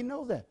that. He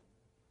knows that.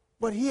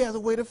 But he has a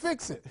way to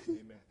fix it.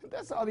 Amen.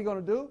 That's all he's going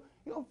to do.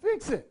 He's going to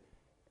fix it.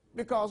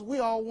 Because we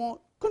all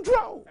want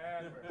control.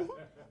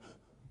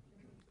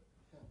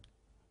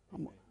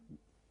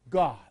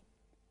 God,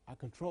 I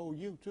control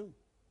you too.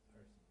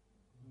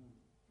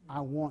 I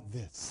want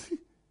this.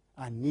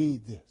 I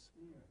need this.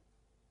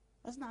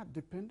 That's not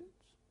dependence.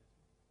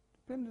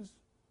 Dependence,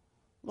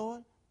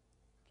 Lord,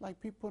 like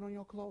people put on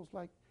your clothes,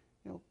 like,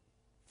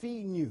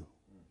 feeding you.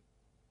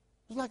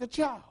 It's like a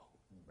child.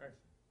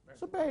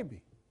 It's a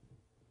baby.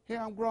 Here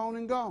I'm grown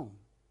and gone.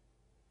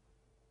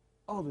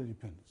 Other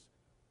dependence.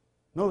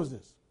 Notice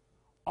this.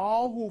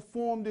 All who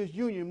form this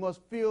union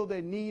must feel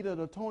their need of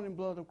the atoning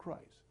blood of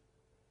Christ.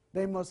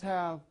 They must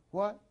have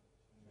what?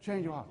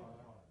 Change of heart.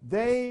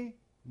 They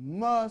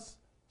must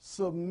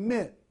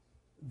submit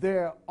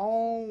their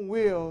own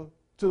will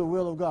to the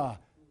will of God.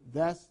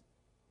 That's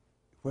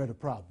where the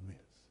problem is.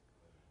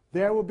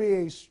 There will be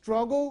a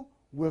struggle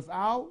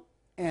without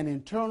and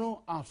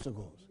internal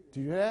obstacles.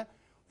 Do you hear that?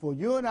 For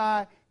you and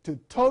I to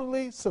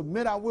totally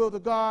submit our will to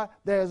God,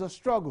 there's a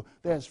struggle.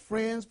 There's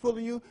friends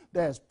pulling you.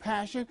 There's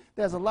passion.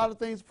 There's a lot of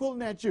things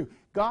pulling at you.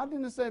 God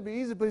didn't say it'd be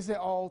easy, but he said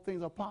all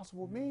things are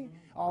possible with me.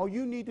 All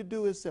you need to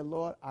do is say,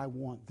 Lord, I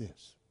want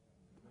this.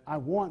 I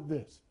want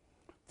this.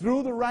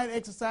 Through the right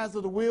exercise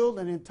of the will,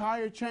 an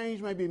entire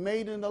change may be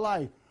made in the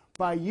life.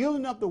 By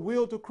yielding up the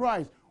will to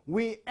Christ,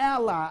 we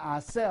ally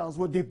ourselves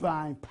with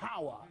divine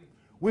power.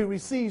 We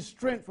receive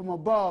strength from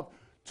above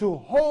to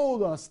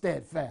hold us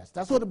steadfast.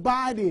 That's what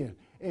abide is,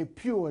 a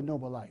pure and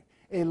noble life.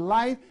 A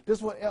life, this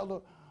is what Elder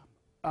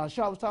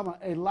Shaw was talking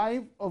about, a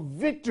life of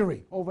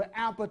victory over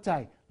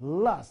appetite,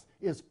 lust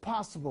is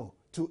possible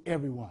to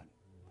everyone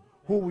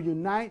who will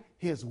unite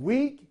his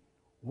weak,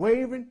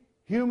 wavering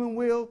human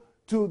will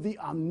to the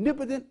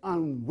omnipotent,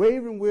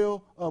 unwavering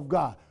will of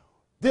God.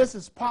 This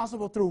is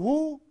possible through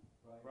who?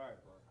 Right.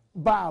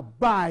 By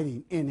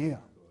abiding in him.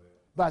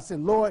 By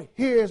saying, Lord,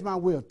 here's my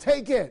will.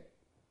 Take it.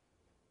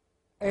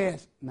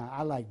 Now,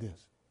 I like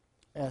this.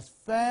 As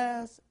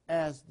fast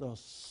as the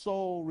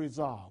soul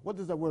resolve. What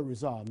does that word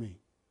resolve mean?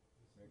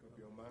 Make up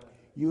your mind.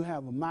 You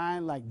have a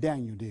mind like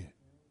Daniel did.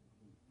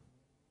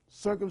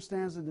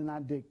 Circumstances did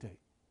not dictate.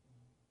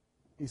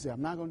 He said,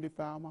 I'm not going to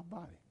defile my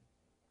body.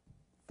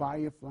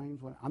 Fire, flames,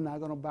 I'm not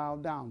going to bow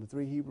down. The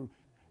three Hebrew.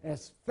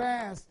 As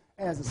fast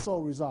as the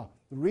soul resolved.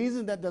 The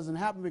reason that doesn't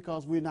happen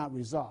because we're not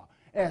resolved.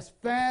 As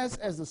fast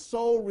as the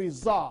soul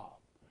resolved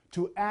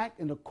to act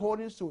in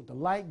accordance with the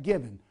light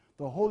given,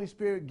 the Holy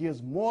Spirit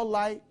gives more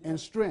light and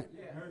strength.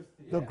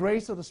 The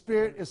grace of the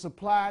Spirit is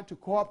supplied to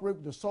cooperate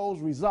with the soul's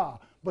resolve,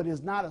 but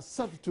is not a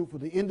substitute for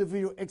the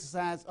individual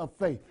exercise of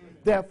faith.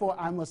 Therefore,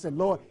 I must say,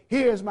 Lord,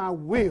 here's my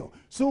will.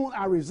 Soon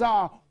I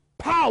resolve,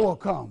 power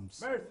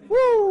comes. Mercy.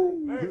 Woo!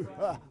 Mercy.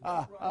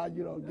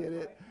 You don't get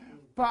it.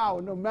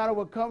 Power, no matter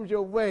what comes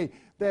your way,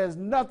 there's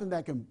nothing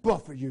that can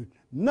buffer you.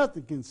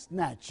 Nothing can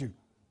snatch you.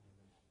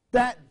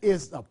 That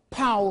is the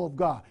power of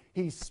God.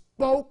 He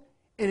spoke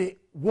and it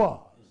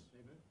was.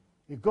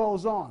 It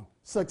goes on.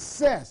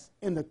 Success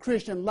in the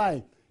Christian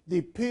life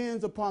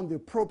depends upon the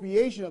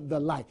appropriation of the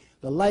light.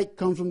 The light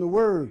comes from the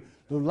word.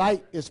 The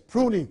light is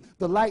pruning.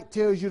 The light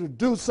tells you to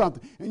do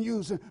something. And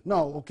you say,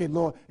 no, okay,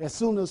 Lord, as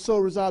soon as the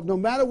soul resolves, no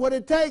matter what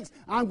it takes,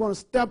 I'm going to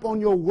step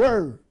on your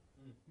word.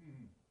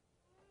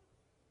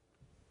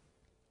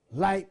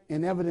 Light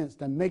and evidence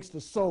that makes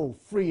the soul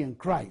free in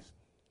Christ.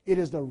 It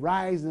is the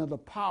rising of the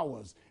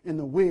powers in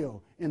the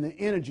will, in the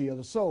energy of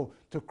the soul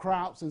to cry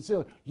out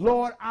sincerely,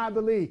 Lord, I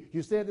believe.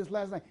 You said this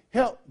last night.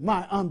 Help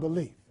my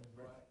unbelief.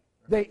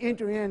 They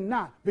enter in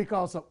not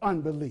because of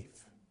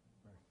unbelief.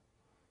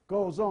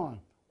 Goes on.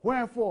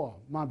 Wherefore,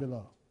 my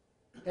beloved,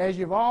 as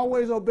you've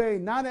always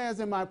obeyed, not as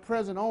in my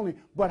presence only,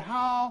 but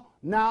how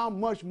now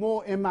much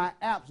more in my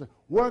absence,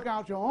 work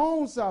out your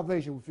own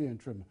salvation with fear and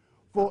trembling.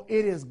 For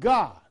it is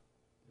God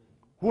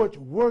which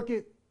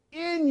worketh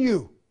in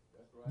you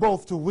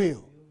both to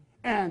will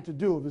and to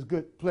do of his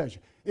good pleasure.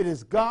 It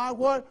is God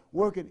what?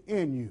 Working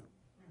in you.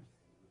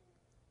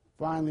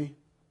 Finally,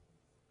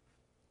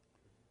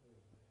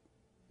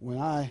 when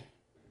I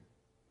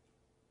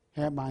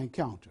had my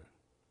encounter,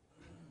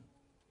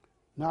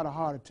 not a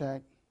heart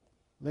attack,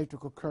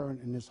 electrical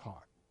current in this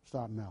heart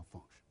started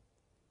malfunction.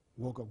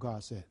 Woke up,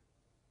 God said,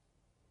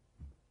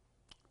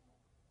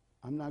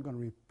 I'm not going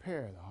to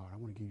repair the heart. I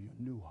want to give you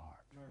a new heart.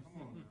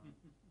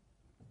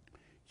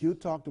 You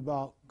talked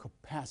about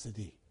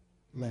capacity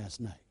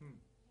last night.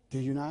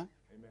 Did you not?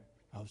 Amen.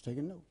 I was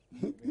taking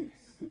notes.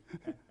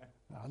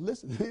 Now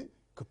listen,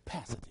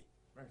 capacity.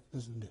 Right.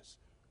 Listen to this.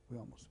 We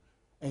almost.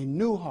 A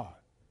new heart.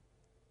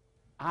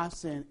 I'm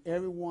saying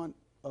every one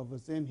of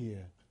us in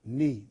here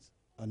needs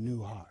a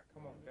new heart.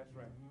 Come on, that's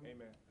right.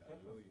 Amen.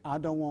 Hallelujah. I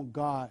don't want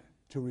God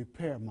to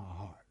repair my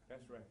heart.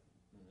 That's right.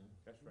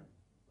 That's right.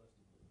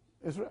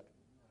 That's right.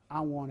 I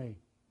want a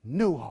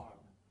new heart.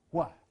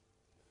 Why?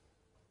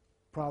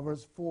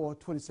 Proverbs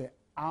 4:20 said,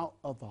 out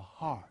of the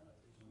heart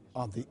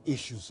are the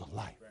issues of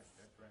life.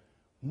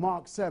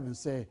 Mark 7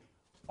 said,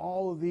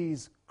 all of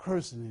these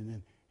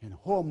cursing and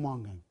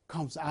whoremongering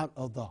comes out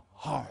of the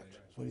heart.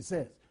 That's what he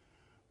says.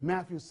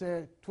 Matthew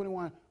said,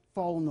 21,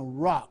 fall on the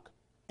rock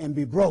and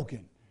be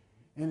broken.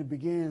 And it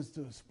begins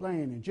to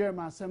explain. And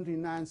Jeremiah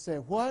 17:9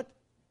 said, what?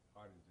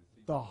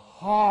 The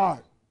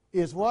heart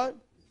is what?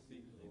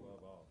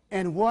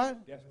 And what?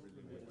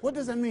 What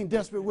does that mean,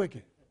 desperate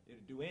wicked?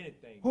 It'll do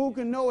anything. Who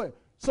can know it?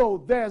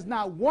 So there's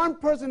not one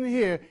person in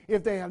here,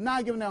 if they have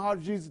not given their heart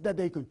to Jesus, that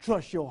they can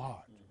trust your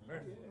heart.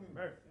 Mercy.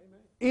 Mercy.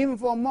 Even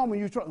for a moment,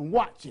 you try and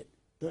watch it,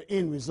 the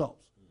end results.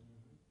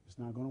 It's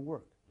not going to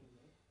work.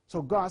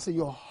 So God said,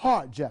 your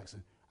heart,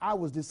 Jackson. I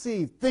was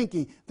deceived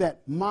thinking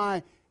that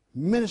my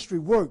ministry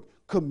work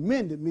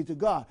commended me to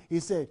God. He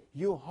said,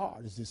 your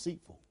heart is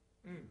deceitful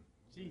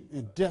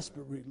and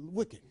desperately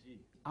wicked.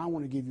 I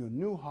want to give you a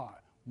new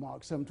heart.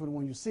 Mark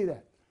 7:21, you see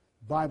that.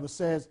 Bible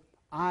says,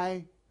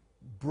 I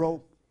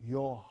broke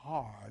your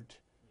heart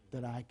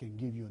that I can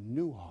give you a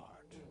new heart.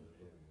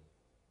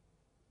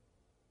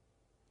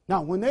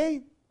 Now, when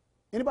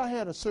anybody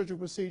had a surgical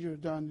procedure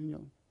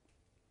done,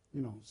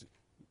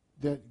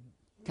 that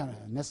kind of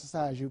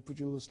anesthetize you, put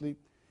you a little sleep,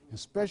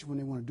 especially when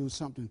they want to do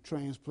something,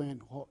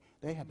 transplant,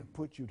 they had to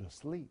put you to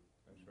sleep.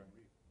 That's right.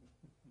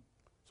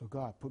 So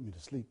God put me to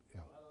sleep.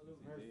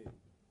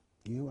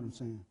 You hear what I'm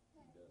saying?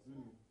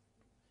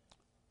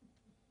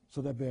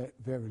 So that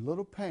very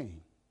little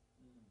pain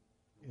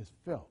is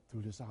felt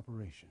through this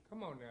operation.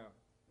 Come on now.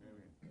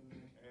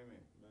 Amen. Amen.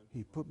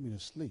 He put me to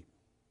sleep.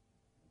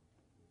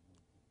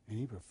 And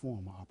he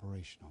performed an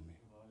operation on me.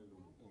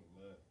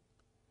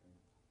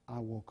 I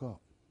woke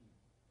up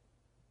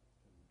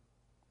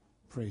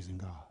praising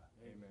God.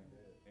 Amen.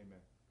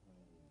 Amen.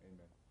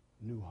 Amen.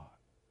 New heart.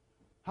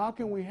 How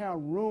can we have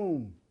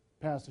room,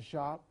 Pastor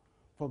Sharp,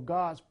 for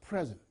God's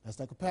presence, that's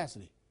the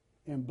capacity,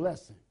 and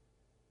blessing,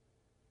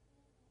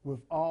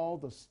 with all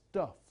the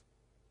stuff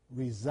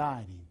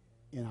residing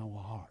in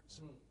our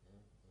hearts?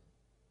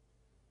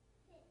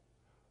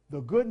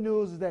 The good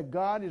news is that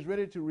God is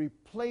ready to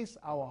replace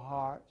our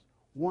hearts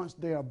once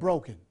they are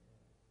broken.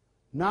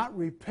 Not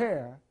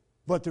repair,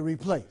 but to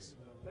replace.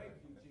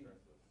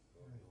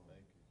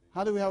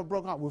 How do we have a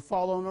broken heart? We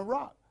fall on a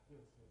rock.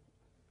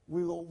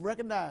 We will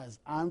recognize,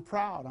 I'm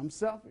proud, I'm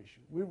selfish.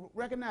 We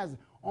recognize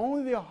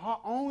only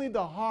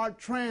the heart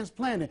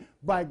transplanted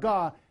by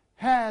God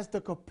has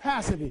the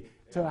capacity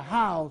to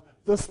house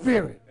the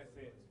Spirit. That's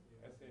it.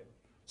 That's it.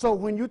 So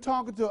when you're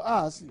talking to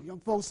us, young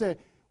folks say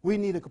we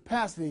need a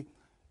capacity,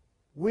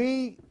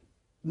 we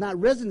not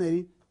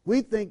resonating,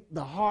 we think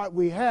the heart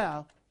we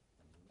have,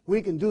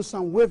 we can do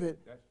something with it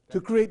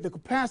to create the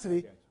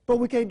capacity, but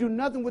we can't do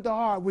nothing with the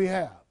heart we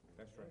have.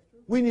 That's right.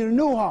 We need a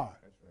new heart.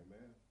 That's right,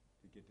 man.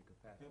 To get the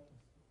capacity.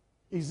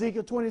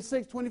 Ezekiel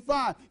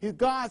 26:25,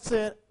 God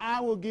said, I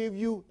will give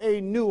you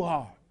a new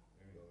heart.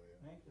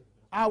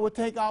 I will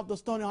take out the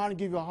stony heart and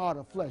give you a heart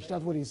of flesh.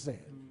 That's what he said.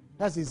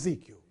 That's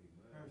Ezekiel.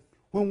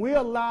 When we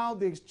allow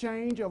the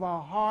exchange of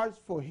our hearts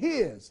for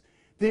his,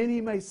 then he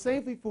may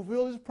safely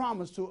fulfill his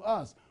promise to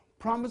us.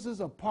 Promises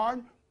of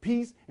pardon,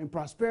 peace, and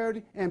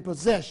prosperity and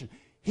possession.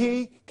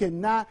 He could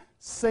not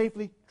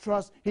safely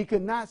trust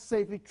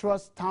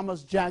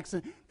Thomas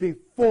Jackson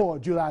before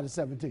July the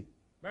 17th.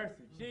 Mercy,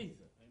 Jesus.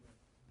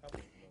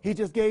 He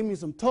just gave me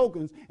some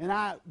tokens, and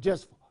I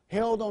just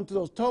held on to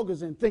those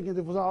tokens and thinking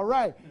it was all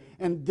right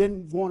and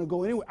didn't want to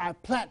go anywhere. I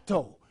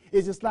plateaued.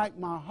 It's just like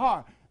my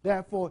heart.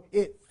 Therefore,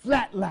 it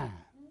flatlined.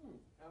 Lord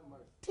have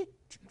mercy.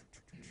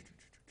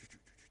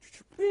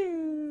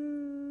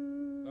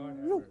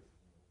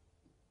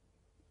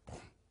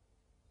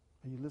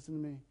 Are you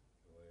listening to me?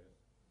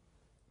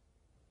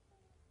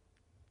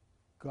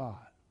 God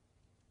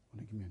want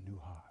to give me a new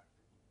heart.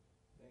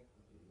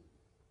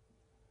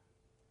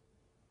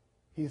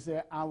 He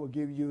said, I will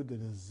give you the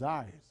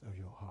desires of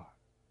your heart.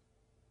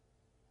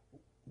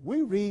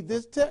 We read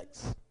this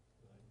text,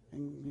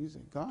 and you say,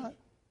 God,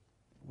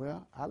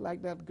 well, I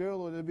like that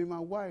girl, or to be my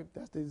wife.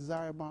 That's the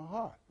desire of my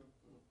heart.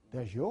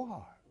 That's your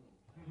heart.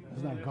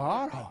 It's not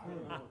God's heart.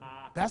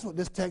 That's what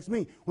this text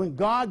means. When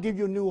God gives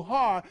you a new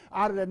heart,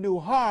 out of that new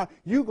heart,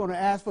 you're going to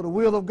ask for the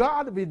will of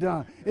God to be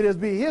done. It is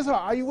be his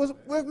heart. Are you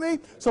with me?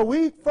 So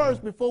we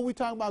first, before we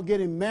talk about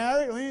getting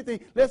married or anything,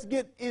 let's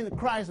get into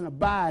Christ and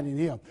abide in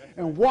him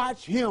and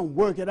watch him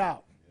work it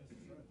out.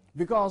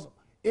 Because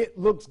it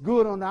looks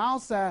good on the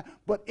outside,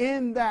 but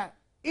in that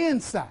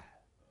inside,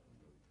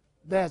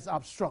 there's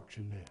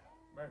obstruction there.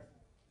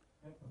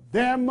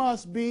 There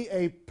must be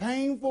a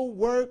painful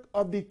work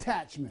of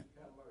detachment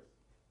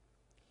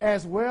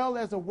as well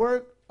as a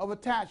work of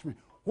attachment.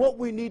 What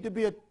we need to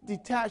be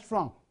detached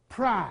from: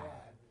 pride,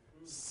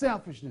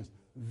 selfishness,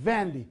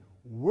 vanity,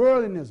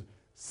 worldliness.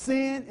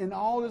 Sin in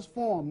all its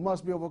form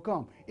must be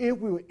overcome. If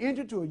we will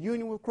enter into a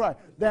union with Christ,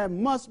 there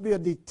must be a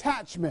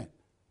detachment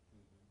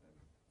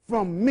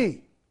from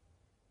me.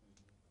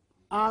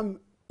 I'm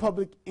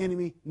public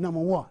enemy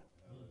number one.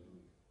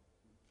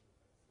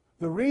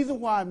 The reason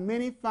why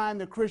many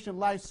find the Christian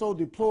life so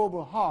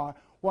deplorable hard,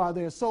 while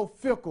they're so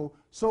fickle,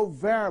 so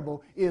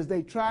variable, is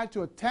they try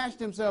to attach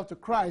themselves to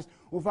Christ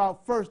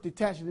without first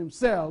detaching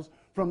themselves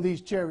from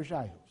these cherished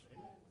idols.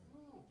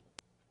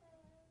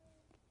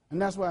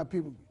 And that's why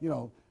people,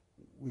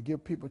 we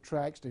give people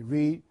tracts, they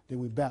read, then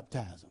we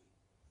baptize them.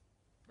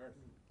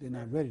 They're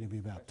not ready to be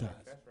baptized.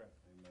 That's right.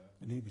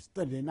 And they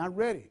study, they're not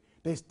ready.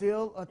 They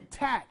still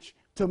attach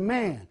to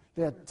man.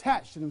 They're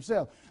attached to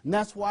themselves. And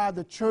that's why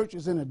the church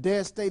is in a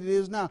dead state it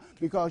is now,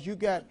 because you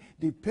got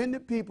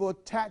dependent people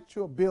attached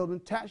to a building,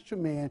 attached to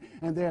man,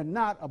 and they're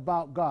not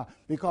about God.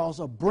 Because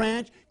a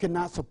branch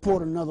cannot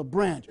support another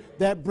branch.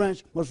 That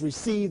branch must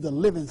receive the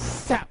living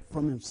sap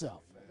from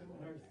himself.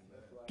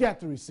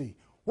 Got to receive.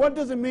 What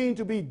does it mean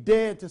to be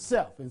dead to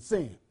self and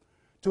sin?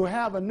 To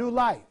have a new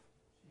life.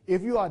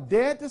 If you are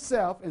dead to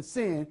self and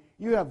sin,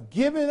 you have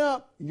given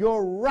up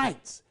your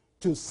rights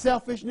to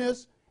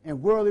selfishness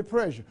and worldly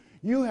pleasure.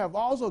 You have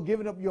also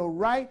given up your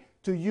right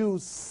to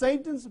use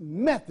Satan's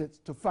methods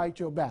to fight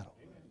your battle.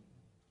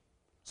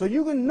 So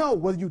you can know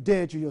whether you're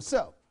dead to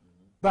yourself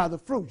by the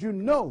fruit. You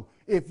know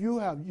if you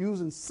have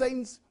using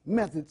Satan's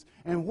methods,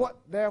 and what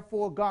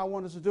therefore God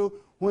wants us to do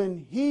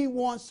when he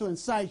wants to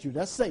incite you,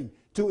 that's Satan,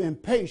 to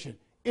impatience,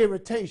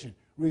 irritation,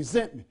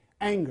 resentment,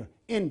 anger,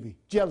 envy,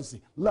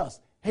 jealousy,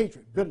 lust,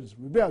 hatred, bitterness,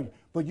 rebellion.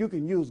 But you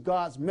can use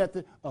God's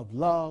method of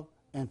love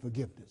and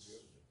forgiveness.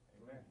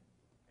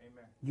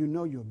 You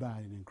know you're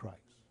abiding in Christ.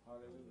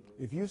 Hallelujah.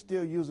 If you're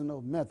still using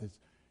those methods,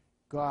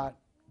 God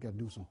got to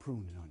do some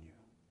pruning on you.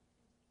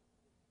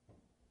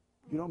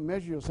 You don't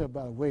measure yourself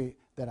by the way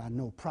that I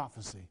know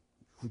prophecy,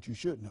 which you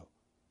should know.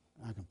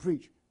 I can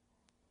preach,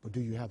 but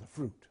do you have the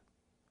fruit?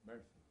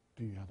 Mercy.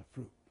 Do you have the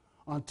fruit?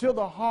 Until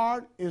the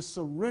heart is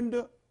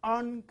surrendered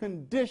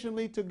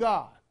unconditionally to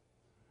God,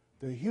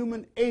 the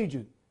human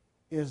agent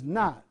is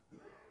not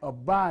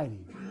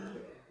abiding.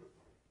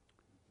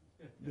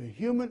 The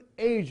human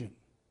agent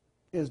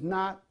is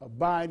not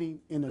abiding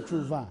in the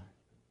true vine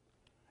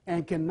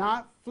and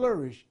cannot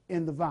flourish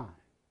in the vine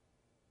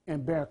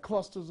and bear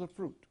clusters of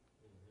fruit.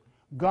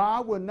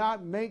 God will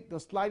not make the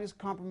slightest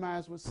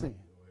compromise with sin.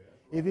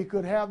 If he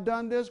could have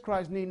done this,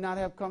 Christ need not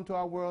have come to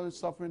our world and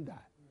suffer and die.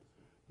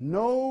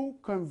 No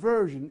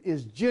conversion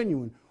is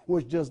genuine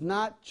which does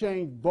not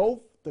change both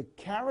the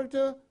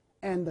character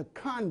and the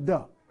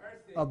conduct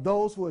of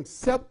those who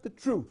accept the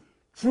truth.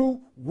 Truth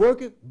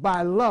worketh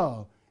by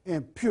love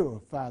and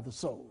purify the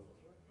soul.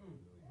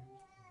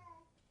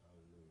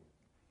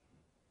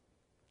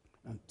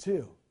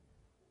 Until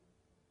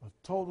a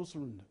total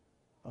surrender,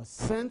 a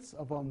sense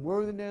of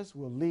unworthiness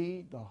will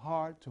lead the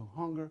heart to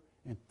hunger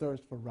and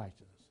thirst for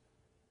righteousness.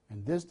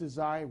 And this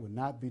desire will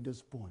not be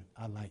disappointed.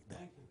 I like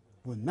that.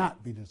 Will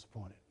not be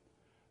disappointed.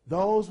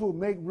 Those who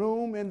make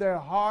room in their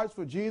hearts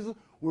for Jesus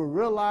will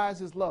realize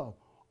his love.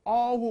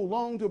 All who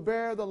long to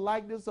bear the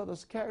likeness of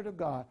the character of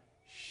God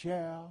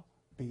shall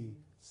be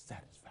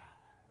satisfied.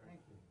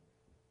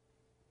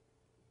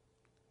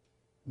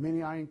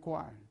 Many are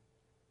inquiring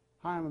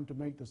how I am to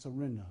make the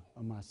surrender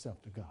of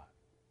myself to God.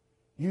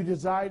 You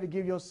desire to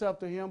give yourself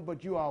to him,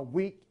 but you are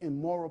weak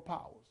in moral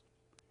powers,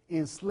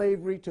 in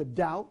slavery to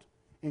doubt,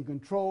 and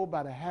controlled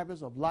by the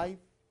habits of life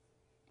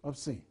of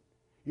sin.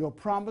 Your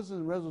promises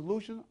and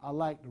resolutions are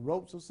like the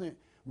ropes of sin,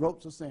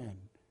 ropes of sand.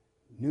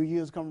 New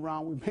Year's come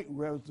around, we make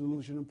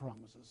resolution and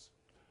promises.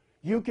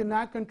 You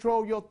cannot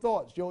control your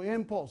thoughts, your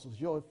impulses,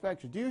 your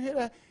affections. Do you hear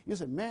that? You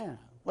say, man,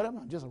 what am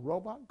I, just a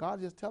robot?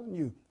 God's just telling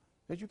you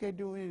that you can't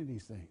do any of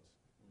these things.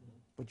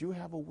 But you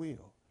have a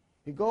will.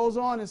 He goes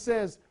on and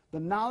says, the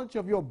knowledge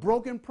of your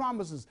broken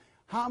promises.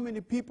 How many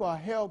people are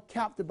held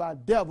captive by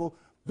the devil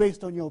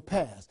based on your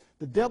past?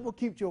 The devil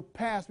keeps your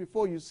past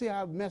before you. See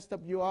how messed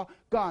up you are?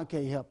 God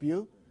can't help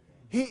you.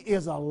 He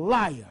is a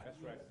liar. That's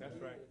right. That's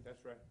right.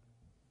 That's right.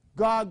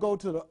 God go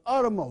to the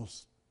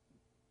uttermost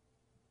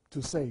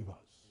to save us.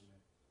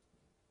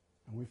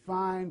 And we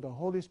find the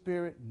Holy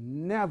Spirit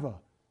never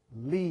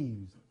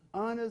leaves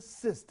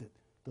unassisted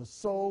the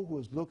soul who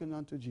is looking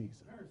unto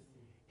Jesus.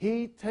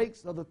 He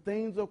takes of the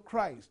things of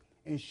Christ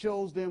and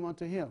shows them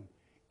unto him.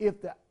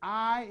 If the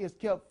eye is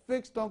kept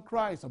fixed on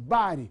Christ,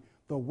 abiding,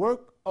 the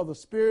work of the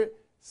Spirit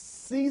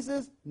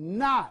ceases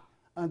not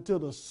until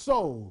the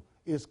soul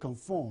is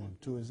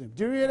conformed to his image.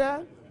 Do you hear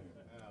that?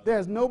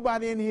 There's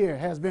nobody in here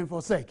has been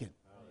forsaken.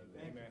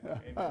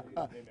 Amen.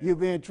 You're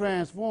being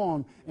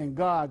transformed, and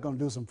God going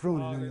to do some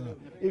pruning.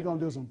 He's going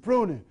to do some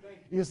pruning.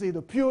 You see,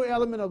 the pure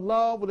element of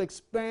love will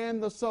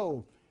expand the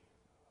soul.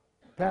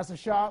 Pastor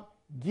Sharp,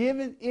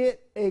 giving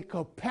it a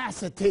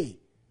capacity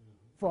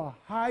for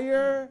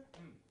higher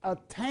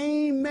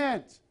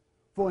attainment,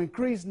 for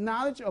increased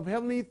knowledge of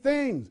heavenly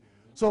things,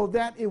 so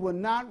that it will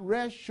not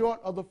rest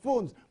short of the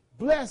fullness.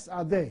 Blessed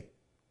are they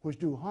which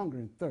do hunger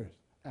and thirst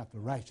after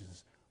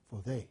righteousness,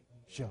 for they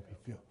shall be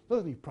filled. Look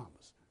at these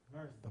promises.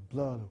 The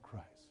blood of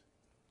Christ.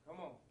 Come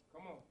on.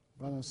 Come on.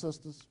 Brothers and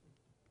sisters,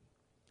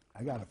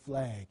 I got a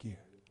flag here.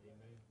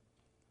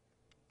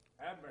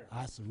 Have mercy.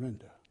 I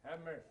surrender.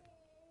 Have mercy.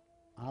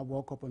 I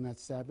woke up on that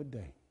Sabbath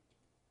day,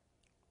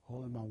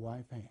 holding my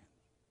wife's hand,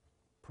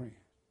 praying.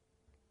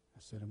 I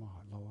said in my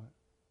heart, Lord,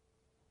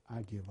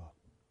 I give up.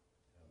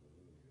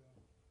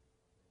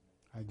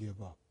 I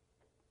give up.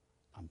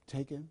 I'm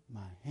taking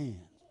my hands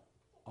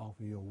off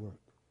of your work.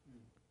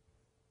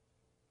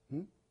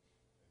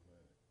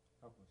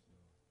 Help us,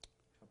 Lord.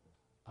 Help us.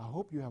 I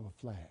hope you have a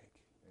flag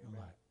in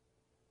your life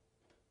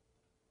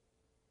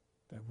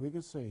that we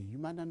can say, you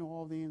might not know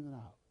all the ins and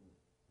outs.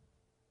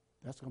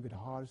 That's going to be the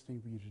hardest thing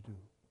for you to do,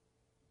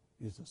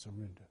 is to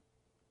surrender.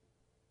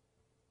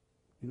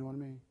 You know what I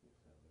mean?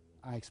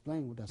 I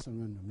explain what that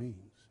surrender means.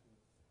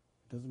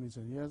 It doesn't mean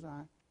say, yes,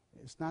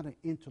 it's not an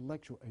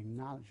intellectual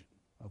acknowledgement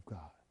of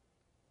God.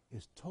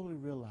 It's totally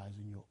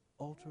realizing your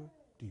utter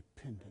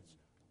dependence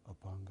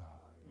upon God.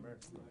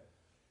 Mercy.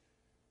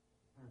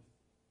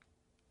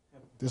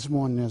 This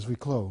morning as we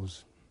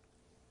close,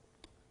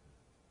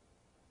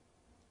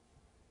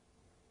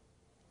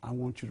 I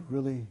want you to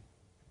really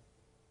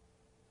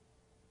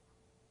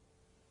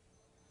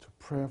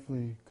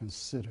prayerfully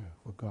consider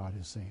what God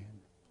is saying.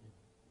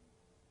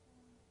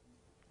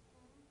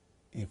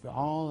 If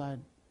all I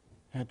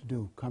had to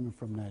do coming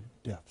from that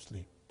depth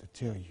sleep to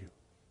tell you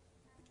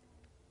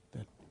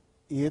that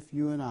if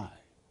you and I,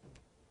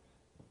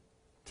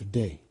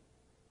 today,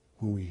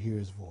 when we hear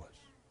his voice,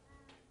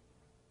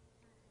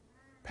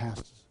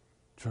 pastors,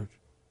 church,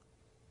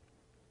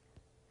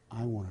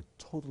 I want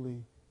to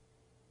totally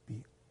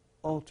be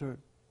utter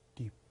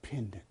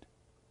dependent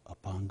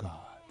upon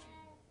God.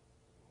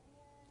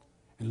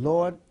 And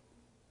Lord,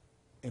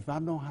 if I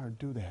know how to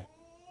do that,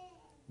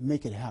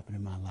 make it happen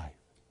in my life.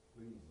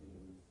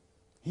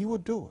 He will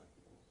do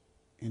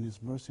it in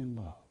his mercy and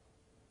love.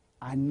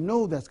 I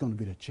know that's going to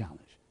be the challenge.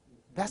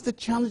 That's the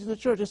challenge of the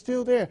church. It's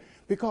still there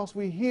because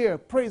we hear,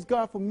 praise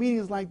God for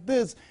meetings like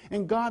this,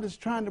 and God is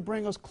trying to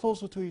bring us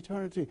closer to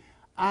eternity.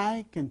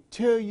 I can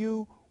tell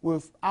you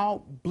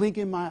without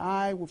blinking my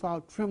eye,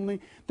 without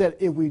trembling, that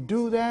if we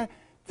do that,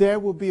 there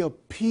will be a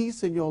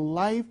peace in your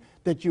life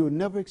that you have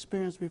never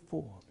experienced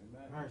before.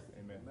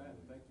 Amen.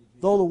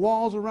 Though the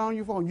walls around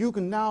you fall, you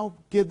can now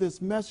give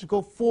this message,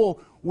 go forth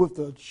with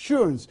the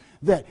assurance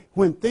that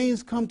when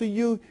things come to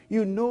you,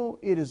 you know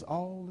it is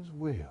all is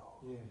well.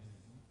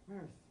 Yes.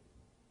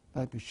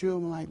 Like the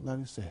Shulamite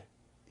letter said,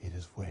 it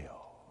is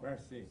well.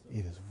 Mercy.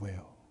 It is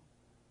well.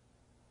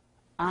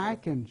 I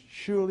can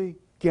surely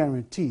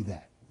guarantee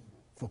that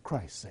for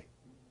Christ's sake,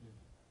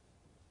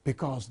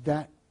 because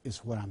that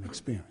is what I'm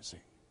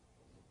experiencing.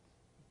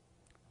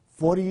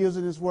 40 years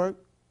in this work,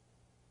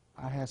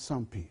 I had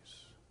some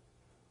peace.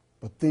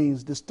 But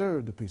things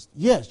disturb the peace.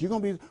 Yes, you're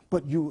going to be,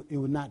 but it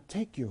will not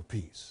take your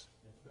peace.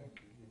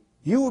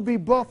 You will be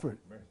buffered.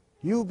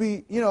 You'll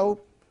be,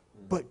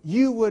 but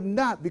you would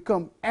not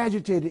become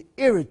agitated,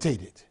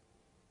 irritated.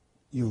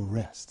 You'll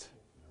rest.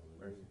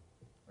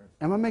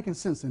 Am I making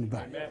sense to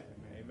anybody? Amen.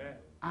 Amen.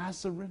 I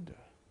surrender.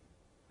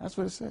 That's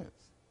what it says.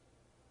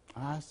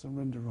 I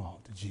surrender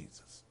all to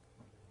Jesus.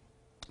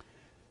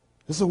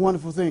 This is a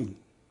wonderful thing.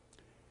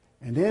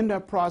 And in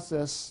that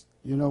process,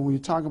 when you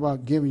talk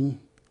about giving,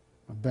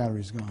 my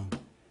battery's gone,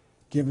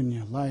 giving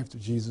your life to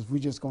Jesus, we're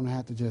just going to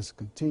have to just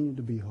continue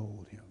to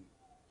behold him.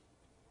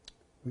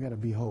 We got to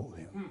behold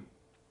him.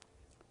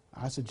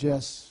 I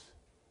suggest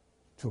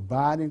to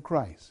abide in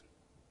Christ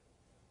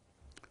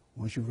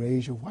once you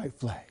raise your white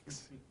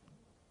flags.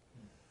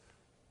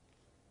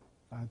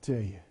 I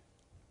tell you,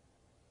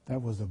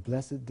 that was a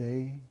blessed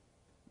day,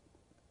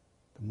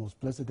 the most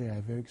blessed day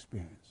I've ever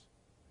experienced.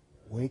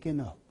 Waking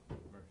up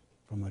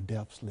from a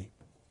deep sleep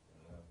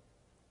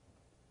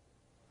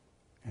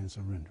and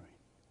surrendering.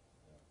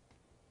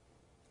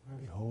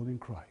 Beholding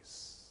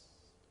Christ.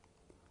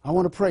 I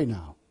want to pray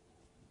now.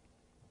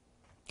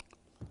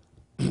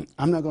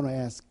 I'm not going to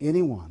ask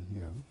anyone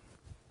here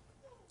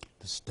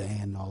to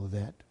stand and all of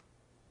that.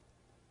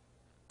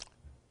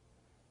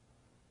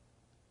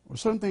 Were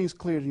certain things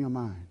clear in your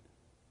mind?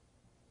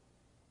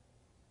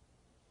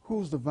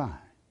 Who's the vine?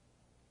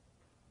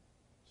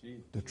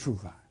 The true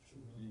vine.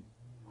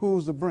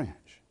 Who's the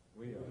branch?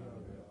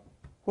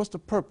 What's the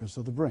purpose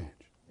of the branch?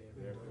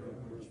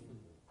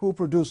 Who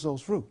produced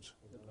those fruits?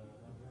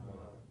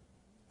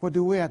 What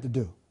do we have to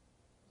do?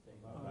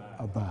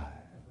 Abide.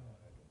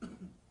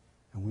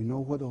 And we know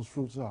what those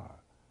fruits are.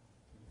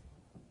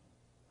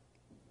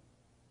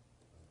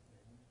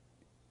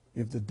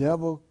 If the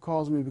devil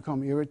caused me to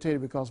become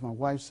irritated because my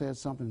wife said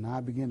something and I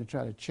begin to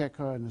try to check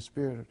her in the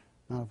spirit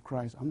not of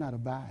Christ, I'm not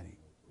abiding.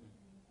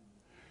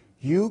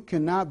 You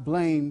cannot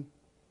blame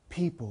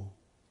people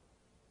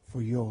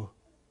for your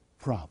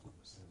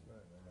problems,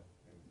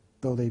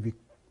 though they be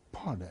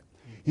part of that.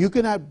 You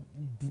cannot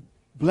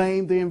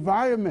blame the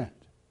environment.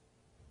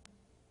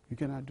 You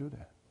cannot do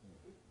that.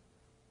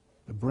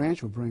 The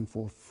branch will bring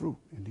forth fruit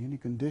in any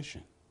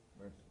condition.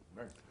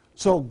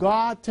 So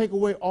God, take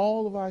away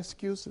all of our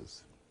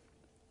excuses.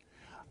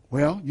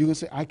 Well, you can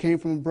say, I came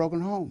from a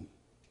broken home.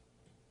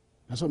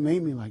 That's what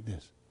made me like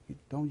this.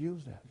 Don't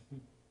use that.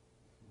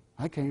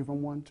 I came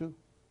from one too.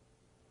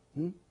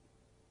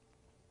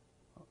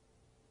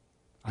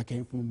 I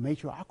came from a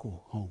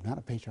matriarchal home, not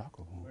a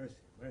patriarchal home.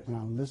 When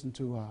I listened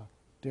to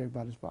Derek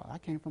about his father, I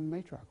came from a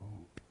matriarchal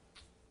home.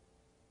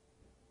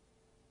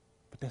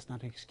 But that's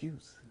not an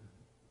excuse.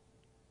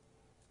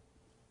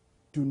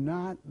 Do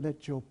not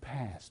let your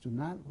past, do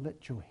not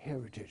let your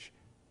heritage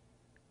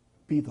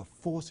be the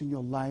force in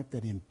your life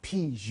that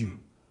impedes you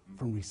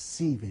from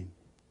receiving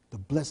the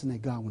blessing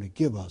that God wants to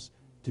give us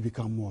to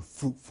become more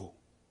fruitful.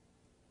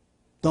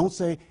 Don't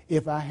say,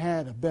 if I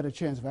had a better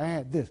chance, if I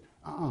had this.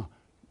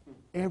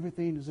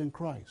 Everything is in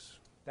Christ.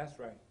 That's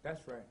right.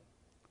 That's right.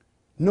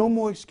 No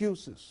more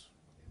excuses.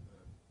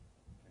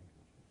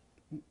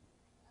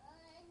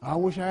 I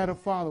wish I had a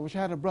father, I wish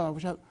I had a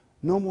brother,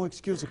 no more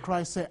excuses.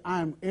 Christ said,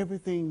 I am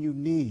everything you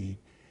need.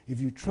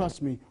 If you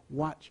trust me,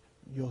 watch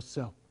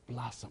yourself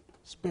blossom,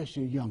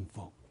 especially young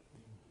folk.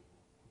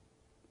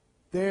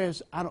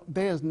 There's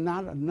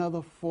not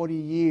another 40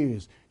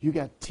 years. You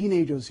got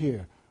teenagers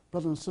here.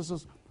 Brothers and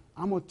sisters,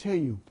 I'm going to tell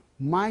you,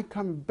 my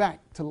coming back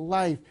to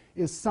life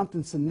is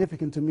something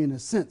significant to me in the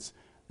sense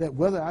that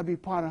whether I be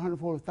part of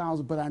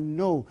 140,000, but I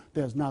know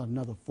there's not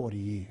another 40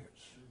 years.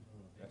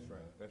 That's right.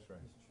 That's right.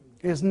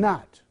 It's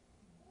not.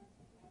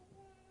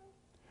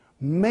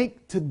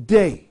 Make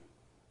today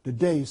the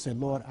day you say,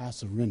 Lord, I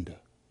surrender.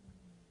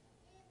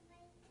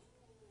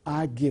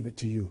 I give it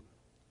to you.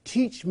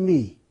 Teach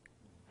me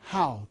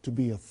how to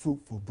be a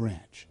fruitful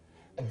branch.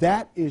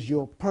 That is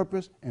your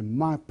purpose and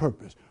my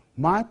purpose.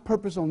 My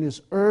purpose on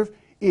this earth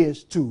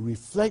is to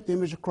reflect the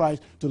image of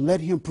Christ, to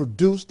let him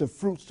produce the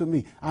fruits to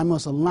me. I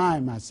must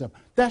align myself.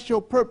 That's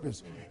your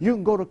purpose. You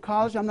can go to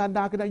college. I'm not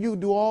knocking that. You can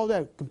do all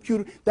that.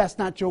 Computer, that's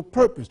not your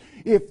purpose.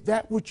 If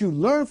that what you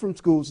learn from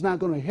school is not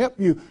going to help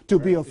you to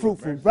be a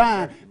fruitful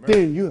vine,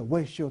 then you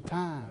waste your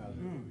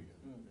time.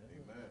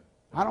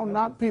 I don't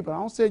knock people. I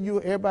don't say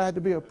everybody has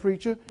to be a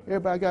preacher.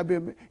 Everybody got to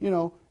be,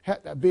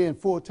 have to be in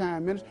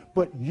full-time ministry.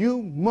 But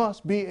you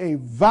must be a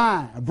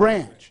vine, a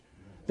branch,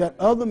 that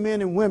other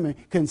men and women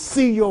can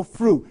see your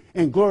fruit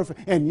and glorify.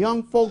 And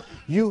young folk,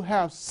 you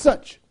have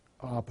such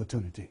an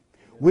opportunity.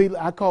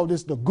 I call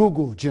this the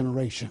Google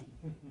generation.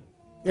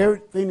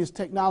 Everything is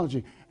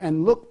technology.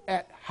 And look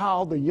at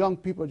how the young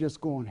people are just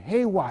going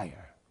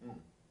haywire.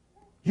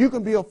 You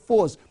can be a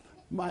force.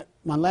 My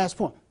last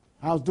point.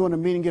 I was doing a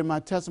meeting, getting my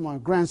testimony.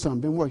 My grandson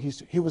been working.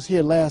 He was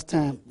here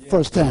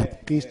first time.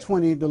 He's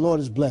 20. The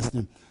Lord has blessed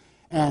him.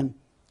 And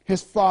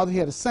his father, he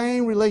had the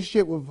same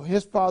relationship with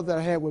his father that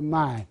I had with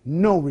mine.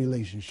 No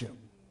relationship.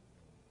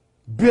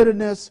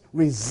 Bitterness,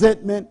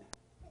 resentment,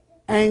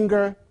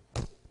 anger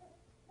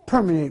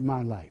permeate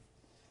my life.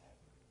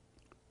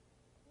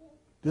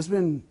 This has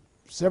been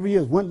several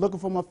years. Went looking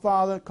for my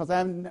father because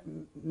I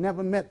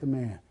never met the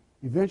man.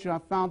 Eventually I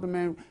found the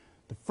man.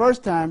 The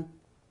first time,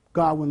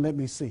 God wouldn't let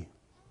me see him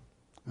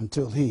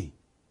until he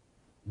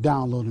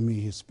downloaded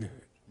me his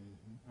spirit.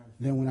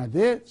 Then when I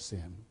did see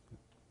him,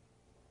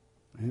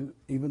 and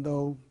even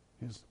though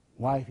his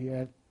wife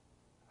I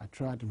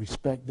tried to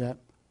respect that,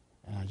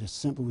 and I just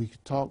simply, we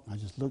could talk, I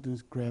just looked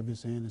and grabbed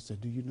his hand and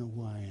said, do you know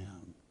who I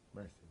am?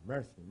 Mercy,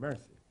 mercy,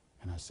 mercy.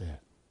 And I said,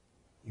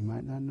 you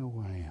might not know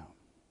who I am.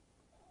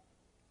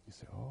 He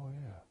said, oh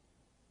yeah,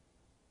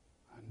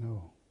 I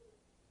know.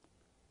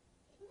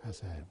 I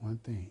said, one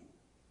thing,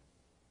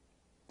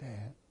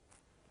 Dad,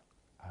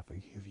 I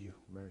forgive you.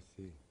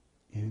 Mercy.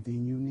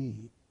 Anything you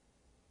need,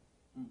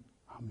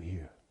 I'm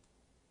here.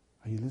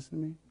 Are you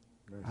listening to me?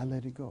 Mercy. I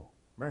let it go.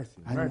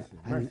 Mercy, I mercy,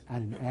 didn't, mercy. I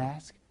didn't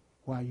ask.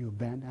 Why you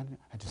abandoned?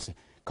 I just said,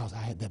 because I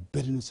had that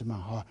bitterness in my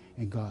heart,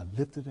 and God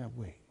lifted that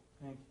weight.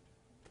 Thank you.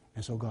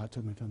 And so God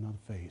took me to another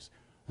phase.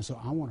 And so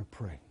I want to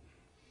pray.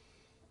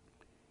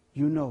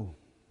 You know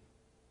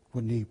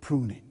what need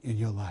pruning in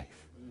your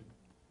life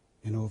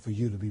in order for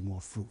you to be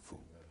more fruitful.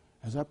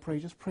 As I pray,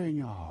 just pray in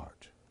your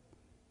heart.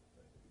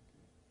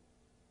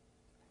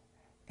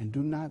 And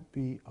do not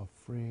be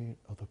afraid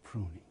of the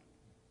pruning.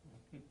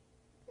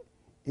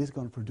 It's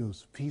going to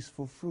produce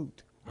peaceful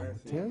fruit. I'm going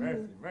to tell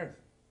you. Mercy.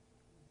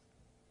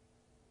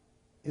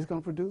 It's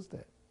going to produce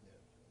that.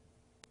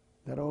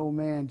 That old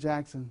man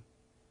Jackson,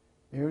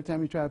 every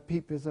time he tried to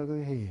peep his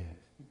ugly head,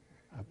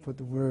 I put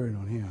the word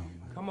on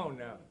him. Come on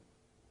now.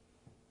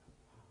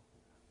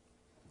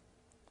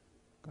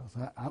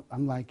 Because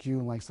I'm like you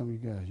and like some of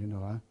you guys, you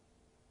know,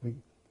 I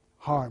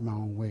hard my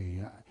own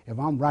way. If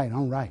I'm right,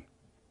 I'm right.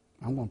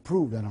 I'm going to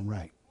prove that I'm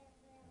right.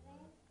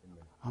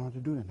 I don't have to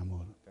do that no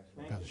more,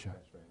 Pastor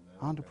Sharp.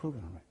 I don't have to prove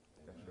that I'm right.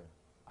 That's right.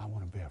 I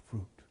want to bear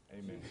fruit.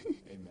 Amen.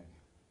 Amen.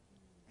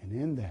 And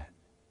in that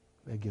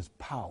gives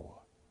power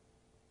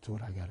to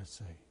what I got to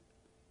say.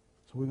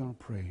 So we're going to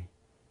pray.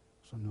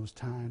 So when it's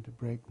time to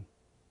break,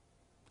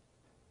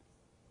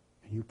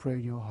 and you pray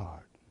in your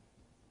heart.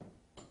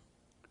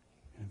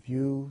 And if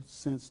you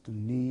sense the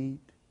need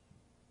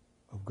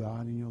of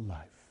God in your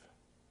life,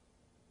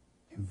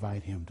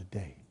 invite him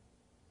today.